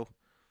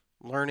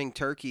 learning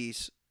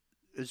turkeys,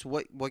 is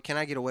what can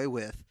I get away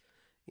with?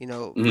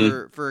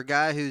 For a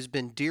guy who's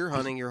been deer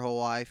hunting your whole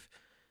life,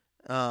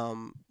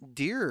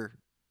 Deer,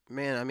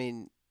 man, I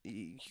mean,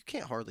 you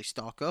can't hardly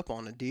stalk up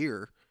on a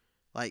deer,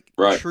 like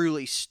Right.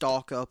 truly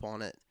stalk up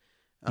on it.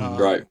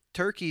 Right.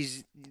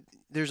 Turkeys,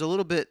 there's a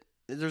little bit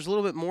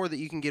more that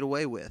you can get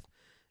away with,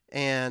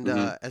 and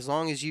Mhm. as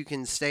long as you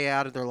can stay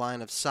out of their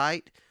line of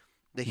sight,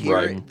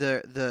 Right.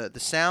 the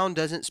sound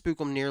doesn't spook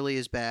them nearly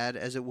as bad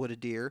as it would a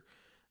deer.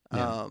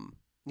 Yeah.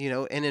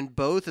 And in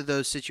both of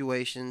those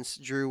situations,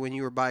 Drew, when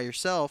you were by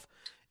yourself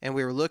and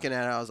we were looking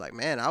at it, I was like,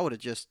 man, I would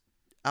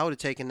have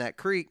taken that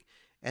creek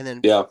and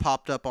then Yeah.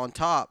 popped up on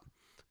top.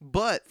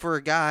 But for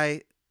a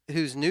guy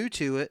who's new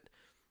to it,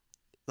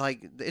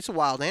 like it's a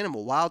wild,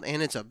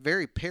 and it's a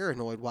very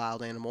paranoid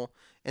wild animal.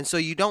 And so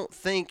you don't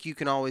think you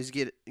can always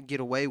get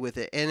away with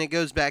it. And it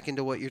goes back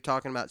into what you're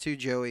talking about too,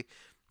 Joey,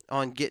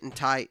 on getting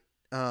tight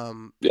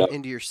Yeah.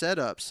 into your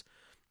setups.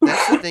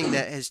 That's the thing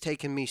that has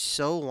taken me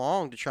so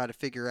long to try to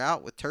figure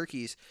out with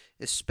turkeys,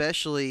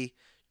 especially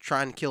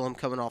trying to kill them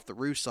coming off the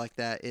roost like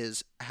that,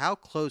 is how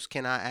close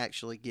can I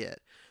actually get?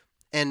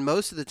 And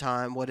most of the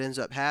time, what ends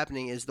up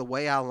happening is the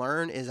way I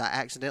learn is I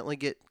accidentally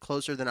get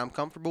closer than I'm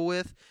comfortable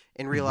with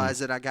and Mhm. realize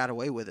that I got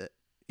away with it.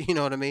 You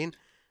know what I mean?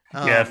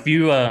 Yeah,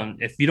 Um,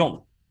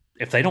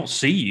 if they don't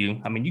see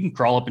you, I mean, you can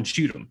crawl up and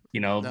shoot them.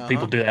 uh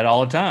People huh. do that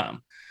all the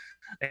time.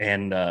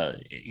 And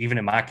even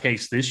in my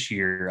case this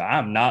year,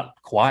 I'm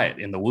not quiet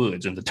in the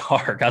woods in the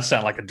dark. I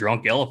sound like a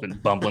drunk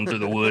elephant bumbling through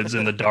the woods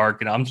in the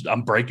dark, and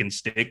I'm breaking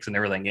sticks and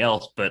everything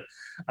else. But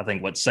I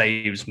think what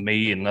saves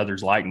me and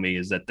others like me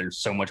is that there's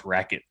so much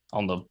racket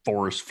on the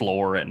forest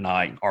floor at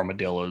night,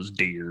 armadillos,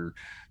 deer,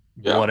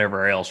 Yeah.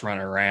 whatever else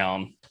running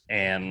around,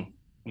 and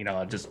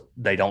I just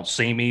they don't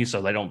see me,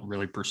 so they don't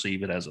really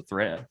perceive it as a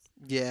threat.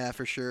 Yeah,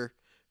 for sure.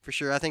 For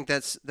sure. I think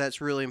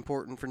that's really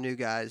important for new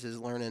guys is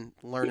learning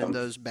Yeah.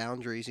 those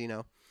boundaries,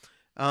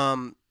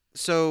 Um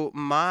so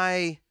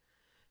my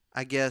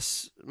I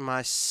guess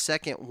my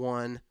second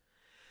one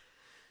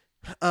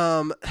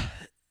um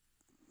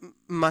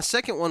my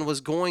second one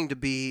was going to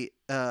be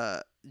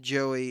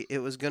Joey, it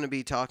was going to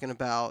be talking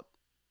about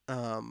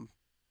um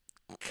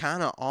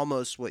kind of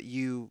almost what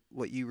you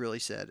really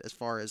said as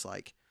far as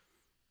like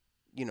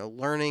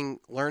learning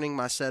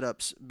my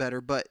setups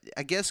better, but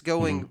I guess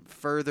going Mhm.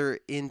 further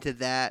into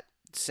that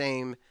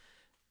same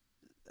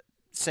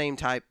same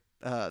type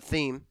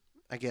theme,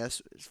 I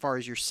guess, as far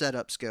as your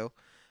setups go.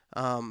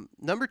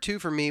 Number two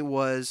for me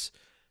was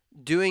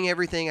doing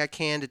everything I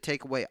can to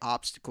take away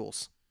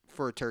obstacles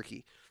for a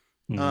turkey.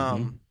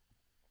 Um,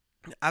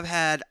 Mhm. I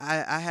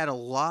had a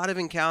lot of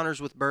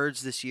encounters with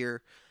birds this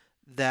year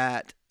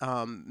that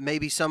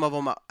maybe some of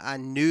them I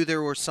knew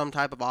there were some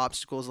type of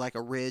obstacles like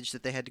a ridge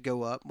that they had to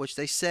go up, which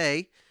they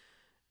say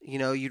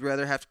you'd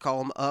rather have to call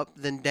them up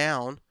than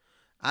down.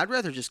 I'd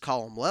rather just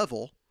call them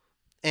level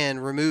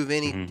and remove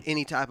Mhm.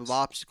 any type of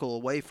obstacle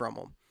away from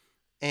them.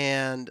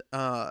 And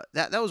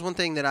that was one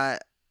thing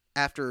that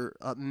after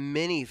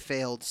many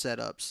failed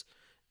setups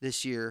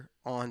this year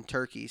on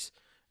turkeys,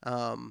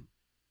 um,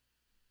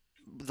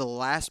 the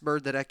last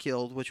bird that I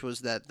killed, which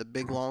was the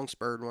big long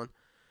spurred one,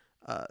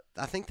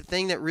 I think the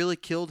thing that really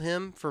killed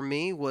him for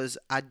me was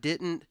I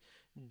didn't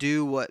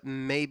do what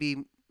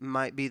maybe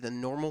might be the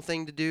normal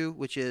thing to do,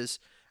 which is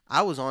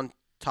I was on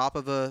top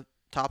of a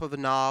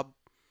knob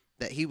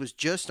that he was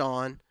just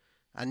on.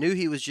 I knew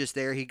he was just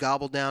there. He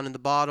gobbled down in the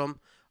bottom.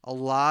 A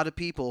lot of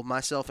people,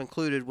 myself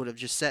included, would have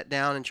just sat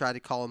down and tried to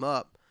call him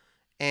up,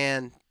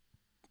 and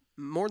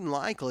more than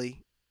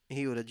likely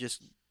he would have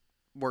just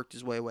worked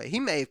his way away. He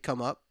may have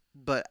come up,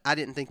 but I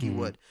didn't think he Mhm.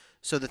 would.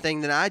 So the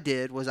thing that I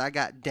did was I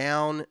got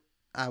down,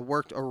 I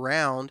worked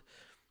around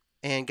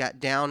and got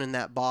down in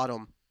that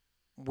bottom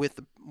with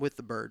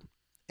the bird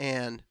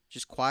and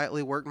just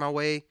quietly worked my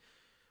way.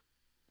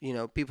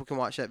 People can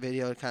watch that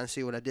video and kind of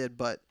see what I did,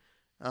 but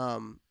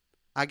um,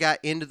 I got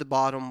into the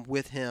bottom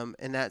with him,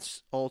 and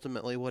that's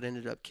ultimately what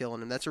ended up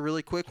killing him. That's a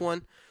really quick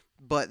one,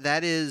 but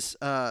that's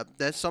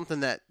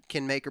something that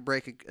can make or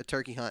break a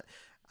turkey hunt.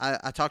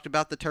 I talked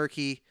about the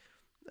turkey,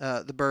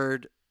 the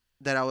bird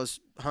that I was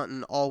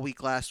hunting all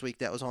week last week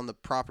that was on the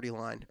property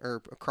line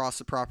or across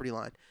the property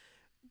line.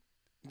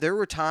 There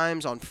were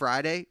times on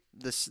Friday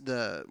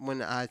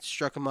when I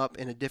struck him up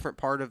in a different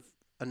part of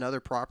another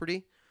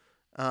property,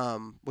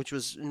 which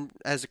was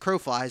as the crow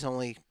flies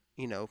only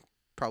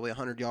probably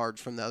 100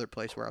 yards from the other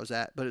place where I was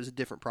at, but it was a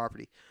different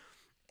property.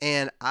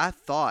 And I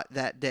thought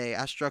that day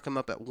I struck him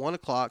up at 1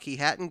 o'clock. He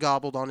hadn't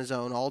gobbled on his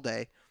own all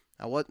day.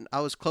 I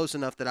was close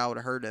enough that I would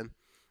have heard him,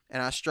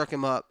 and I struck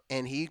him up,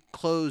 and he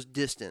closed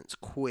distance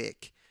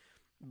quick.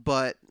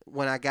 But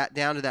when I got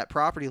down to that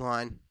property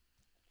line,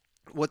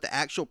 what the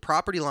actual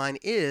property line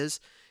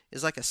is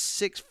like a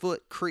 6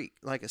 foot creek,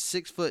 like a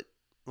 6 foot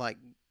like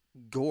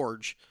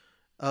gorge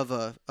of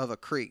a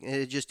creek, and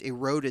it just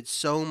eroded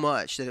so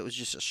much that it was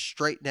just a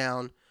straight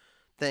down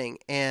thing.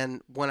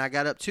 And when I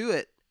got up to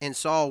it and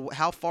saw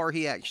how far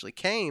he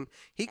came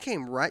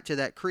right to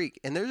that creek.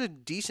 And there's a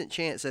decent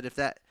chance that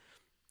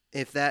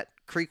if that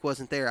creek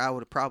wasn't there, I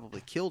would have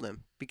probably killed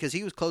him because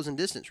he was closing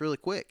distance really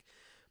quick.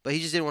 But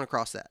he just didn't want to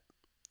cross that.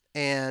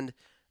 And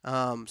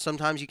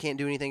Sometimes you can't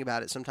do anything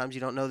about it. Sometimes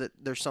you don't know that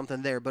there's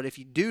something there. But if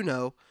you do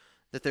know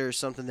that there's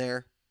something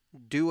there,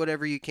 do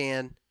whatever you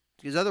can,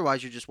 because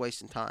otherwise you're just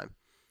wasting time.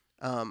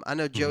 I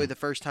know, Joey, the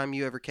first time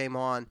you ever came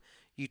on,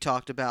 you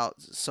talked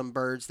about some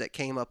birds that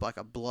came up like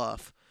a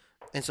bluff.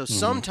 And so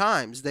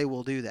sometimes they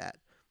will do that.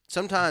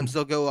 Sometimes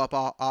they'll go up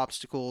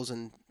obstacles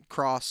and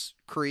cross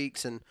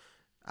creeks. And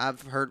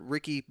I've heard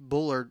Ricky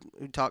Bullard,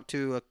 who talked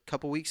to a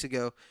couple weeks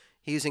ago,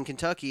 he was in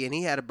Kentucky, and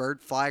he had a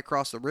bird fly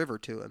across the river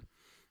to him.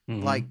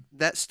 Like,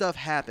 that stuff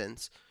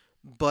happens.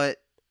 But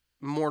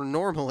more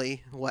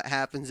normally what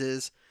happens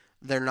is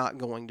they're not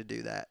going to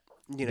do that.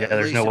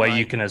 There's no way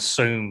you can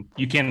assume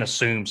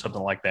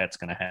something like that's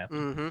going to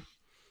happen.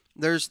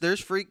 There's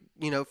freak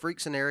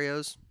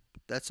scenarios.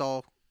 That's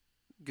all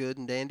good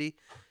and dandy,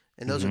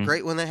 and those are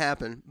great when they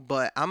happen.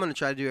 But I'm going to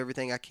try to do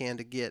everything I can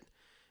to get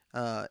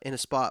in a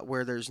spot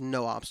where there's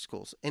no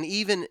obstacles. And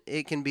even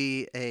it can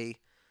be a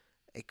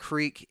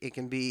creek, it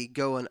can be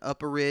going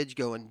up a ridge,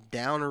 going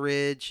down a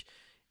ridge,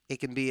 it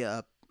can be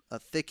a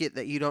thicket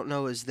that you don't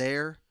know is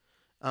there.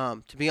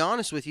 To be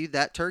honest with you,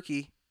 that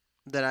turkey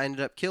that I ended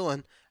up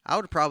killing, I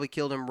would have probably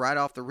killed him right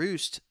off the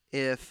roost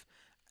if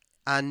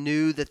I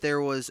knew that there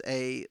was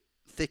a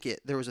thicket.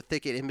 There was a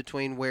thicket in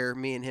between where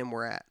me and him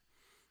were at.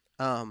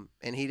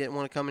 And he didn't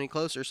want to come any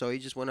closer, so he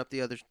just went up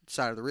the other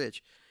side of the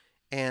ridge.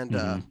 And,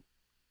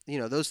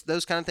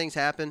 those kind of things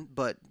happen,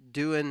 but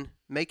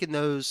making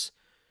those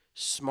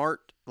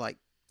smart, like,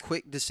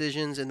 quick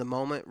decisions in the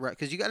moment, right?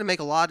 Because you got to make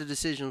a lot of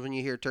decisions when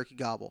you hear a turkey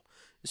gobble,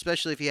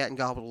 especially if he hadn't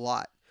gobbled a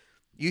lot.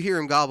 You hear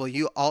him gobble,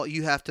 you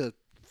have to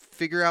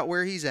figure out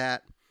where he's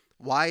at,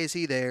 why is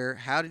he there,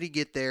 how did he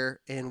get there,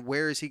 and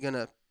where is he going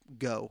to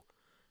go?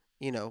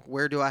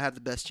 Where do I have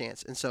the best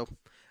chance? And so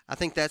I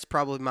think that's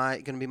probably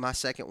going to be my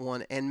second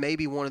one, and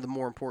maybe one of the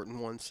more important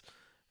ones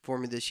for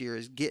me this year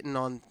is getting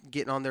on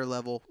their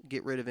level,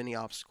 get rid of any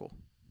obstacle.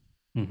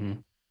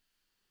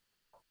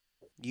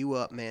 You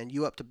up, man.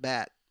 You up to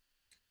bat.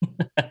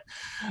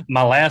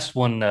 My last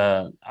one,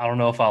 I don't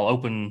know if I'll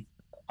open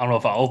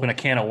a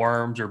can of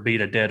worms or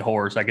beat a dead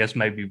horse. I guess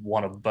maybe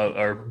one of both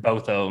or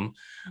both of them.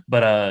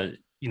 But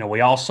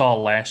we all saw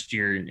last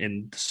year,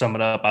 and to sum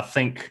it up, I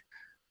think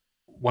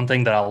one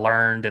thing that I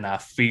learned and I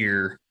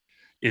fear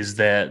is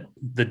that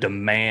the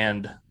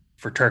demand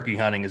for turkey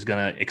hunting is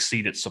going to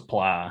exceed its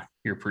supply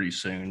here pretty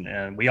soon.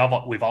 And we've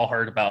all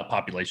heard about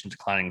populations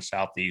declining in the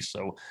Southeast,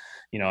 so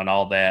and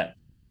all that.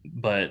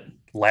 But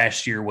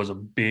last year was a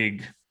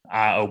big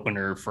eye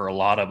opener for a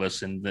lot of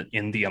us in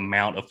the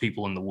amount of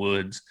people in the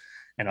woods.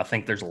 And I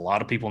think there's a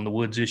lot of people in the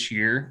woods this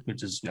year,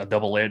 which is a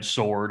double-edged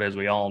sword, as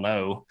we all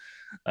know.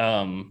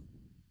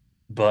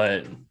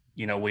 But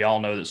we all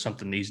know that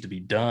something needs to be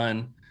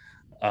done.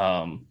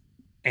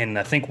 And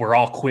I think we're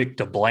all quick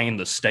to blame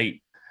the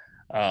state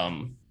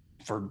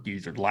for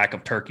either lack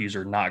of turkeys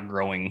or not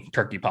growing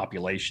turkey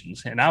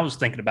populations. And I was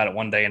thinking about it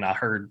one day, and I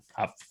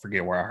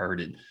forget where I heard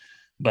it,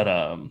 but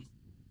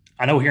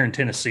I know here in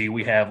Tennessee,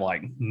 we have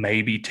like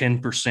maybe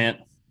 10%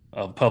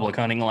 of public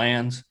hunting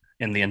lands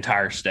in the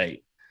entire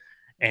state.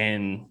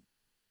 And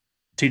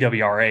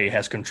TWRA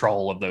has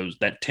control of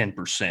that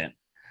 10%.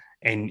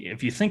 And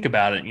if you think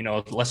about it,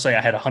 let's say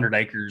I had 100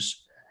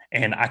 acres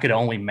and I could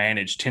only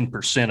manage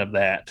 10% of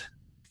that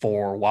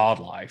for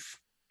wildlife.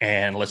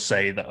 And let's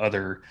say the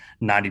other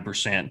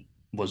 90%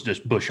 was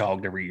just bush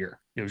hogged every year.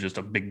 It was just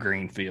a big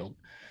green field.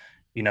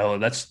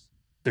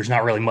 There's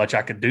not really much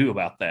I could do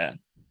about that.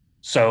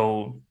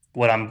 So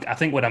I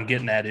think what I'm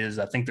getting at is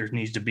I think there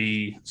needs to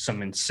be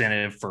some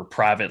incentive for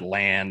private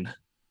land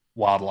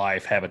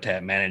wildlife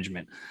habitat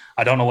management.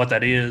 I don't know what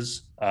that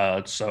is.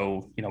 I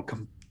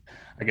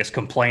guess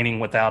complaining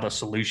without a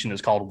solution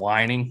is called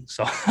whining.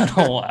 So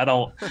I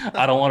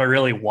don't want to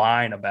really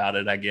whine about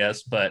it, I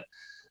guess. But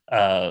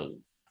I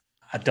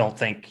don't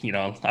think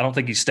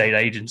these state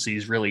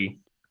agencies really,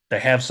 they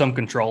have some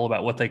control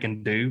about what they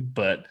can do,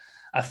 but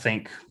I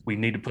think we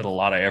need to put a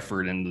lot of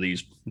effort into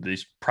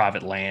these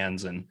private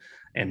lands and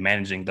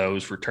managing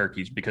those for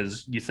turkeys,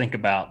 because you think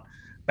about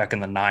back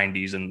in the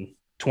 90s and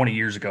 20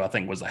 years ago, I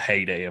think was the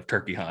heyday of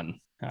turkey hunting.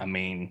 I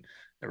mean,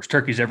 there was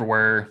turkeys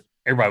everywhere.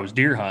 Everybody was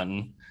deer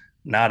hunting,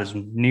 not as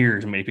near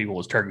as many people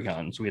as turkey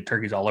hunting. So we had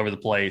turkeys all over the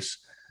place.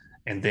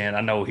 And then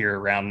I know here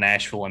around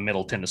Nashville and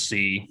Middle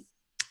Tennessee,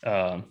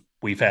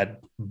 we've had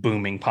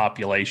booming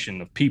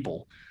population of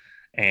people,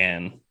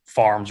 and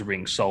farms are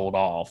being sold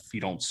off.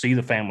 You don't see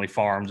the family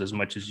farms as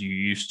much as you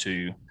used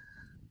to.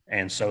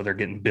 And so they're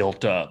getting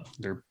built up.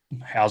 They're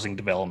housing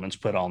developments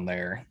put on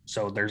there.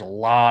 So there's a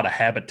lot of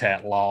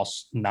habitat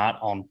loss, not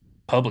on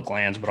public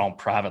lands, but on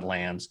private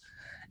lands.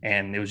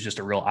 And it was just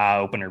a real eye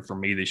opener for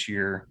me this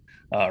year,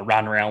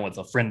 riding around with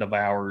a friend of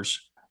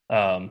ours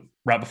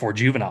right before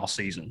juvenile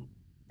season.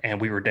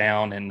 And we were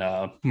down in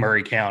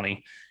Murray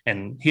County,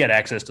 and he had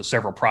access to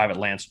several private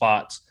land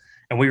spots.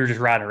 And we were just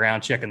riding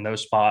around checking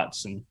those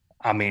spots. And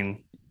I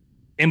mean,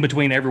 in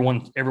between every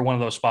one of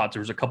those spots,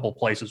 there was a couple of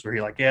places where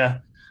you're like, yeah,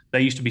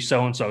 they used to be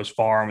so-and-so's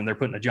farm, and they're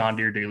putting a John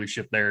Deere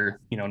dealership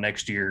there,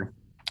 next year.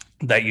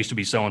 That used to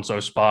be so-and-so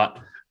spot.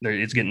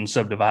 It's getting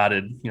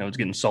subdivided, it's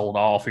getting sold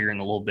off here in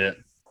a little bit.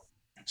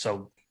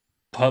 So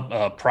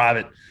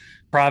private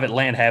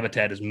land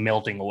habitat is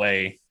melting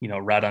away,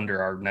 right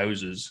under our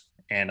noses.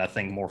 And I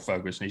think more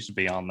focus needs to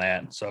be on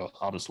that. So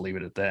I'll just leave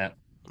it at that.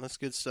 That's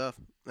good stuff.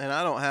 And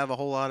I don't have a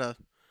whole lot of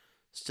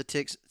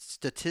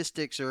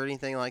statistics or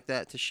anything like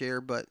that to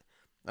share, but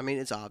I mean,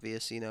 it's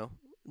obvious,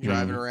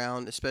 driving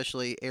around,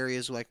 especially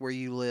areas like where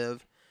you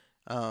live.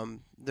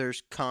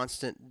 There's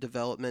constant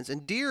developments,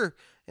 and deer,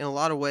 in a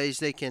lot of ways,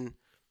 they can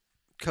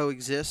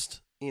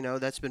coexist.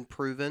 That's been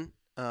proven.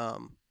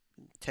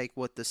 Take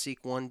what the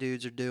Seek One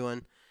dudes are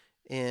doing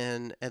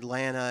in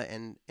Atlanta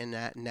and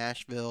at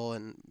Nashville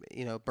and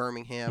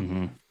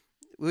Birmingham.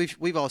 Mm-hmm.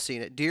 We've all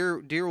seen it.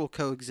 Deer will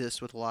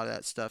coexist with a lot of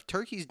that stuff.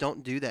 Turkeys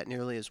don't do that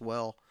nearly as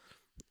well,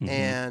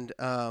 and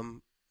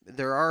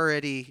they're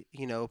already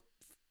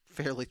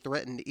fairly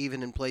threatened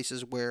even in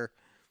places where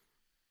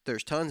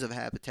there's tons of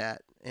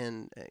habitat,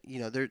 and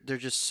they're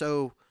just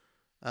so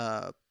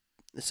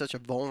it's such a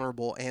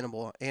vulnerable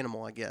animal,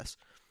 I guess.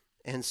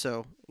 And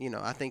so,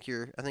 I think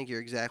you're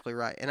exactly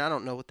right. And I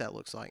don't know what that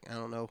looks like. I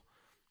don't know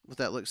what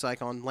that looks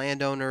like on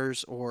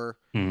landowners or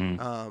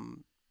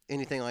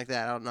anything like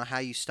that. I don't know how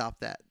you stop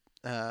that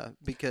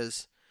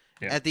because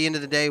at the end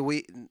of the day,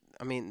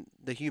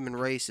 the human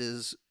race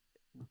is,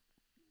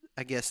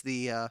 I guess,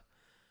 the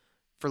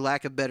for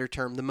lack of a better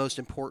term, the most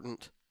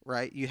important,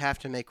 right? You have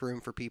to make room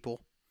for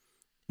people.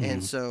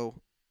 And so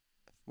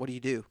what do you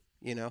do,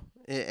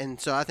 And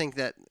so I think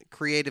that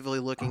creatively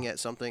looking at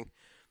something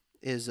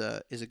is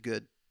a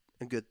good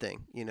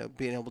thing,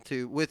 being able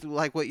to, with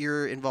like what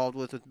you're involved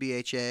with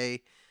BHA,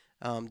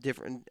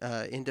 different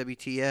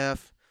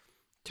NWTF,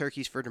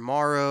 Turkeys for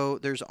Tomorrow.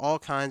 There's all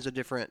kinds of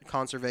different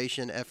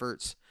conservation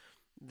efforts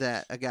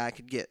that a guy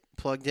could get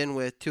plugged in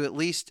with to at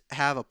least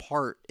have a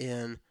part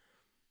in,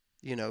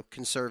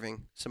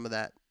 conserving some of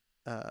that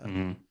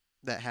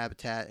that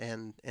habitat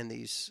and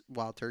these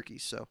wild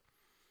turkeys. So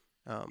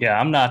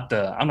I'm not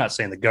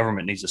saying the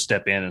government needs to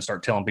step in and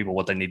start telling people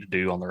what they need to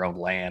do on their own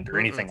land or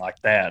anything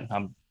like that.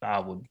 I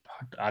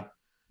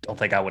don't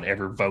think I would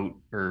ever vote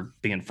or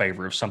be in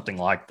favor of something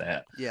like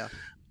that. Yeah.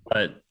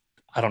 But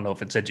I don't know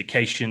if it's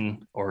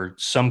education or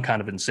some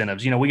kind of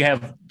incentives. We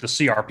have the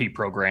CRP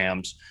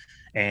programs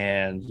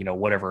and,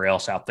 whatever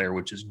else out there,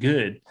 which is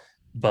good,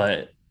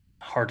 but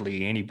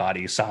hardly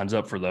anybody signs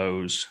up for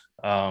those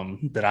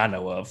that I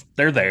know of.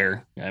 They're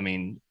there. I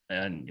mean,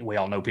 and we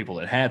all know people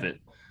that have it,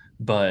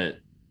 but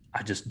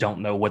I just don't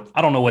know what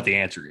the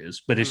answer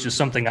is, but it's just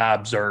something I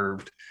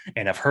observed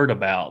and I've heard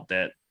about,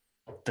 that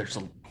there's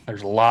a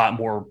lot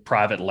more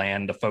private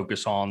land to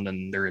focus on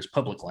than there is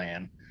public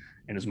land.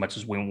 And as much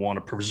as we want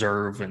to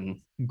preserve and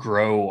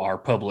grow our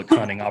public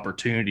hunting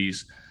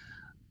opportunities,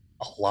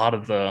 a lot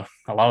of the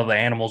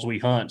animals we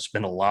hunt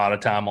spend a lot of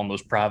time on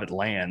those private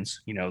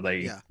lands.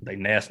 They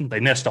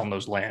nest on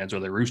those lands, or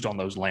they roost on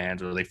those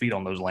lands, or they feed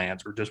on those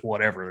lands, or just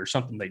whatever. There's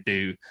something they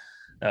do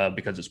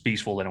because it's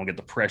peaceful. They don't get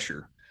the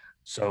pressure.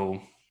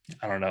 So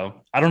I don't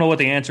know what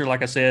the answer,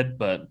 like I said,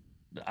 but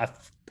I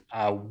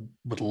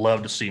would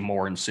love to see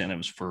more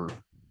incentives for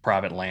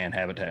private land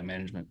habitat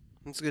management.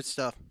 It's good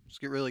stuff.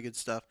 It's really good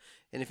stuff.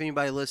 And if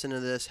anybody listening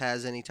to this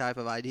has any type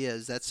of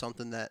ideas, that's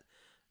something that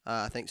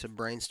I think some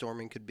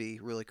brainstorming could be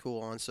really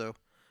cool on. So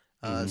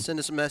send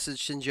us a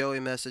message, send Joey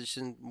a message,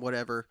 send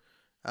whatever.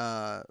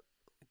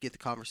 Get the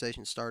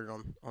conversation started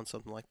on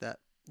something like that.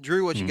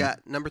 Drew, what you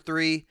got? Number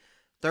 3,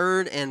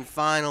 third, and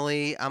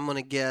finally, I'm going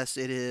to guess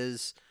it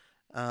is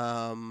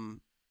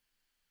pattern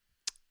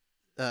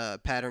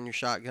your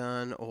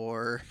shotgun,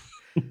 or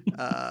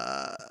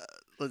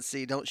let's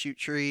see, don't shoot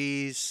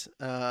trees.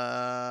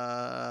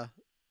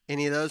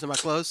 Any of those? Am I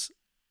close?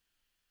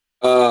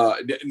 No.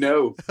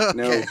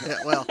 Okay.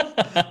 Well,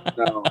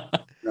 no.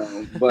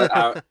 But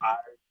I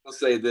will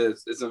say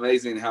this: it's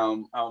amazing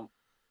how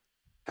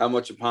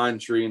much a pine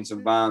tree and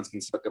some vines can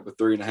suck up a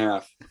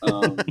 3.5.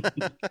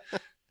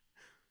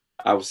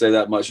 I will say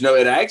that much. No,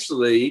 it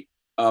actually,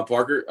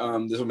 Parker.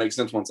 This will make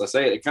sense once I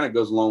say it. It kind of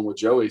goes along with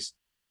Joey's.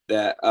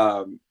 That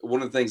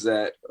one of the things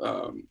that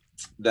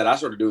I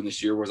started doing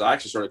this year was I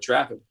actually started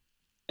trapping,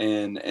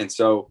 and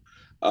so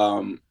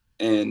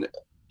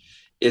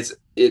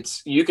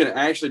it's you can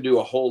actually do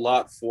a whole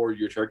lot for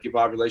your turkey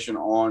population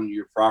on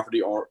your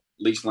property or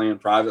leased land,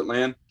 private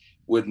land,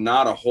 with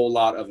not a whole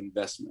lot of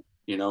investment.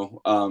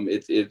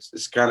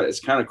 It's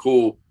kind of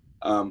cool.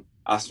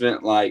 I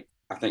spent I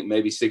think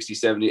maybe 60,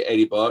 70,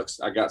 $80.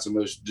 I got some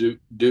of those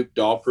Duke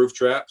dog-proof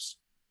traps.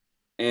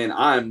 And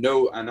I am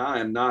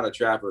not a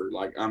trapper.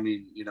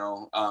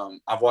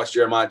 I've watched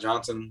Jeremiah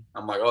Johnson.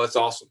 I'm like, oh, that's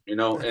awesome,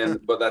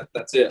 but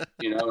that's it,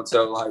 And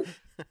so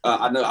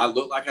I know I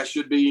look like I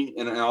should be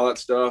and all that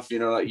stuff,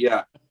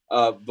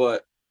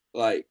 but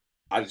I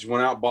just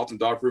went out, bought some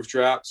dog-proof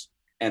traps,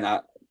 and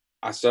I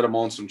set them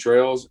on some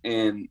trails,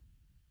 and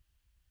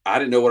I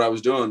didn't know what I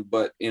was doing,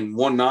 but in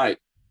one night,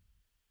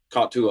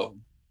 caught 2 of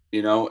them,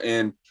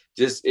 and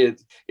just it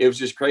was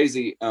just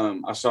crazy. I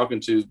was talking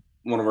to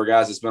one of our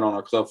guys that's been on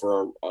our club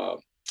for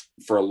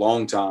a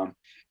long time,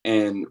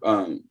 and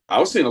I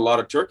was seeing a lot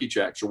of turkey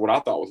tracks, or what I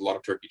thought was a lot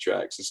of turkey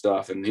tracks and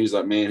stuff. And he was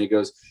like, man, he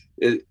goes,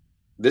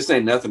 this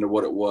ain't nothing to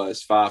what it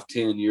was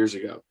 5-10 years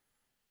ago.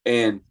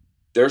 And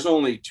there's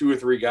only 2 or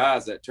 3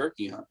 guys that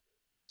turkey hunt.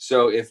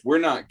 So if we're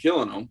not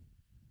killing them,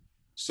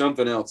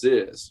 something else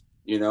is,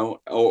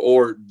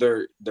 or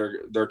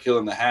they're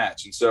killing the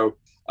hatch. And so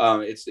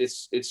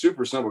it's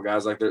super simple,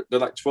 guys. Like they're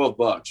like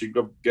 $12. You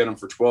go get them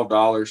for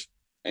 $12,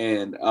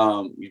 and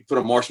you put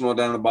a marshmallow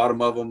down the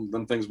bottom of them.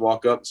 Them things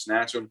walk up and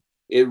snatch them.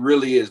 It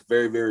really is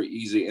very, very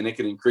easy, and it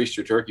can increase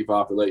your turkey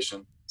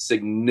population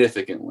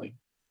significantly.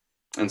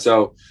 And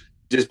so,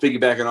 just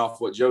piggybacking off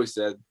what Joey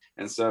said,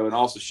 and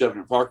also shoving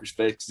in Parker's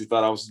face because he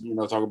thought I was,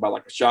 talking about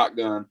like a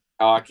shotgun,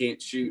 how I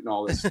can't shoot and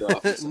all this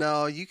stuff.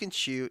 No, you can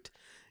shoot.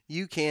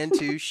 You can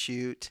too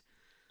shoot.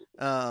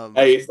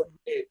 Hey,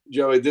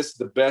 Joey, this is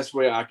the best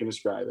way I can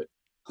describe it.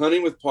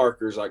 Hunting with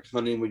Parker is like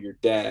hunting with your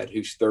dad,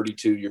 who's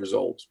 32 years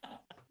old.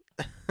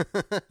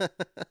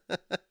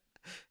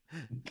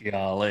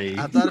 Golly.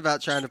 I thought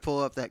about trying to pull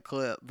up that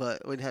clip,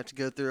 but we'd have to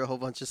go through a whole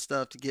bunch of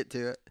stuff to get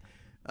to it,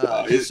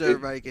 so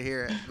everybody could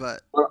hear it.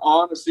 But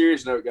on a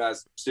serious note,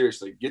 guys,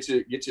 seriously, get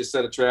you a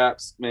set of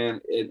traps,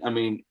 man.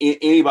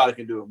 Anybody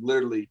can do them.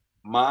 Literally,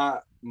 my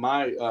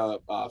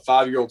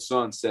 5-year-old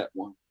son set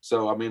one.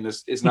 So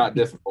it's not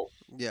difficult.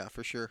 Yeah,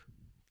 for sure,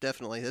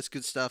 definitely, that's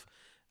good stuff.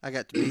 I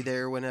got to be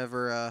there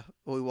whenever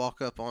we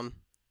walk up on.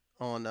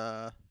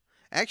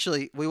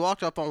 Actually, we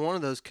walked up on one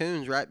of those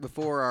coons right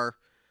before our.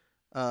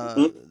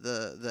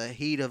 The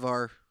heat of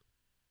our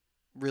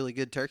really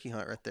good turkey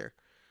hunt right there.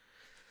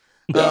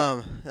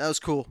 Yeah. That was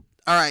cool.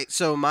 All right,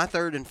 so my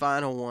third and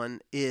final one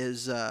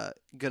is going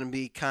to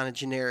be kind of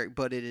generic,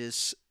 but it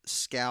is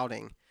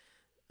scouting.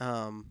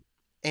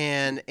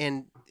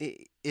 And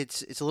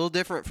it's a little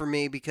different for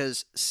me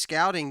because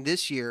scouting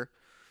this year,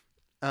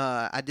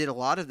 I did a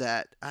lot of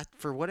that.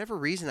 For whatever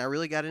reason, I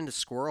really got into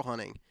squirrel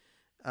hunting.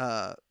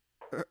 I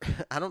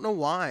don't know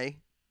why.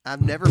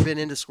 I've never been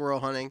into squirrel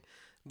hunting.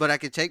 But I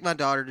could take my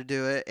daughter to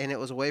do it, and it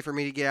was a way for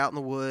me to get out in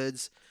the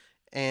woods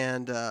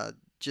and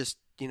just,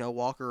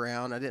 walk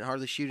around. I didn't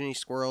hardly shoot any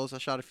squirrels. I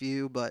shot a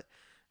few, but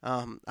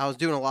I was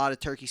doing a lot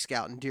of turkey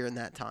scouting during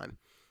that time.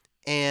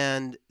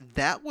 And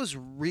that was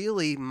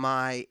really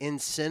my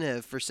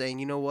incentive for saying,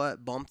 you know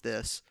what, bump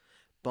this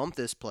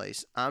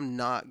place. I'm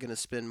not going to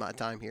spend my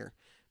time here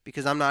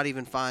because I'm not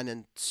even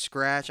finding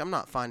scratch. I'm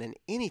not finding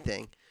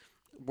anything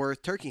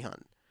worth turkey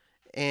hunting.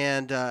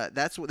 And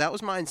that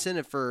was my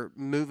incentive for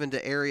moving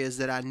to areas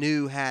that I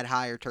knew had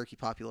higher turkey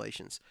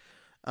populations.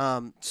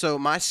 So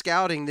my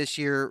scouting this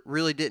year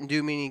really didn't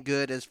do me any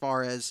good as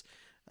far as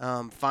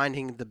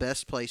finding the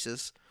best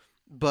places,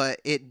 but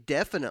it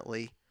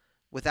definitely,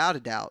 without a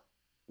doubt,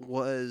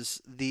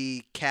 was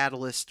the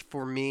catalyst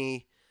for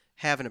me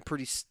having a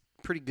pretty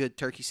good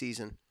turkey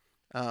season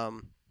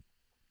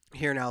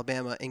here in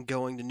Alabama and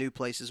going to new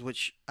places,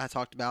 which I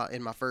talked about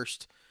in my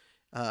first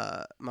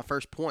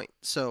point.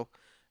 So.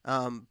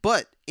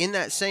 But in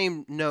that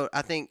same note,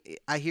 I think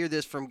I hear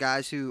this from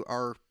guys who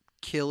are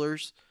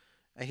killers.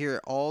 I hear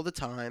it all the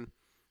time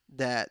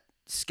that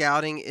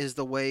scouting is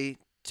the way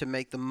to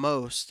make the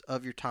most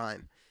of your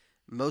time.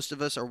 Most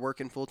of us are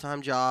working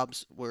full-time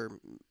jobs where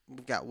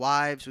we've got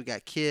wives, we've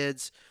got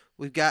kids,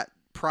 we've got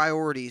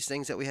priorities,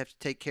 things that we have to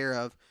take care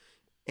of,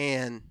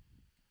 and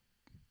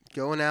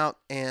going out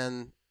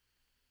and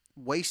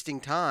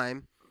wasting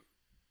time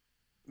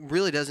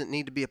really doesn't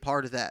need to be a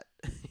part of that.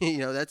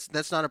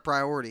 That's not a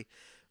priority.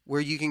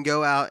 Where you can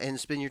go out and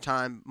spend your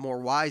time more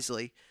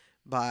wisely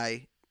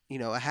by,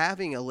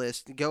 having a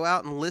list. Go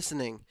out and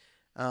listening.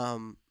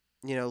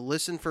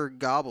 Listen for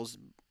gobbles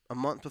a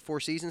month before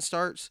season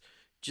starts.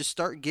 Just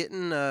start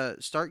getting a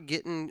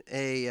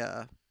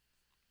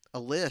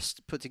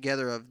list put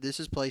together of this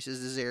is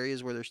places, this is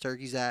areas where there's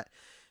turkeys at.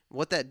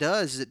 What that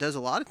does is it does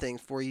a lot of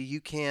things for you.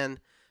 You can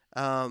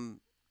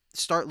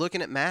start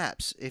looking at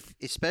maps,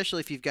 especially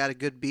if you've got a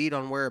good beat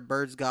on where a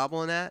bird's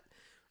gobbling at.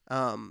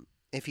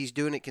 If he's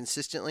doing it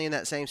consistently in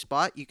that same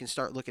spot, you can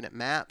start looking at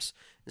maps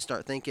and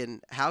start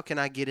thinking, how can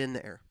I get in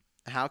there?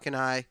 How can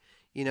I,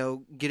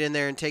 get in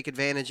there and take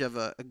advantage of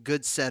a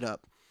good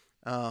setup?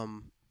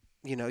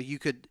 You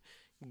could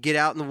get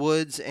out in the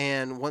woods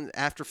and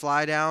after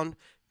fly down,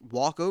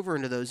 walk over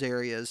into those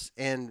areas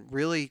and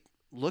really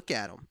look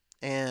at them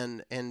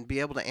and be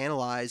able to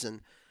analyze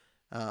and,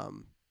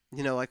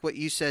 like what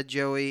you said,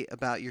 Joey,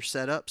 about your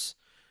setups.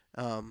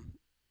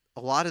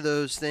 A lot of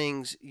those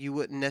things you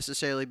wouldn't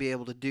necessarily be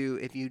able to do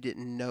if you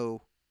didn't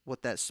know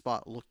what that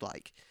spot looked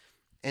like.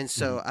 And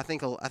so I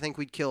think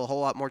we'd kill a whole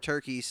lot more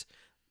turkeys,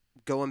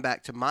 going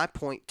back to my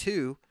point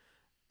too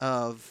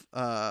of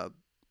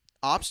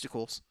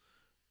obstacles.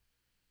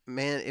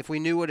 Man, if we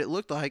knew what it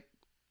looked like,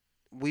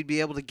 we'd be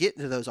able to get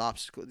into those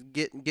obstacles,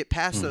 get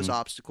past those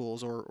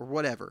obstacles or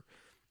whatever.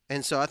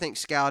 And so I think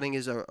scouting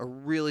is a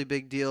really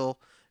big deal,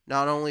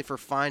 not only for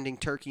finding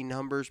turkey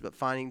numbers, but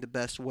finding the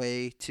best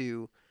way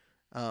to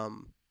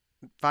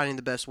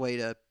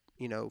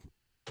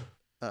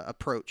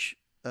approach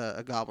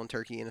a goblin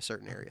turkey in a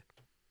certain area.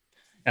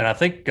 And I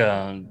think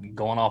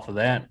going off of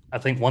that, I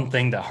think one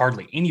thing that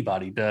hardly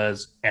anybody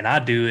does, and I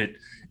do it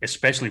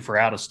especially for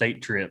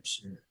out-of-state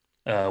trips,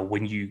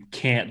 when you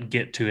can't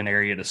get to an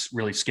area to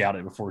really scout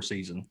it before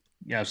season.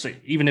 So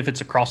even if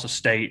it's across the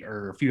state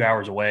or a few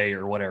hours away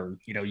or whatever,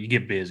 you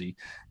get busy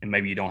and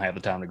maybe you don't have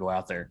the time to go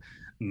out there.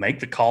 Make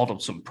the call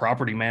to some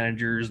property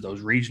managers,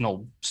 those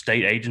regional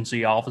state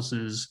agency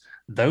offices.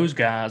 Those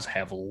guys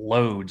have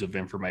loads of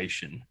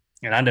information.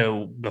 And I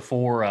know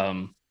before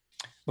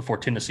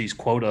Tennessee's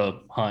quota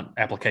hunt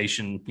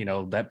application,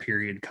 that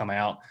period come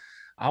out,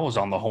 I was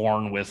on the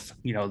horn with,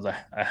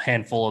 a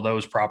handful of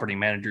those property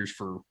managers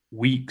for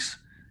weeks.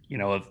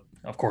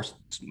 Of course,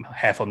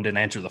 half of them didn't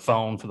answer the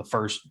phone for the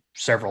first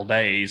several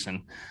days.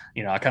 And,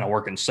 I kind of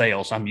work in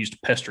sales, so I'm used to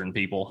pestering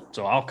people.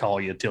 So I'll call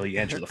you until you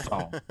answer the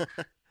phone.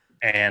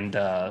 And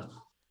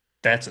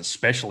that's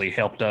especially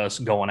helped us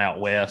going out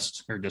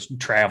west or just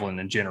traveling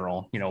in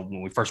general.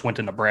 When we first went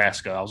to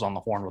Nebraska, I was on the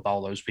horn with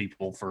all those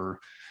people for,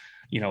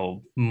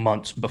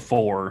 months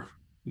before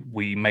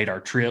we made our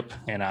trip,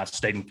 and I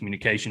stayed in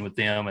communication with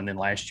them. And then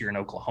last year in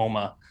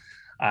Oklahoma,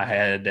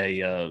 I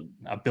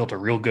built a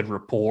real good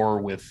rapport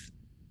with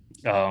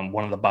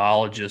one of the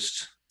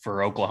biologists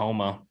for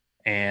Oklahoma,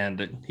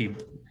 and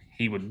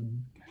he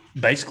would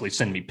basically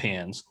send me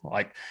pins,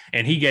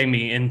 and he gave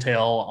me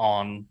intel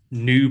on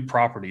new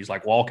properties,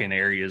 like walk-in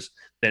areas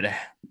that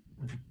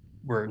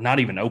were not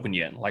even open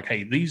yet. Like,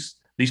 hey, these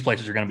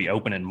places are going to be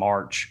open in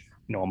March,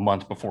 a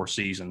month before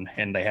season,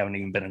 and they haven't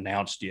even been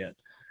announced yet.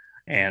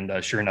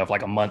 And sure enough,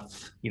 like a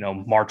month,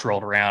 March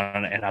rolled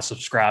around, and I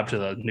subscribed to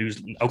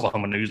the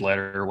Oklahoma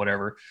newsletter or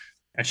whatever.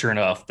 And sure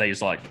enough, they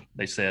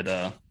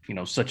said,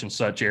 such and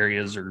such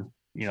areas are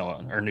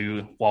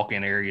new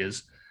walk-in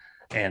areas.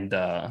 And,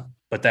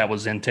 but that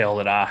was intel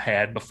that I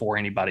had before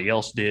anybody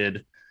else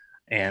did.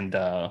 And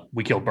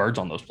we killed birds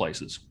on those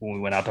places. When we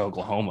went out to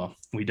Oklahoma,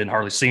 we didn't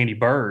hardly see any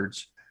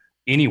birds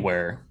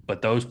anywhere,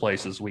 but those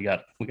places we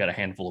got a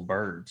handful of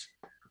birds.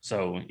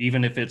 So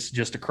even if it's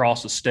just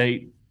across the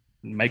state,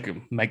 make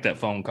that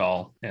phone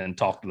call and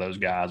talk to those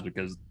guys,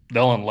 because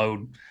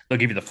they'll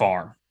give you the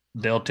farm.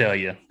 They'll tell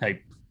you,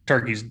 hey,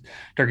 turkeys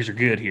are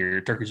good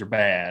here. Turkeys are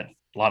bad.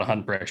 A lot of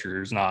hunting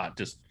pressure is not.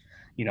 Just,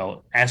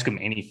 ask them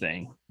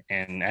anything,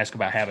 and ask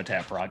about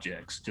habitat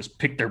projects. Just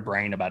pick their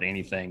brain about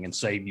anything and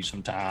save you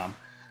some time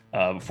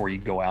before you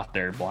go out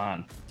there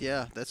blind.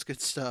 Yeah, that's good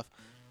stuff.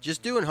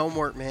 Just doing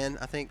homework, man.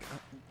 I think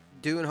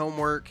doing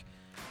homework,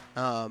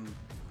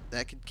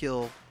 that could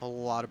kill a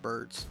lot of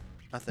birds,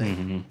 I think.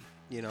 Mm-hmm.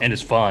 And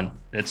it's fun.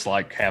 It's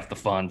like half the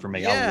fun for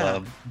me. Yeah. I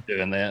love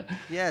doing that.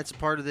 Yeah, it's a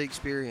part of the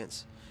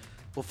experience.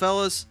 Well,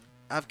 fellas,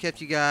 I've kept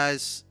you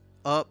guys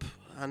up.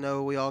 I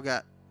know we all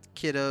got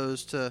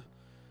kiddos to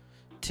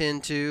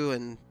tend to,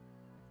 and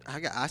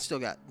I still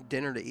got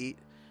dinner to eat.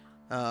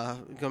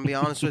 Gonna be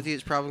honest with you,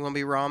 it's probably gonna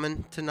be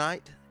ramen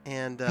tonight,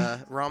 and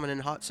ramen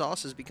and hot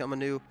sauce has become a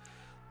new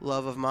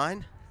love of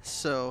mine.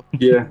 So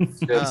yeah, I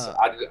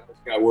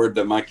just got word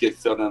that my kid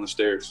fell down the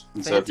stairs,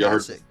 and fantastic. So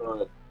if you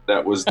heard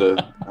that was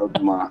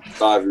my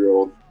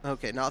 5-year-old.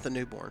 Okay, not the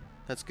newborn.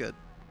 That's good.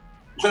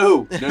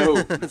 No,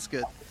 that's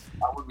good.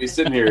 I wouldn't be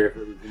sitting here if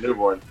it was a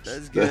newborn.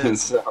 That's good.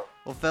 So,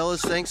 well,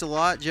 fellas, thanks a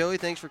lot. Joey,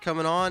 thanks for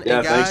coming on. Yeah,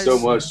 and guys, thanks so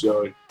much,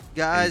 Joey.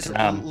 Guys,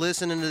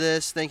 listening to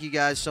this, thank you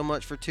guys so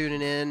much for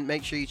tuning in.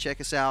 Make sure you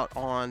check us out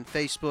on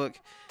Facebook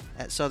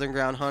at Southern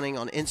Ground Hunting,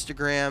 on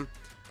Instagram,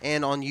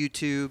 and on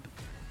YouTube.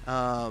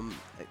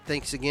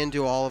 Thanks again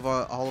to all of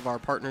our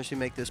partners who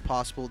make this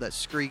possible. That's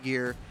Scree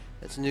Gear,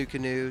 that's New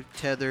Canoe,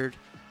 Tethered,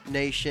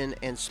 Nation,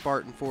 and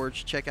Spartan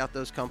Forge. Check out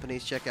those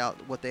companies. Check out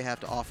what they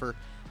have to offer.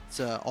 It's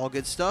all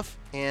good stuff.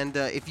 And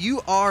if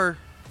you are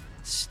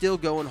still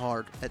going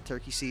hard at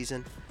turkey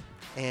season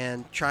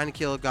and trying to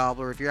kill a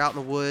gobbler, if you're out in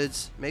the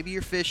woods, maybe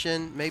you're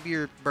fishing, maybe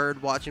you're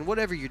bird watching,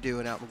 whatever you're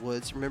doing out in the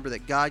woods, remember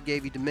that God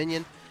gave you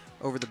dominion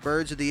over the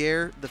birds of the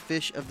air, the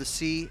fish of the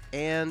sea,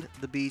 and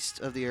the beasts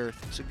of the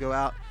earth. So go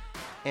out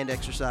and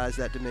exercise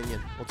that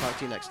dominion. We'll talk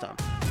to you next time.